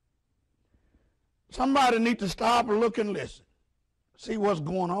 Somebody needs to stop and look and listen, see what's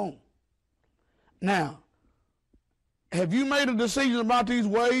going on. Now, have you made a decision about these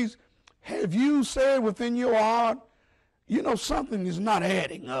ways? Have you said within your heart, you know, something is not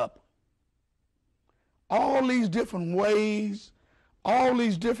adding up? All these different ways, all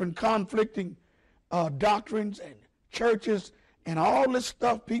these different conflicting doctrines and churches and all this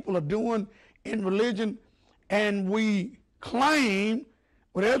stuff people are doing in religion, and we claim,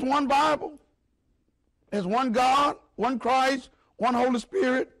 well, there's one Bible, there's one God, one Christ, one Holy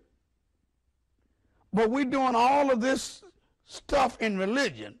Spirit, but we're doing all of this stuff in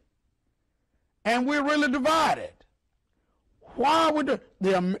religion, and we're really divided. Why would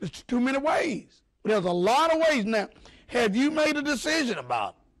there are too many ways? There's a lot of ways. Now, have you made a decision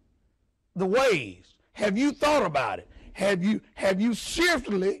about the ways? Have you thought about it? Have you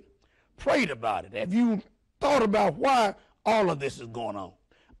seriously prayed about it? Have you thought about why all of this is going on?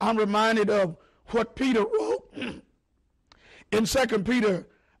 I'm reminded of what Peter wrote in 2 Peter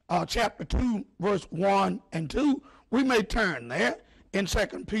chapter 2, verse 1 and 2. We may turn there in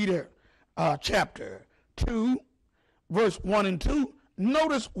 2 Peter chapter 2, verse 1 and 2.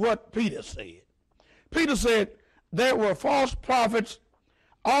 Notice what Peter said. Peter said, there were false prophets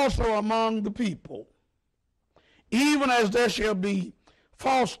also among the people, even as there shall be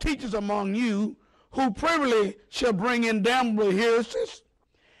false teachers among you, who privily shall bring in damnable heresies,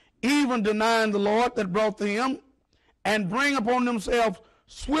 even denying the Lord that brought them, and bring upon themselves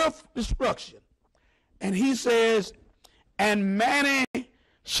swift destruction. And he says, and many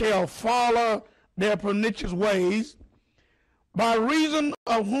shall follow their pernicious ways, by reason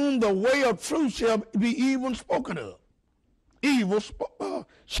of whom the way of truth shall be even spoken of.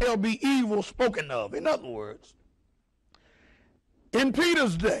 Shall be evil spoken of. In other words, in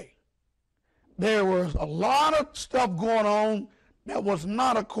Peter's day, there was a lot of stuff going on that was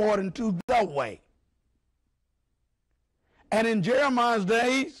not according to the way. And in Jeremiah's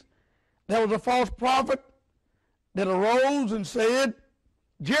days, there was a false prophet that arose and said,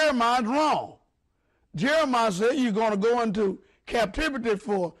 Jeremiah's wrong. Jeremiah said, you're going to go into captivity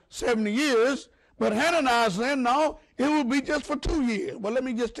for 70 years, but Hananiah said, no, it will be just for 2 years. Well, let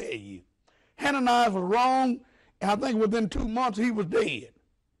me just tell you, Hananiah was wrong, and I think within 2 months he was dead.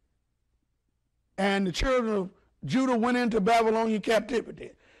 And the children of Judah went into Babylonian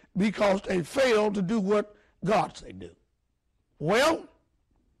captivity because they failed to do what God said do. Well,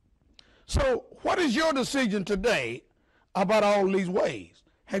 so what is your decision today about all these ways?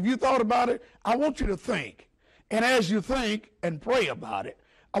 Have you thought about it? I want you to think. And as you think and pray about it,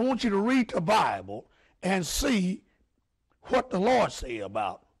 I want you to read the Bible and see what the Lord says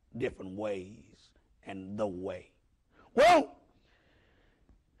about different ways and the way. Well,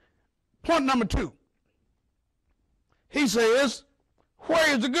 point number 2. He says,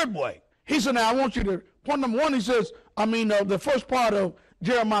 where is the good way? He said, now I want you to, point number 1, he says, the first part of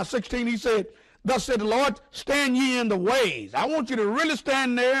Jeremiah 16, he said, thus said the Lord, stand ye in the ways. I want you to really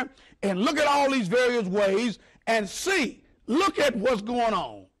stand there and look at all these various ways and see, look at what's going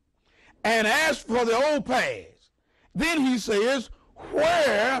on and ask for the old past. Then he says,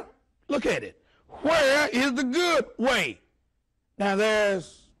 where, look at it, where is the good way? Now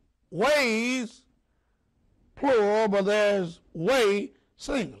there's ways, plural, but there's way,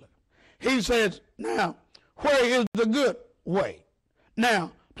 singular. He says, now, where is the good way?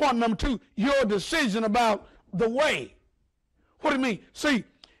 Now, Point number two, your decision about the way. What do you mean? See,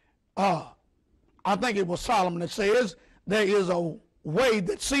 I think it was Solomon that says, there is a way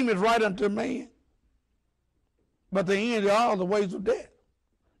that seemeth right unto man, but the end of all the ways of death.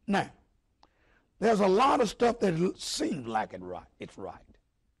 Now, there's a lot of stuff that seems like it's right.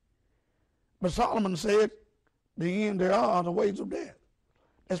 But Solomon said, the end there are the ways of death.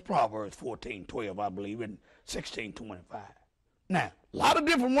 That's Proverbs 14:12, I believe, and 16:25. Now, a lot of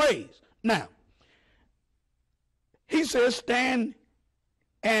different ways. Now, he says, stand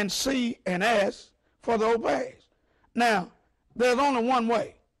and see and ask for the ways. Now, there's only one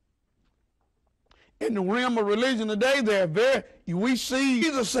way. In the realm of religion today, we see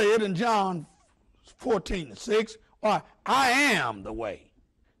Jesus said in John 14:6, I am the way,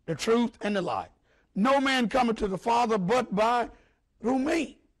 the truth, and the life. No man cometh to the Father but through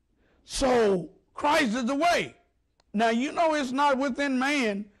me. So Christ is the way. Now, you know it's not within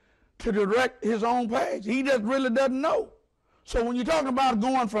man to direct his own path. He just really doesn't know. So when you're talking about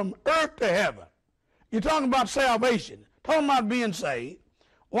going from earth to heaven, you're talking about salvation, talking about being saved,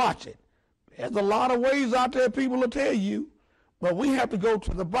 watch it. There's a lot of ways out there people will tell you, but we have to go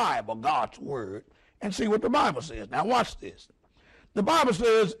to the Bible, God's Word, and see what the Bible says. Now watch this. The Bible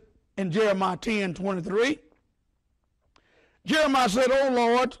says in Jeremiah 10:23, Jeremiah said, O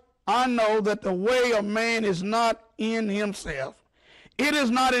Lord, I know that the way of man is not in himself. It is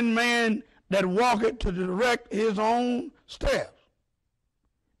not in man that walketh to direct his own steps.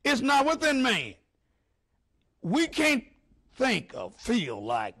 It's not within man. We can't think or feel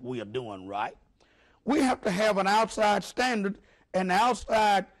like we are doing right. We have to have an outside standard, an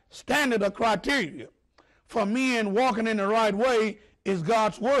outside standard of criteria for men walking in the right way is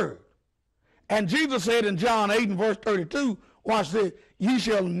God's Word. And Jesus said in John 8:32, watch this, ye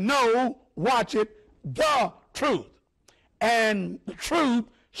shall know, watch it, the truth, and the truth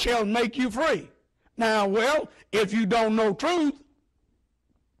shall make you free. Now, well, if you don't know truth,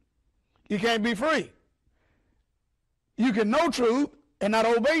 you can't be free. You can know truth and not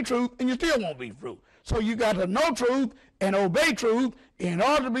obey truth, and you still won't be free. So you got to know truth and obey truth in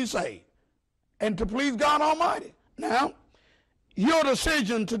order to be saved and to please God Almighty. Now, your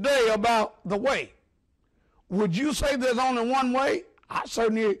decision today about the way. Would you say there's only one way? I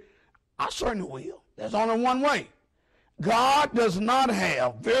certainly will. There's only one way. God does not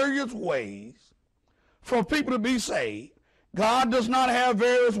have various ways for people to be saved. God does not have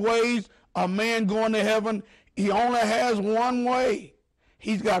various ways of man going to heaven. He only has one way.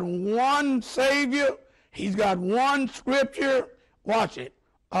 He's got one Savior. He's got one Scripture. Watch it.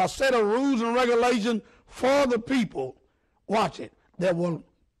 A set of rules and regulations for the people. Watch it. That will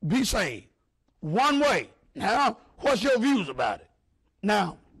be saved. One way. Now, what's your views about it?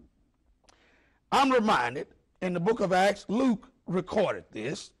 Now, I'm reminded in the book of Acts, Luke recorded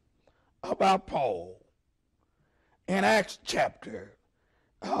this about Paul in Acts chapter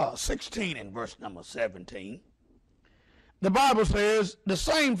 16 and verse number 17. The Bible says, the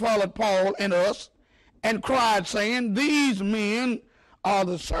same followed Paul and us and cried, saying, these men are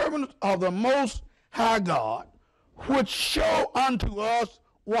the servants of the Most High God, which show unto us,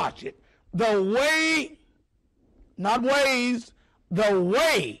 watch it, the way, not ways, the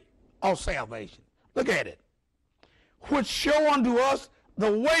way of salvation. Look at it. Which show unto us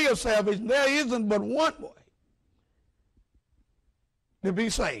the way of salvation. There isn't but one way to be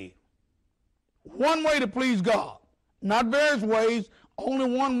saved. One way to please God. Not various ways,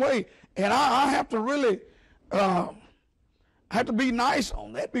 only one way. And I have to really have to be nice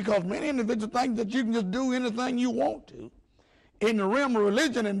on that, because many individuals think that you can just do anything you want to in the realm of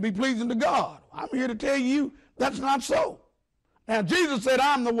religion and be pleasing to God. I'm here to tell you that's not so. Now, Jesus said,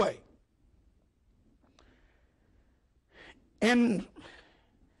 I'm the way. In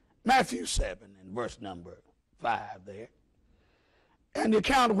Matthew 7 and verse number 5 there, and the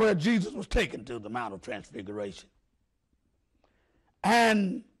account of where Jesus was taken to the Mount of Transfiguration.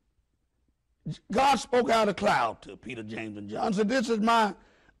 And God spoke out of a cloud to Peter, James, and John, said, this is my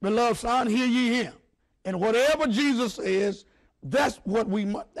beloved Son, hear ye him. And whatever Jesus says, that's what we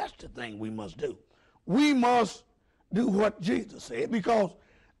must, that's the thing we must do. We must do what Jesus said, because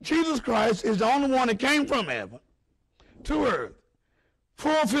Jesus Christ is the only one that came from heaven to earth,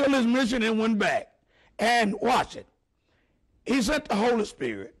 fulfilled his mission and went back. And watch it. He sent the Holy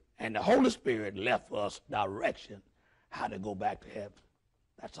Spirit, and the Holy Spirit left for us direction how to go back to heaven.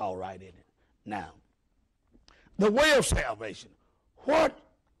 That's all right in it. Now, the way of salvation.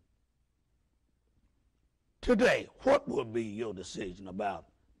 Today, what will be your decision about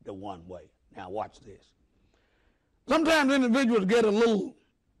the one way? Now, watch this. Sometimes individuals get a little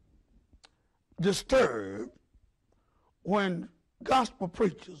disturbed when gospel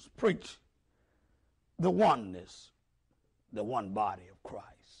preachers preach the oneness, the one body of Christ.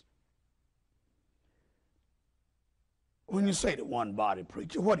 When you say the one body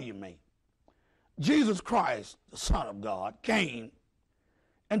preacher, what do you mean? Jesus Christ, the Son of God, came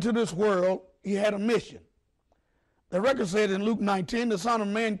into this world. He had a mission. The record said in Luke 19, the Son of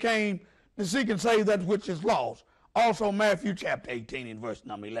Man came to seek and save that which is lost. Also Matthew chapter 18 and verse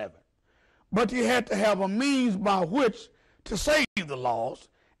number 11. But he had to have a means by which to save the lost,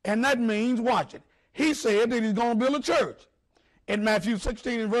 and that means, watch it, he said that he's going to build a church. In Matthew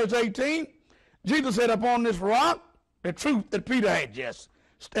 16 and verse 18, Jesus said, upon this rock, the truth that Peter had just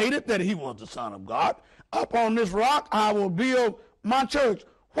stated, that he was the Son of God, upon this rock I will build my church.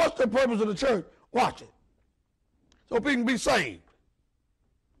 What's the purpose of the church? Watch it. So people can be saved.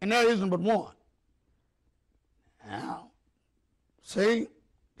 And there isn't but one. Now, see,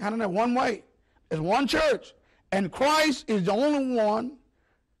 kind of that one way. There's one church, and Christ is the only one,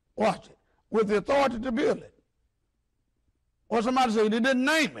 watch it, with the authority to build it. Well, somebody said they didn't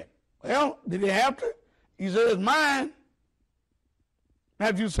name it. Well, did he have to? He said, it's mine.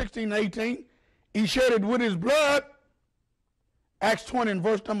 Matthew 16, 18. He shed it with his blood. Acts 20 and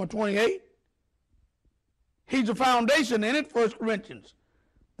verse number 28. He's the foundation in it, 1 Corinthians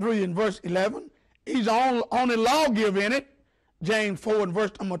 3 and verse 11. He's the only lawgiver in it, James 4 and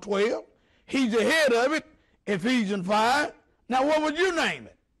verse number 12. He's the head of it, Ephesians 5. Now, what would you name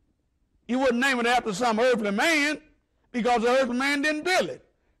it? You wouldn't name it after some earthly man, because the earthly man didn't build it.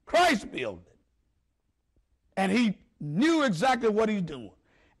 Christ built it. And he knew exactly what he's doing.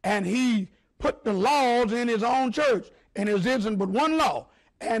 And he put the laws in his own church. And there isn't but one law.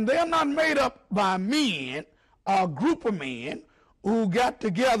 And they're not made up by men, a group of men who got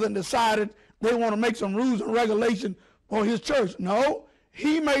together and decided they want to make some rules and regulations for his church. No,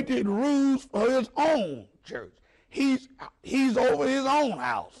 he made the rules for his own church. He's over his own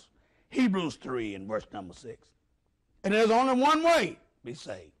house. Hebrews 3 and verse number 6. And there's only one way to be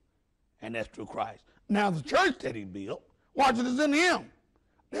saved, and that's through Christ. Now, the church that he built, watch it, is in him.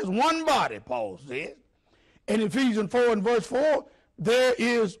 There's one body, Paul says. In Ephesians 4 and verse 4, there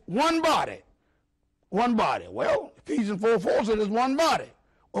is one body. One body. Well, Ephesians 4 says there's one body.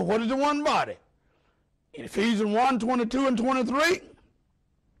 Well, what is the one body? In Ephesians 1, 22 and 23,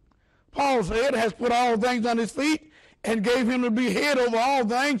 Paul said, has put all things on his feet and gave him to be head over all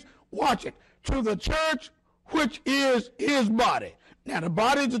things. Watch it. To the church, which is his body. Now, the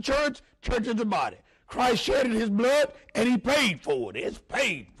body is the church is the body. Christ shedded his blood, and he paid for it. It's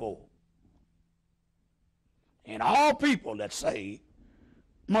paid for. And all people that say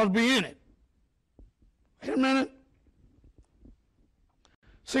must be in it. Wait a minute.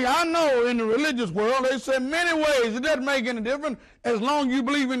 See, I know in the religious world they say many ways. It doesn't make any difference as long as you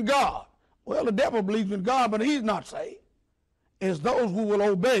believe in God. Well, the devil believes in God, but he's not saved. It's those who will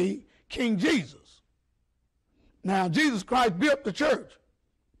obey King Jesus. Now, Jesus Christ built the church,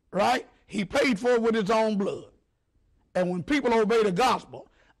 right? He paid for it with his own blood. And when people obey the gospel,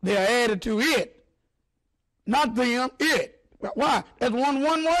 they are added to it. Not them, it. Why? There's one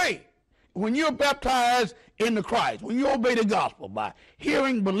way. When you're baptized into Christ, when you obey the gospel by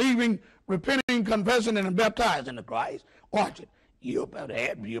hearing, believing, repenting, confessing, and baptized into Christ, watch it. You're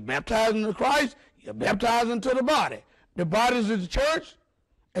baptized into Christ, you're baptized into the body. The body is the church,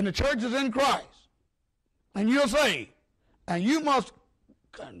 and the church is in Christ. And you're saved. And you must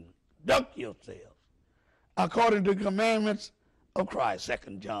conduct yourselves according to the commandments of Christ,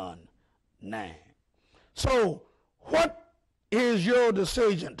 2 John 9. So, what is your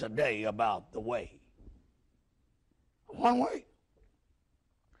decision today about the way? One way.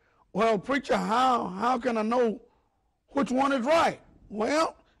 Well, preacher, how can I know which one is right?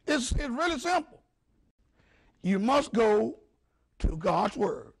 Well, it's really simple. You must go to God's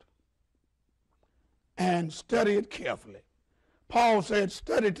Word and study it carefully. Paul said,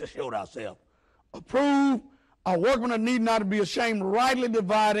 study to show thyself approved, a workman that need not to be ashamed, rightly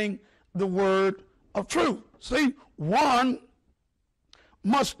dividing the word of truth. See, one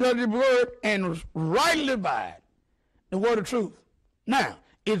must study the word and rightly divide the word of truth. Now,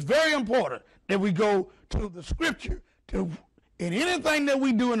 it's very important that we go to the scripture in anything that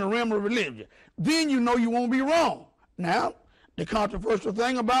we do in the realm of religion. Then you know you won't be wrong. Now, the controversial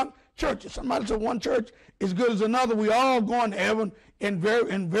thing about churches. Somebody said one church is good as another. We all going to heaven in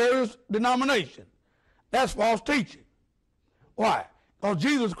various denominations. That's false teaching. Why? Because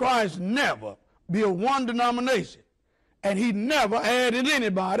Jesus Christ never built one denomination. And he never added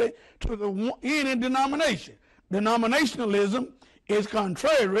anybody to any denomination. Denominationalism is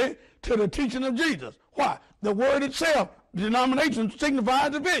contrary to the teaching of Jesus. Why? The word itself, denomination,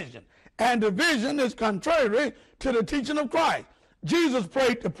 signifies division. And division is contrary to the teaching of Christ. Jesus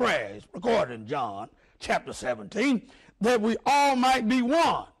prayed the prayers recorded in John chapter 17 that we all might be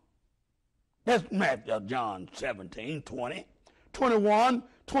one. That's John 17, 20, 21,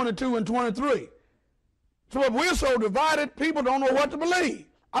 22, and 23. So if we're so divided, people don't know what to believe.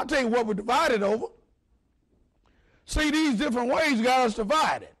 I'll tell you what we're divided over. See, these different ways got us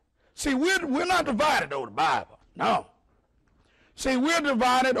divided. See, we're not divided over the Bible. No. See, we're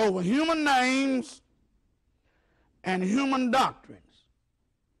divided over human names and human doctrines.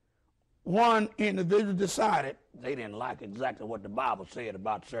 One individual decided they didn't like exactly what the Bible said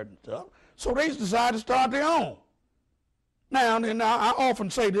about certain stuff, so they decided to start their own. Now, I often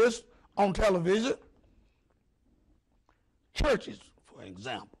say this on television. Churches, for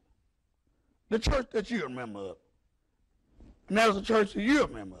example. The church that you're a member of. And there's a church that you're a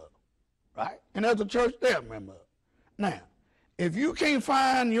member of, right? And there's a church they're a member of. Now, if you can't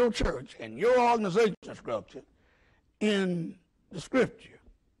find your church and your organization structure in the Scripture,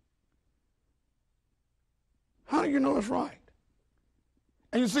 how do you know it's right?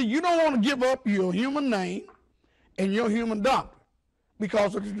 And you see, you don't want to give up your human name and your human doctrine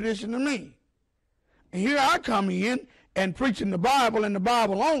because of the tradition of me. And here I come in and preaching the Bible and the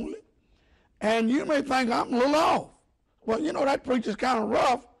Bible only, and you may think I'm a little off. Well, you know, that preacher's kind of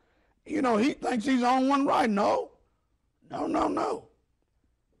rough. You know, he thinks he's on one right. No. No, no, no.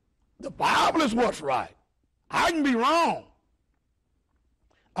 The Bible is what's right. I can be wrong.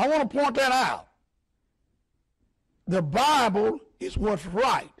 I want to point that out. The Bible is what's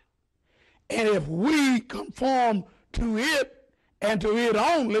right. And if we conform to it and to it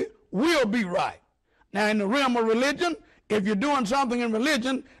only, we'll be right. Now, in the realm of religion, if you're doing something in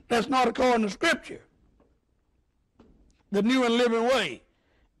religion that's not according to Scripture, the new and living way,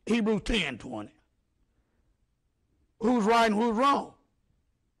 Hebrews 10:20. Who's right and who's wrong?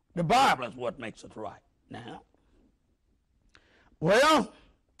 The Bible is what makes us right. Now, well,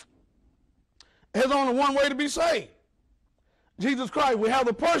 there's only one way to be saved. Jesus Christ. We have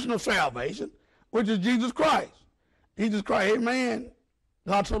the personal salvation, which is Jesus Christ. Jesus Christ, amen.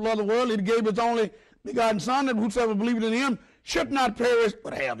 God so loved the world, he gave his only begotten Son, that whosoever believeth in him should not perish,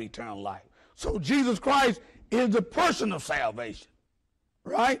 but have eternal life. So Jesus Christ is the person of salvation,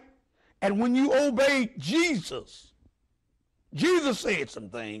 right? And when you obey Jesus, Jesus said some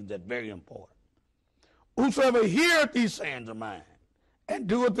things that are very important. Whosoever heareth these sayings of mine and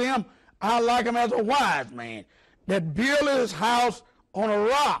doeth them, I like him as a wise man that buildeth his house on a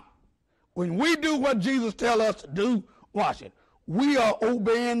rock. When we do what Jesus tells us to do, watch it, we are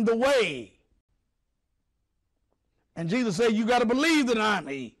obeying the way. And Jesus said, you got to believe that I'm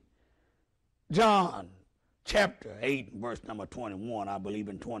he. John chapter 8 and verse number 21, I believe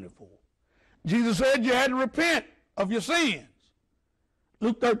in 24. Jesus said you had to repent of your sins.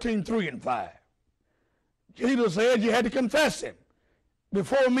 Luke 13:3 and 5. Jesus said you had to confess him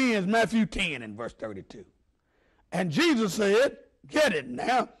before me, as Matthew 10 and verse 32. And Jesus said, get it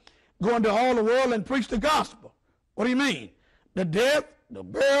now, go into all the world and preach the gospel. What do you mean? The death, the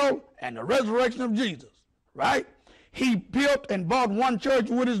burial, and the resurrection of Jesus, right? He built and bought one church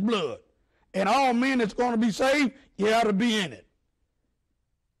with his blood. And all men that's going to be saved, you ought to be in it.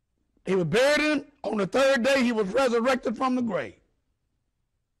 He was buried in him. On the third day, he was resurrected from the grave.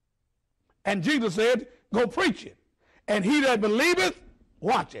 And Jesus said, go preach it. And he that believeth,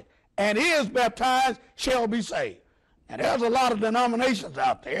 watch it, and is baptized shall be saved. And there's a lot of denominations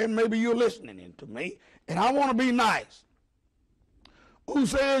out there, and maybe you're listening to me, and I want to be nice, who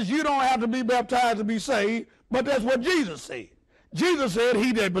says you don't have to be baptized to be saved, but that's what Jesus said. Jesus said,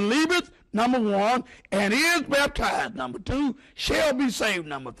 he that believeth, number one, and is baptized, number two, shall be saved,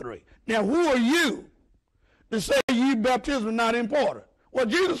 number three. Now, who are you to say you baptism is not important? Well,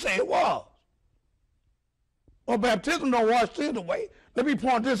 Jesus said it was. Well, baptism don't wash sins away. Let me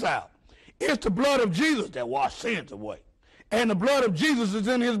point this out. It's the blood of Jesus that washes sins away. And the blood of Jesus is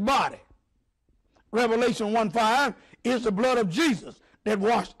in his body. Revelation 1:5 is the blood of Jesus that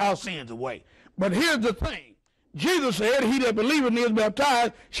washed our sins away. But here's the thing. Jesus said, he that believeth and is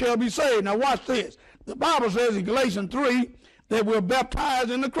baptized shall be saved. Now watch this. The Bible says in Galatians 3 that we're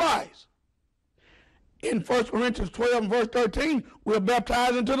baptized into Christ. In 1 Corinthians 12 and verse 13, we're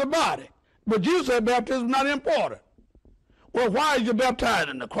baptized into the body. But you said baptism is not important. Well, why is you baptized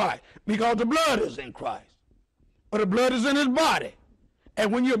into Christ? Because the blood is in Christ. But the blood is in his body.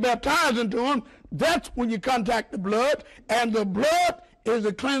 And when you're baptized into him, that's when you contact the blood, and the blood is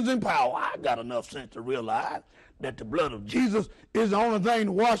the cleansing power. I got enough sense to realize that the blood of Jesus is the only thing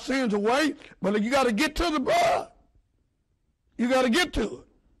to wash sins away, but you got to get to the blood. You got to get to it.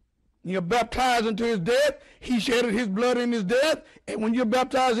 You're baptized into his death. He shedded his blood in his death. And when you're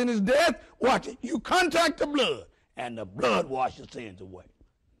baptized in his death, watch it. You contact the blood. and the blood washes sins away.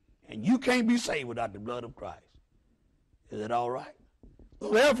 And you can't be saved without the blood of Christ. Is it all right?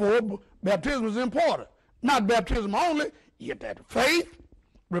 So therefore, baptism is important. Not baptism only. You get that faith,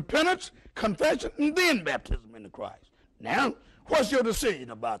 repentance, confession, and then baptism into Christ. Now, what's your decision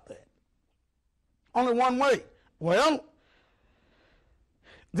about that? Only one way. Well,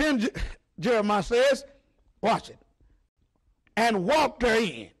 then Jeremiah says, watch it, and walk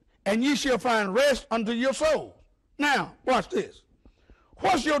therein, and ye shall find rest unto your souls. Now, watch this.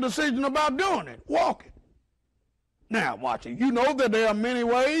 What's your decision about doing it? Walk it. Now, watch it. You know that there are many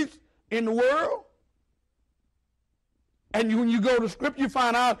ways in the world. And when you go to Scripture, you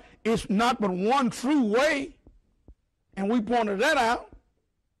find out it's not but one true way. And we pointed that out.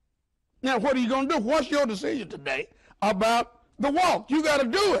 Now, what are you going to do? What's your decision today about the walk? You got to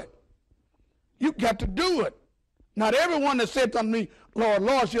do it. You got to do it. Not everyone that said unto me, Lord,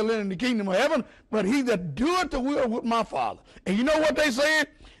 Lord, shall enter in the kingdom of heaven, but he that doeth the will with my Father. And you know what they said?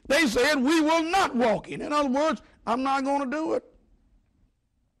 They said, we will not walk in. In other words, I'm not going to do it.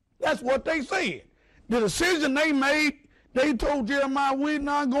 That's what they said. The decision they made, they told Jeremiah, we're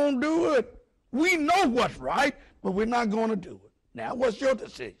not going to do it. We know what's right, but we're not going to do it. Now, what's your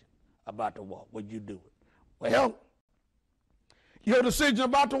decision about the walk? Would you do it? Well, your decision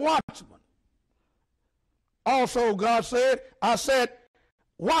about the watchman. Also, God said, I said,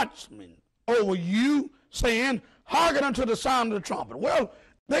 watchmen over you, saying, hearken unto the sound of the trumpet. Well,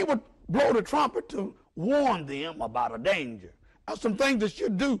 they would blow the trumpet to warn them about a danger. That's some things that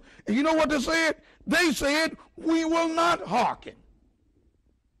should do. And you know what they said? They said, we will not hearken.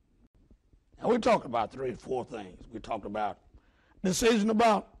 Now, we talked about 3 or 4 things. We talked about decision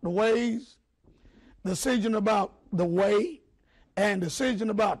about the ways, decision about the way, and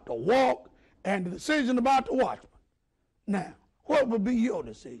decision about the walk, and the decision about the watchman. Now, what would be your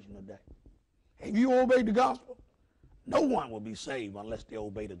decision today? Have you obeyed the gospel? No one will be saved unless they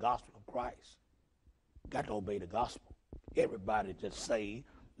obey the gospel of Christ. Got to obey the gospel. Everybody that's saved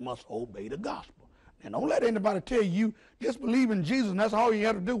must obey the gospel. And don't let anybody tell you, just believe in Jesus and that's all you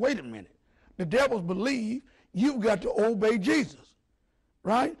have to do. Wait a minute. The devils believe you've got to obey Jesus,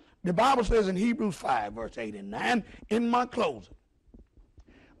 right? The Bible says in Hebrews 5, verse 8 and 9, in my closing,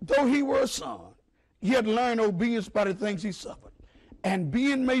 though he were a son, yet learned obedience by the things he suffered. And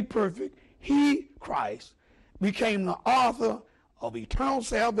being made perfect, he, Christ, became the author of eternal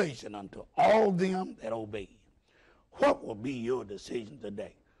salvation unto all them that obey him. What will be your decision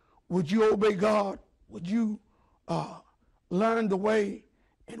today? Would you obey God? Would you learn the way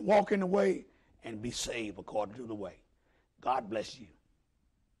and walk in the way and be saved according to the way? God bless you.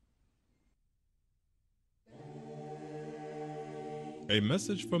 A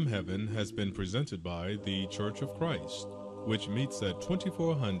message from heaven has been presented by the Church of Christ, which meets at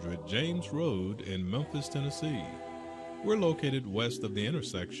 2400 James Road in Memphis, Tennessee. We're located west of the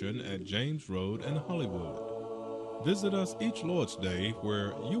intersection at James Road and Hollywood. Visit us each Lord's Day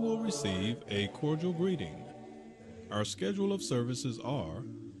where you will receive a cordial greeting. Our schedule of services are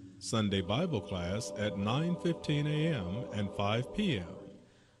Sunday Bible class at 9:15 a.m. and 5 p.m.,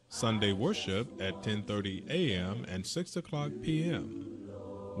 Sunday worship at 10:30 a.m. and 6 o'clock p.m.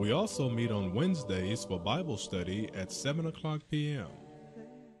 We also meet on Wednesdays for Bible study at 7 o'clock p.m.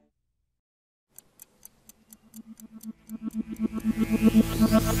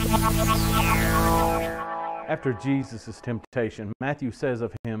 After Jesus' temptation, Matthew says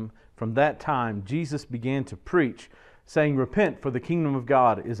of him, from that time Jesus began to preach, saying, repent, for the kingdom of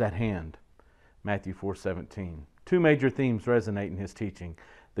God is at hand. Matthew 4:17. 2 major themes resonate in his teaching: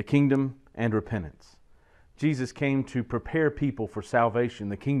 the kingdom and repentance. Jesus came to prepare people for salvation,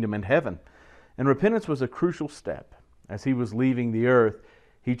 the kingdom, and heaven. And repentance was a crucial step. As he was leaving the earth,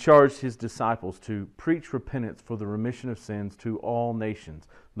 he charged his disciples to preach repentance for the remission of sins to all nations,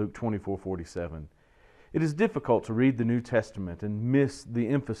 Luke 24:47. It is difficult to read the New Testament and miss the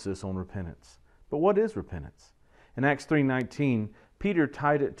emphasis on repentance. But what is repentance? In Acts 3:19, Peter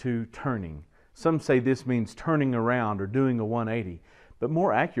tied it to turning. Some say this means turning around or doing a 180. But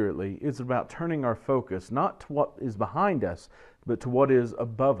more accurately, it's about turning our focus not to what is behind us, but to what is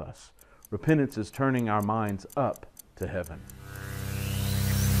above us. Repentance is turning our minds up to heaven.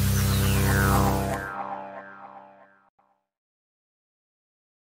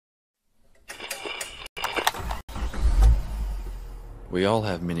 We all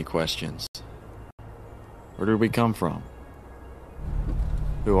have many questions. Where did we come from?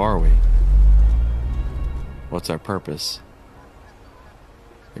 Who are we? What's our purpose?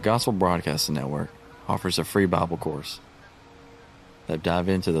 The Gospel Broadcasting Network offers a free Bible course that dive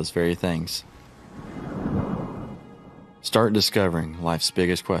into those very things. Start discovering life's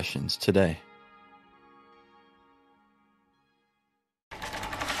biggest questions today.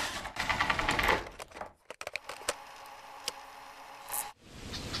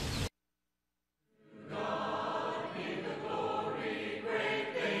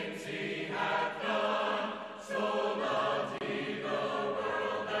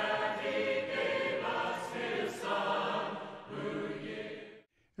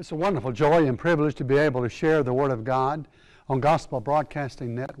 It's a wonderful joy and privilege to be able to share the Word of God on Gospel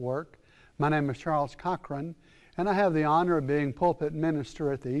Broadcasting Network. My name is Charles Cochran, and I have the honor of being pulpit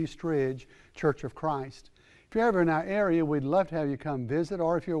minister at the East Ridge Church of Christ. If you're ever in our area, we'd love to have you come visit,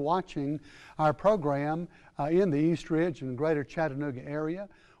 or if you're watching our program in the East Ridge and greater Chattanooga area,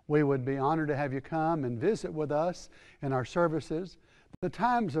 we would be honored to have you come and visit with us in our services. The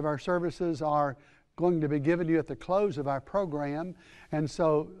times of our services are going to be given to you at the close of our program, and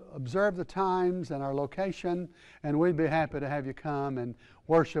so observe the times and our location, and we'd be happy to have you come and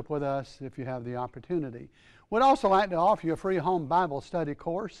worship with us if you have the opportunity. We'd also like to offer you a free home Bible study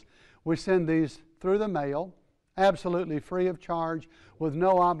course. We send these through the mail, absolutely free of charge, with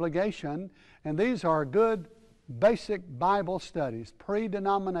no obligation, and these are good basic Bible studies,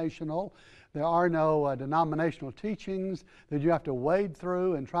 pre-denominational. There are no denominational teachings that you have to wade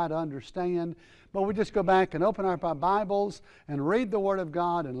through and try to understand, but we just go back and open up our Bibles and read the Word of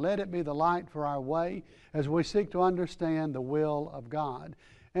God and let it be the light for our way as we seek to understand the will of God.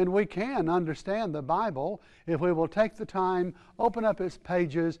 And we can understand the Bible if we will take the time, open up its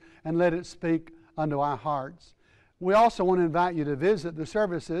pages, and let it speak unto our hearts. We also want to invite you to visit the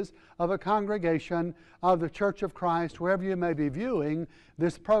services of a congregation of the Church of Christ, wherever you may be viewing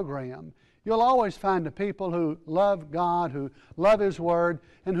this program. You'll always find the people who love God, who love His Word,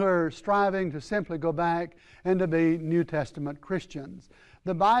 and who are striving to simply go back and to be New Testament Christians.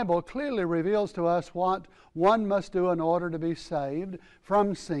 The Bible clearly reveals to us what one must do in order to be saved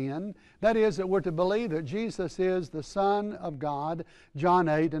from sin. That is, that we're to believe that Jesus is the Son of God, John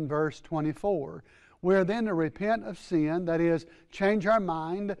 8 and verse 24. We're then to repent of sin, that is, change our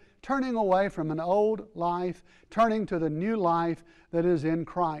mind, turning away from an old life, turning to the new life that is in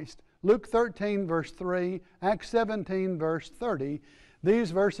Christ. Luke 13, verse 3, Acts 17, verse 30,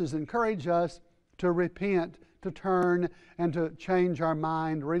 these verses encourage us to repent, to turn, and to change our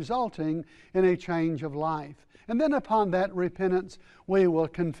mind, resulting in a change of life. And then upon that repentance, we will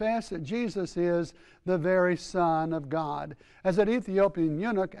confess that Jesus is the very Son of God. As that Ethiopian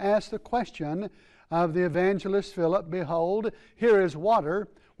eunuch asked the question of the evangelist Philip, "Behold, here is water.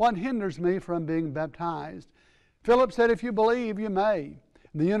 What hinders me from being baptized?" Philip said, "If you believe, you may."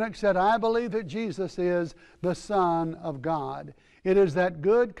 The eunuch said, "I believe that Jesus is the Son of God." It is that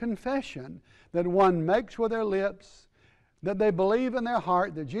good confession that one makes with their lips, that they believe in their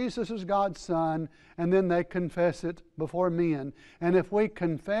heart that Jesus is God's Son, and then they confess it before men. And if we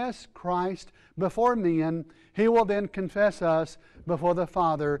confess Christ before men, He will then confess us before the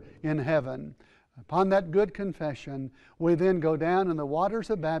Father in heaven. Upon that good confession, we then go down in the waters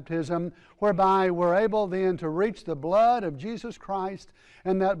of baptism, whereby we're able then to reach the blood of Jesus Christ,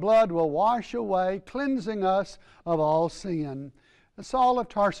 and that blood will wash away, cleansing us of all sin. Saul of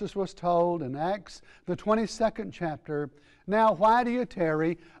Tarsus was told in Acts, the 22nd chapter, "Now why do you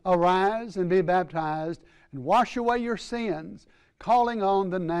tarry? Arise and be baptized, and wash away your sins, calling on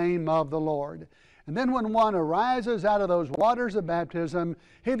the name of the Lord." And then when one arises out of those waters of baptism,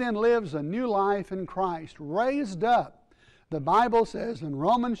 he then lives a new life in Christ, raised up. The Bible says in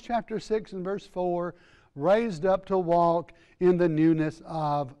Romans chapter 6 and verse 4, raised up to walk in the newness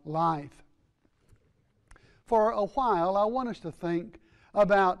of life. For a while, I want us to think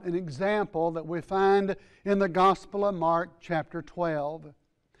about an example that we find in the Gospel of Mark chapter 12.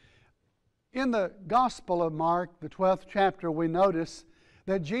 In the Gospel of Mark, the 12th chapter, we notice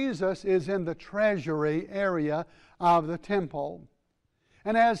that Jesus is in the treasury area of the temple.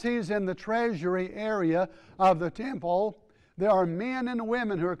 And as He's in the treasury area of the temple, there are men and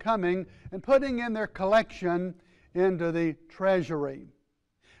women who are coming and putting in their collection into the treasury.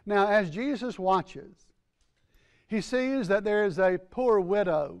 Now, as Jesus watches, He sees that there is a poor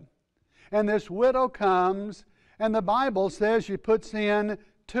widow. And this widow comes, and the Bible says she puts in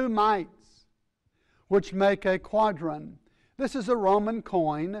 2 mites, which make a quadrant. This is a Roman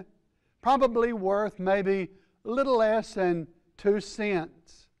coin, probably worth maybe a little less than 2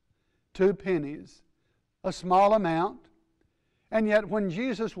 cents, 2 pennies, a small amount. And yet when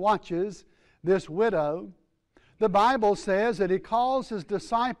Jesus watches this widow, the Bible says that He calls His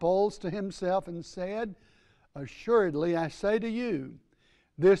disciples to Himself and said, "Assuredly I say to you,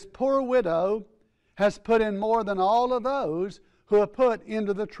 this poor widow has put in more than all of those who have put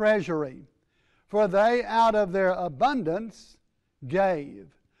into the treasury. For they out of their abundance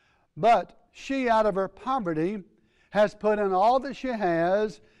gave, but she out of her poverty has put in all that she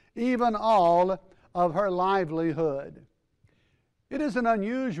has, even all of her livelihood." It is an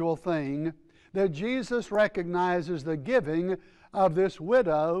unusual thing that Jesus recognizes the giving of this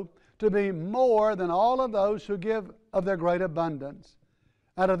widow to be more than all of those who give of their great abundance,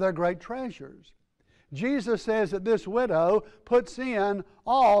 out of their great treasures. Jesus says that this widow puts in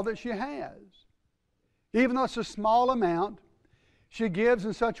all that she has. Even though it's a small amount, she gives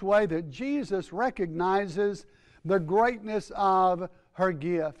in such a way that Jesus recognizes the greatness of her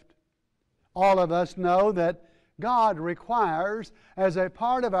gift. All of us know that God requires, as a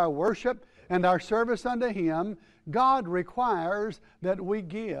part of our worship and our service unto Him, God requires that we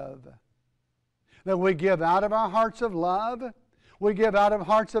give. That we give out of our hearts of love, we give out of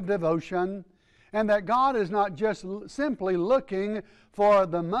hearts of devotion, and that God is not just simply looking for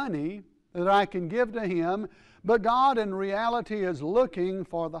the money that I can give to Him, but God in reality is looking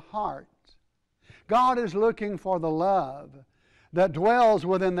for the heart. God is looking for the love that dwells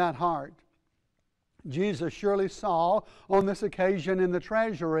within that heart. Jesus surely saw on this occasion in the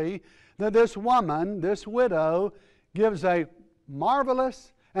treasury that this woman, this widow, gives a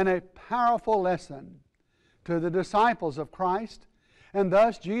marvelous and a powerful lesson to the disciples of Christ. And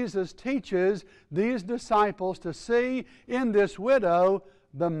thus Jesus teaches these disciples to see in this widow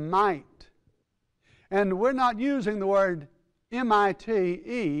the might. And we're not using the word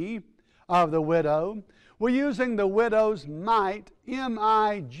M-I-T-E of the widow. We're using the widow's might,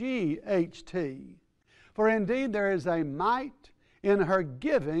 M-I-G-H-T. For indeed there is a might in her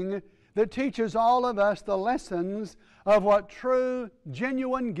giving that teaches all of us the lessons of what true,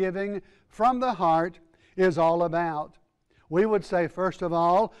 genuine giving from the heart is all about. We would say, first of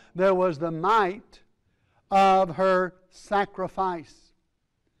all, there was the might of her sacrifice.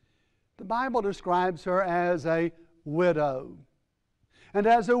 The Bible describes her as a widow. And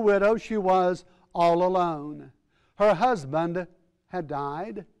as a widow, she was all alone. Her husband had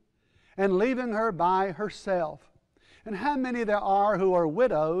died, and leaving her by herself. And how many there are who are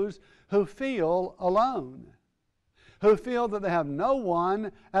widows who feel alone, who feel that they have no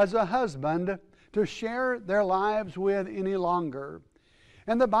one as a husband to share their lives with any longer.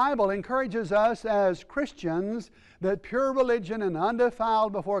 And the Bible encourages us as Christians that pure religion and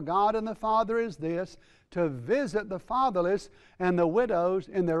undefiled before God and the Father is this, to visit the fatherless and the widows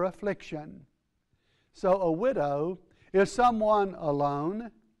in their affliction. So a widow is someone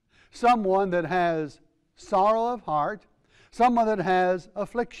alone, someone that has sorrow of heart, someone that has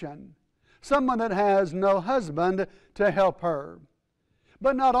affliction, someone that has no husband to help her.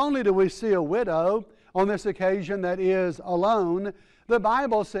 But not only do we see a widow on this occasion that is alone, the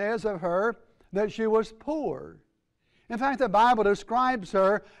Bible says of her that she was poor. In fact, the Bible describes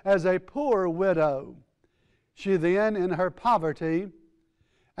her as a poor widow. She then, in her poverty,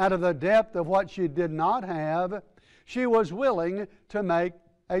 out of the depth of what she did not have, she was willing to make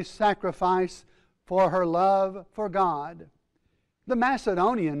a sacrifice for her love for God. The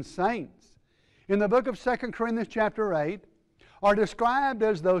Macedonian saints, in the book of 2 Corinthians chapter 8, are described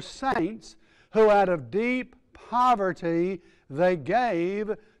as those saints who out of deep poverty they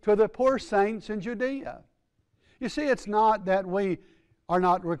gave to the poor saints in Judea. You see, it's not that we are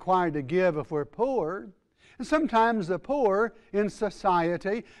not required to give if we're poor. And sometimes the poor in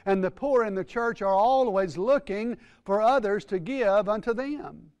society and the poor in the church are always looking for others to give unto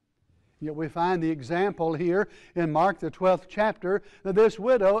them. Yet we find the example here in Mark the 12th chapter that this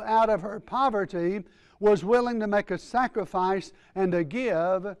widow out of her poverty was willing to make a sacrifice and to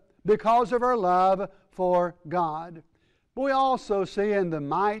give because of her love for God. But we also see in the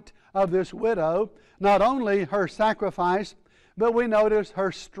might of this widow not only her sacrifice, but we notice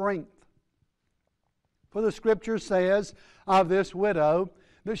her strength. For the Scripture says of this widow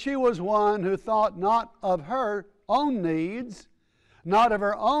that she was one who thought not of her own needs, not of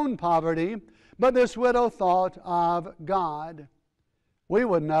her own poverty, but this widow thought of God. We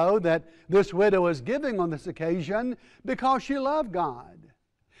would know that this widow was giving on this occasion because she loved God,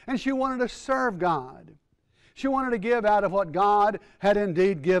 and she wanted to serve God. She wanted to give out of what God had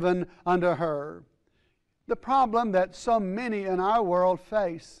indeed given unto her. The problem that so many in our world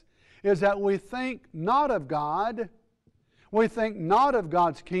face is that we think not of God, we think not of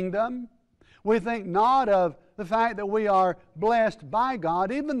God's kingdom, we think not of the fact that we are blessed by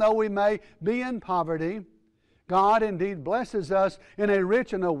God, even though we may be in poverty. God indeed blesses us in a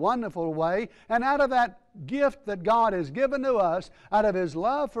rich and a wonderful way, and out of that gift that God has given to us, out of His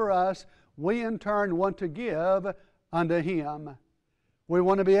love for us, we in turn want to give unto Him. We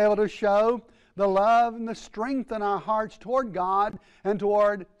want to be able to show the love and the strength in our hearts toward God and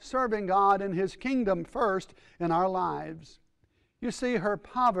toward serving God and His kingdom first in our lives. You see, her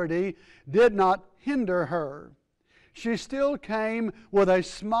poverty did not hinder her. She still came with a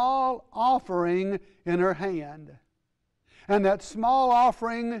small offering in her hand. And that small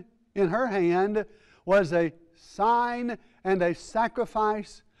offering in her hand was a sign and a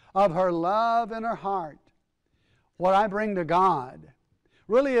sacrifice of her love in her heart. What I bring to God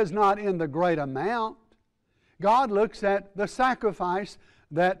really is not in the great amount. God looks at the sacrifice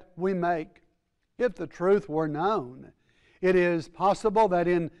that we make. If the truth were known, it is possible that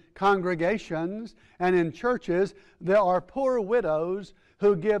in congregations and in churches there are poor widows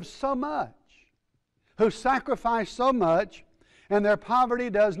who give so much, who sacrifice so much, and their poverty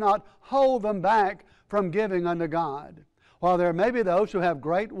does not hold them back from giving unto God. While there may be those who have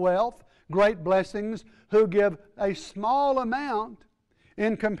great wealth, great blessings, who give a small amount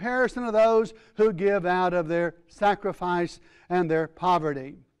in comparison to those who give out of their sacrifice and their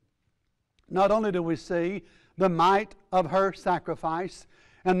poverty. Not only do we see the might of her sacrifice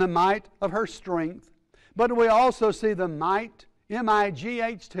and the might of her strength, but we also see the might,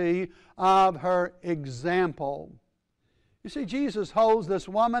 M-I-G-H-T, of her example. You see, Jesus holds this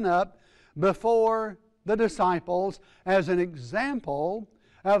woman up before the disciples as an example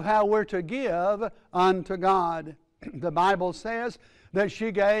of how we're to give unto God. The Bible says that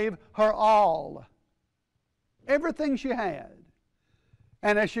she gave her all, everything she had.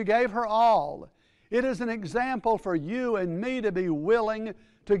 And as she gave her all, it is an example for you and me to be willing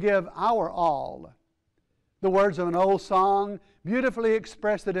to give our all. The words of an old song beautifully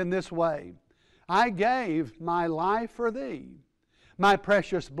express it in this way: I gave my life for thee, my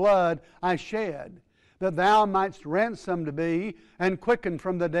precious blood I shed, that thou mightst ransomed be and quickened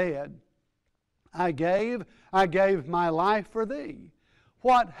from the dead. I gave my life for thee.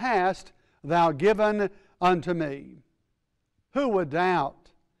 What hast thou given unto me? Who would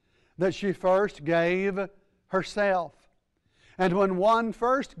doubt that she first gave herself? And when one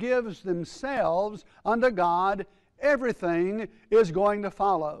first gives themselves unto God, everything is going to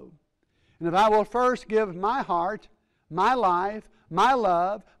follow. And if I will first give my heart, my life, my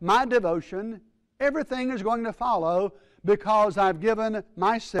love, my devotion, everything is going to follow because I've given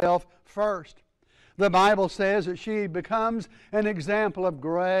myself first. The Bible says that she becomes an example of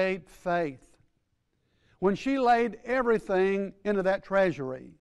great faith. When she laid everything into that treasury,